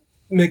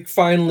Mick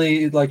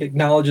finally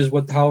acknowledges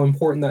how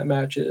important that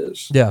match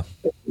is. Yeah,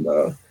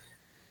 and,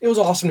 it was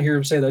awesome to hear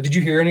him say that. Did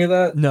you hear any of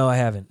that? No, I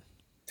haven't.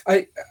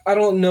 I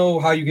don't know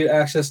how you get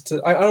access to.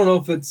 I don't know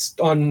if it's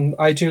on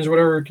iTunes or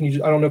whatever.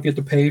 I don't know if you have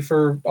to pay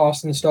for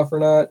Austin stuff or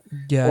not.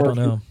 Yeah, I don't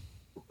know.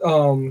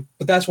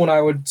 But that's one I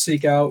would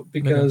seek out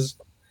because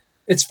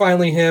it's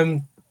finally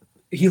him.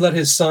 He let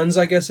his sons.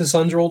 I guess his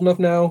sons are old enough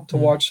now to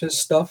watch his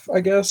stuff.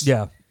 I guess.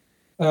 Yeah.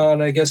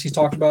 And I guess he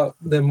talked about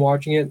them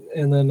watching it,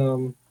 and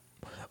then.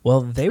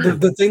 Well,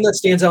 the thing that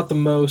stands out the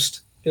most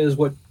is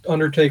what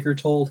Undertaker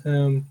told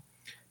him.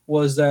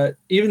 Was that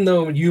even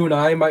though you and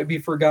I might be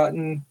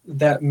forgotten,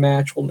 that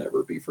match will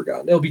never be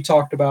forgotten. It'll be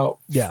talked about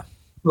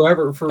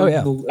forever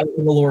in the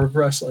lore of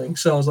wrestling.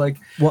 So I was like...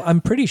 Well,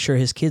 I'm pretty sure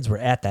his kids were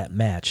at that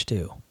match,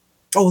 too.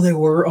 Oh, they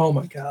were? Oh,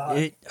 my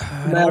God.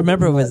 I don't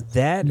remember if it was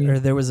that or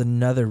there was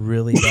another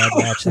really bad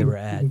match they were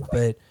at.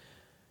 But,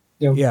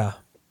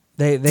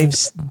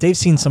 they've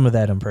seen some of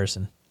that in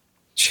person.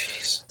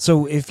 Jeez.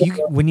 So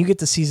when you get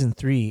to season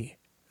 3,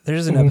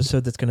 there's an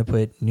episode that's going to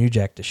put New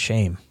Jack to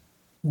shame.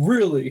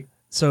 Really?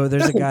 So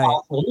there's a guy.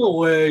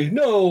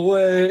 No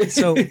way.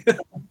 So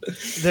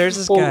there's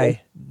this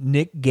guy,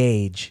 Nick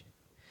Gage.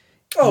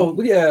 Oh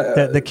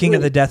yeah, the king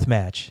of the death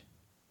match.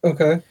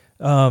 Okay.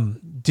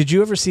 Did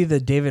you ever see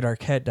the David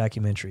Arquette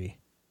documentary?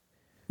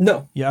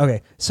 No. Yeah.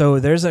 Okay. So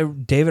there's a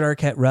David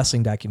Arquette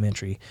wrestling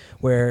documentary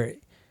where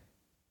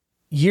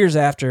years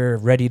after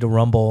Ready to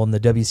Rumble and the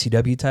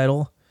WCW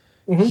title,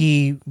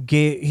 he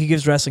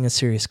gives wrestling a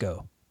serious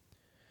go,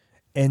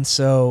 and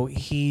so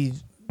he.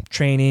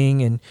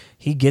 Training and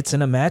he gets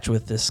in a match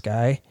with this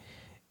guy,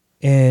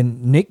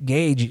 and Nick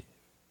Gage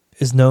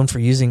is known for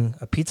using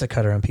a pizza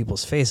cutter on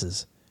people's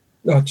faces.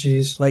 Oh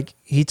jeez. Like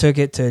he took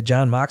it to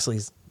John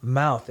Moxley's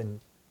mouth and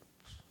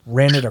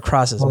ran it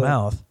across his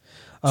mouth.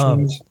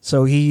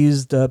 So he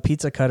used a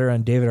pizza cutter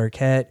on David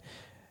Arquette.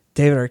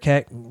 David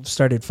Arquette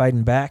started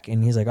fighting back,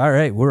 and he's like, all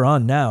right, we're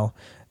on now.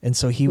 And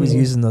so he was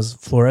using those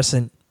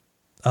fluorescent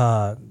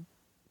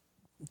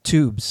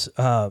tubes,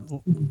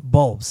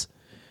 bulbs.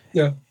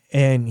 Yeah.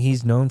 And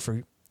he's known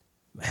for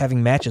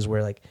having matches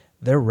where like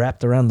they're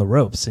wrapped around the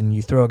ropes, and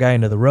you throw a guy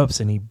into the ropes,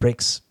 and he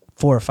breaks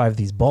 4 or 5 of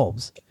these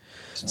bulbs.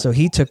 So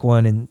he took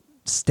one and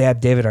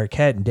stabbed David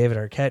Arquette, and David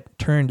Arquette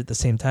turned at the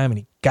same time, and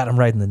he got him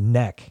right in the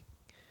neck.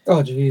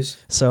 Oh, jeez.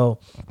 So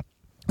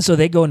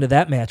they go into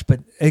that match, but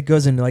it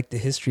goes into like the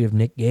history of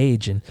Nick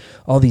Gage and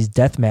all these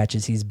death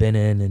matches he's been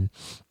in, and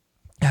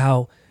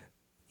how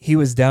he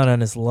was down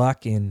on his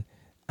luck and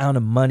out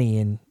of money,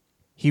 and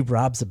he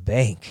robs a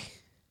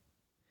bank.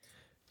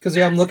 Because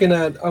I'm looking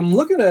at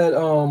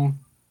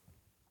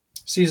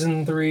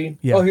season 3.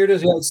 Yeah. Oh, here it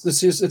is. Yeah,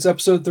 it's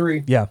episode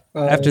 3. Yeah,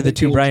 after the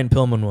 2 Brian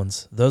Pillman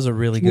ones, those are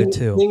really good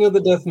too. King of the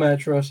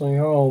Deathmatch Wrestling.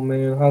 Oh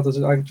man,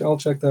 I'll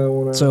check that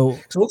one out. So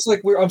it looks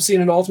like I'm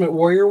seeing an Ultimate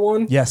Warrior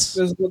one. Yes,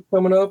 is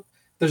coming up.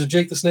 There's a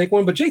Jake the Snake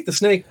one, but Jake the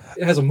Snake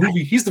has a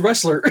movie. He's the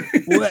wrestler.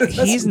 Well,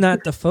 he's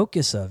not the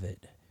focus of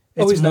it.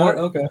 He's not?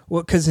 Okay.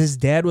 Well, because his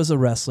dad was a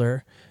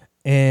wrestler,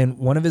 and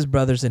one of his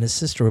brothers and his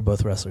sister were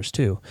both wrestlers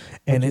too.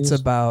 And it's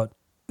about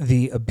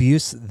the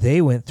abuse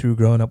they went through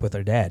growing up with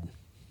their dad.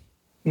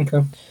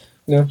 Okay.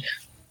 Yeah.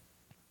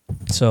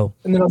 So.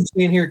 And then I'm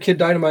seeing here Kid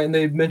Dynamite, and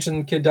they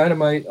mentioned Kid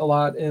Dynamite a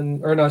lot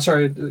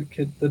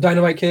the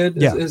Dynamite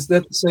Kid. Is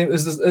that the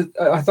same?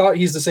 I thought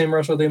he's the same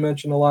wrestler they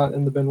mentioned a lot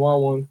in the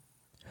Benoit one.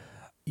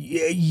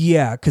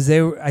 Yeah, because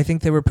I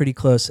think they were pretty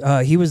close.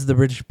 He was the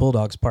British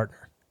Bulldog's partner.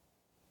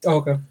 Oh,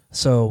 okay.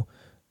 So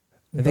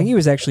I think he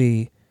was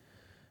actually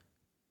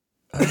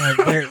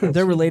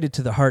they're related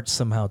to the Hearts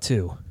somehow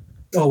too.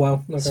 Oh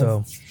wow. Okay.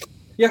 So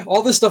yeah,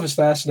 all this stuff is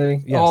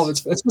fascinating. Yes. All of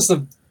it's just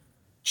a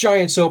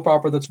giant soap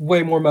opera that's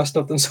way more messed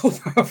up than soap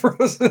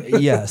operas.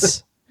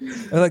 Yes.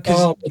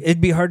 Because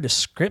it'd be hard to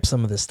script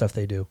some of this stuff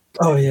they do.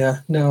 Oh yeah.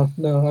 No,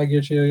 I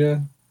get you. Yeah.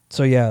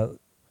 So yeah.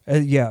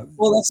 Yeah.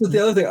 Well, that's the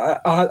other thing.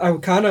 I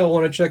kind of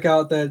want to check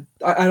out that.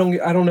 I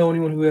don't know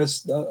anyone who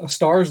has a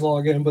Stars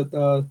login,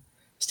 but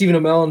Stephen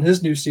Amell and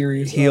his new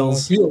series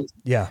Heels.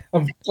 Yeah.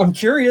 I'm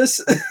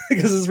curious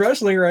because it's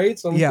wrestling, right?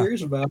 So I'm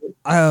curious about it.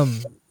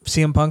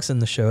 CM Punk's in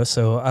the show,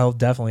 so I'll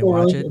definitely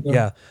watch it. Okay.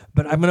 Yeah,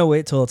 but I'm gonna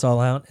wait till it's all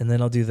out, and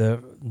then I'll do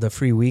the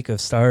free week of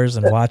Stars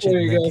and watch it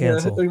and then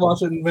cancel. Yeah.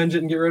 Watch it and binge it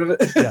and get rid of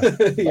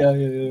it. Yeah.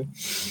 yeah.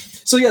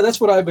 So yeah, that's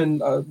what I've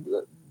been.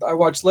 I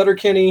watched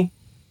Letterkenny.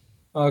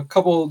 A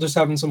couple just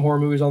having some horror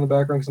movies on the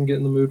background because I'm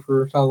getting in the mood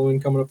for Halloween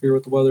coming up here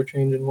with the weather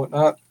change and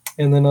whatnot.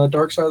 And then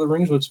Dark Side of the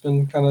Rings, which has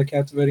been kind of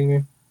captivating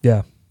me.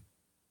 Yeah.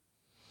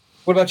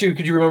 What about you?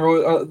 Could you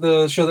remember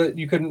the show that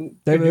you couldn't?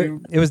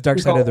 It was Dark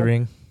Side of the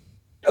Ring.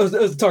 It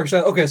was Dark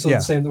Side. Okay, so the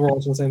same. We're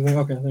watching the same thing.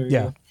 Okay, there you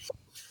go.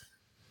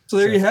 So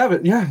there you have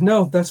it. Yeah,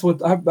 no, that's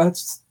what I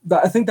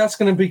think that's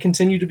going to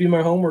continue to be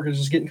my homework is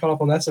just getting caught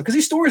up on that stuff because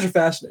these stories are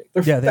fascinating.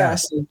 They're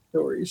fascinating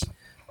stories.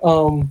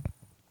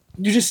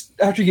 You just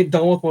after you get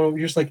done with one,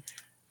 you're just like,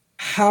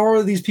 how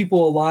are these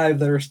people alive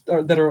that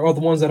are the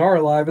ones that are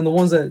alive and the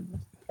ones that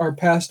are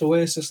passed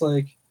away? It's just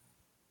like,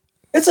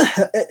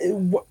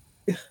 what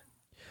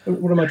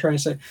am I trying to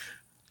say?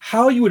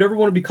 How you would ever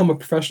want to become a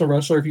professional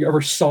wrestler if you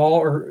ever saw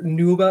or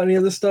knew about any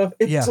of this stuff?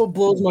 It still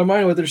blows my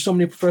mind that there's so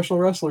many professional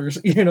wrestlers.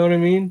 You know what I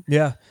mean?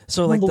 Yeah.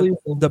 So like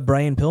the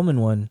Brian Pillman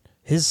one,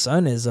 his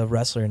son is a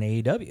wrestler in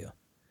AEW.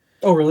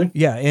 Oh, really?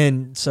 Yeah,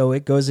 and so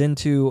it goes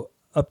into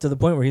up to the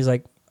point where he's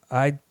like,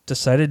 I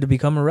decided to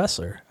become a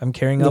wrestler. I'm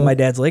carrying on my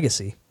dad's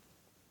legacy.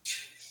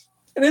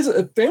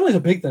 Family's a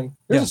big thing.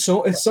 It's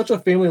such a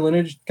family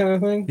lineage kind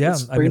of thing. Yeah,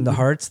 I mean the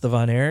Harts, the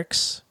Von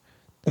Erichs.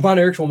 The Von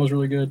Erichs one was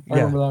really good. I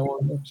remember that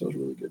one. That episode was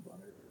really good.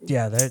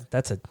 Yeah,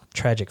 that's a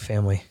tragic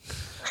family.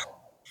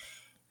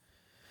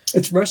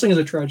 Wrestling is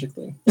a tragic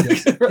thing.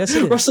 Yes, it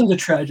is. Wrestling's a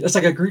tragedy. It's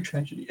like a Greek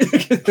tragedy.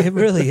 It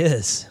really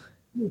is.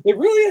 It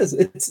really is.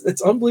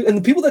 It's unbelievable. And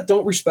the people that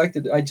don't respect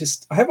it, I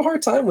have a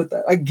hard time with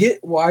that. I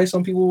get why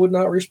some people would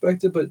not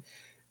respect it, but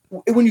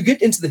when you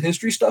get into the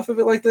history stuff of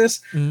it like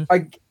this,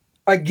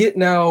 I get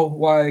now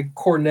why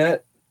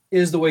Cornette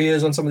is the way he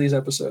is on some of these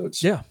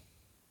episodes. Yeah.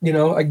 You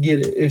know, I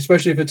get it,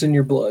 especially if it's in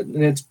your blood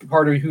and it's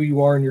part of who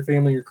you are in your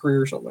family, your career,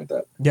 or something like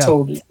that. Yeah.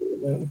 Totally.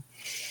 Man.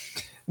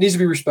 Needs to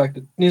be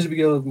respected. Needs to be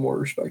given more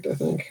respect, I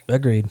think.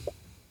 Agreed.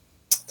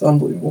 It's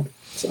unbelievable.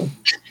 So,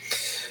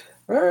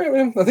 all right,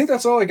 man. I think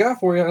that's all I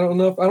got for you. I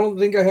don't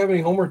think I have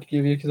any homework to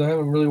give you because I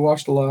haven't really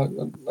watched a lot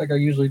like I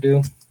usually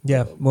do.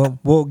 Yeah. Well,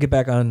 we'll get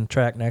back on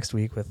track next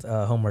week with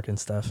homework and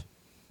stuff.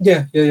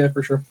 Yeah,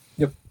 for sure.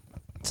 Yep.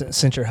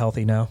 Since you're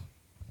healthy now.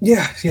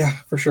 Yeah,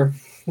 for sure.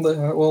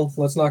 Well,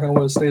 let's knock on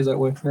wood. It stays that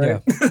way, right? Yeah.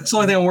 It's the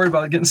only thing I'm worried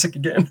about, getting sick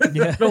again.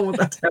 Yeah. I don't want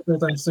that to happen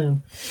anytime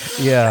soon.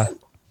 Yeah.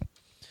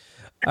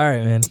 All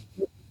right, man.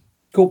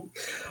 Cool.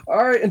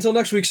 All right. Until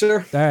next week,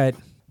 sir. All right.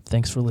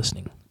 Thanks for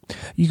listening.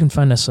 You can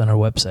find us on our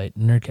website,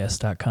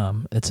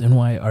 Nyrdcast.com. It's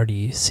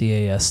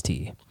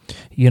Nyrdcast.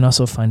 You can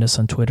also find us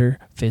on Twitter,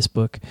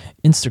 Facebook,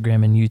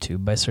 Instagram, and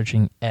YouTube by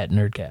searching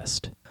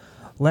 @Nyrdcast.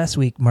 Last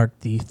week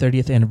marked the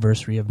 30th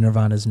anniversary of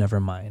Nirvana's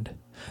Nevermind.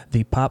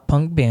 The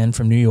pop-punk band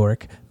from New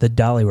York, the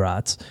Dolly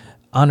Rots,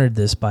 honored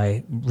this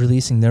by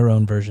releasing their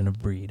own version of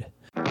Breed.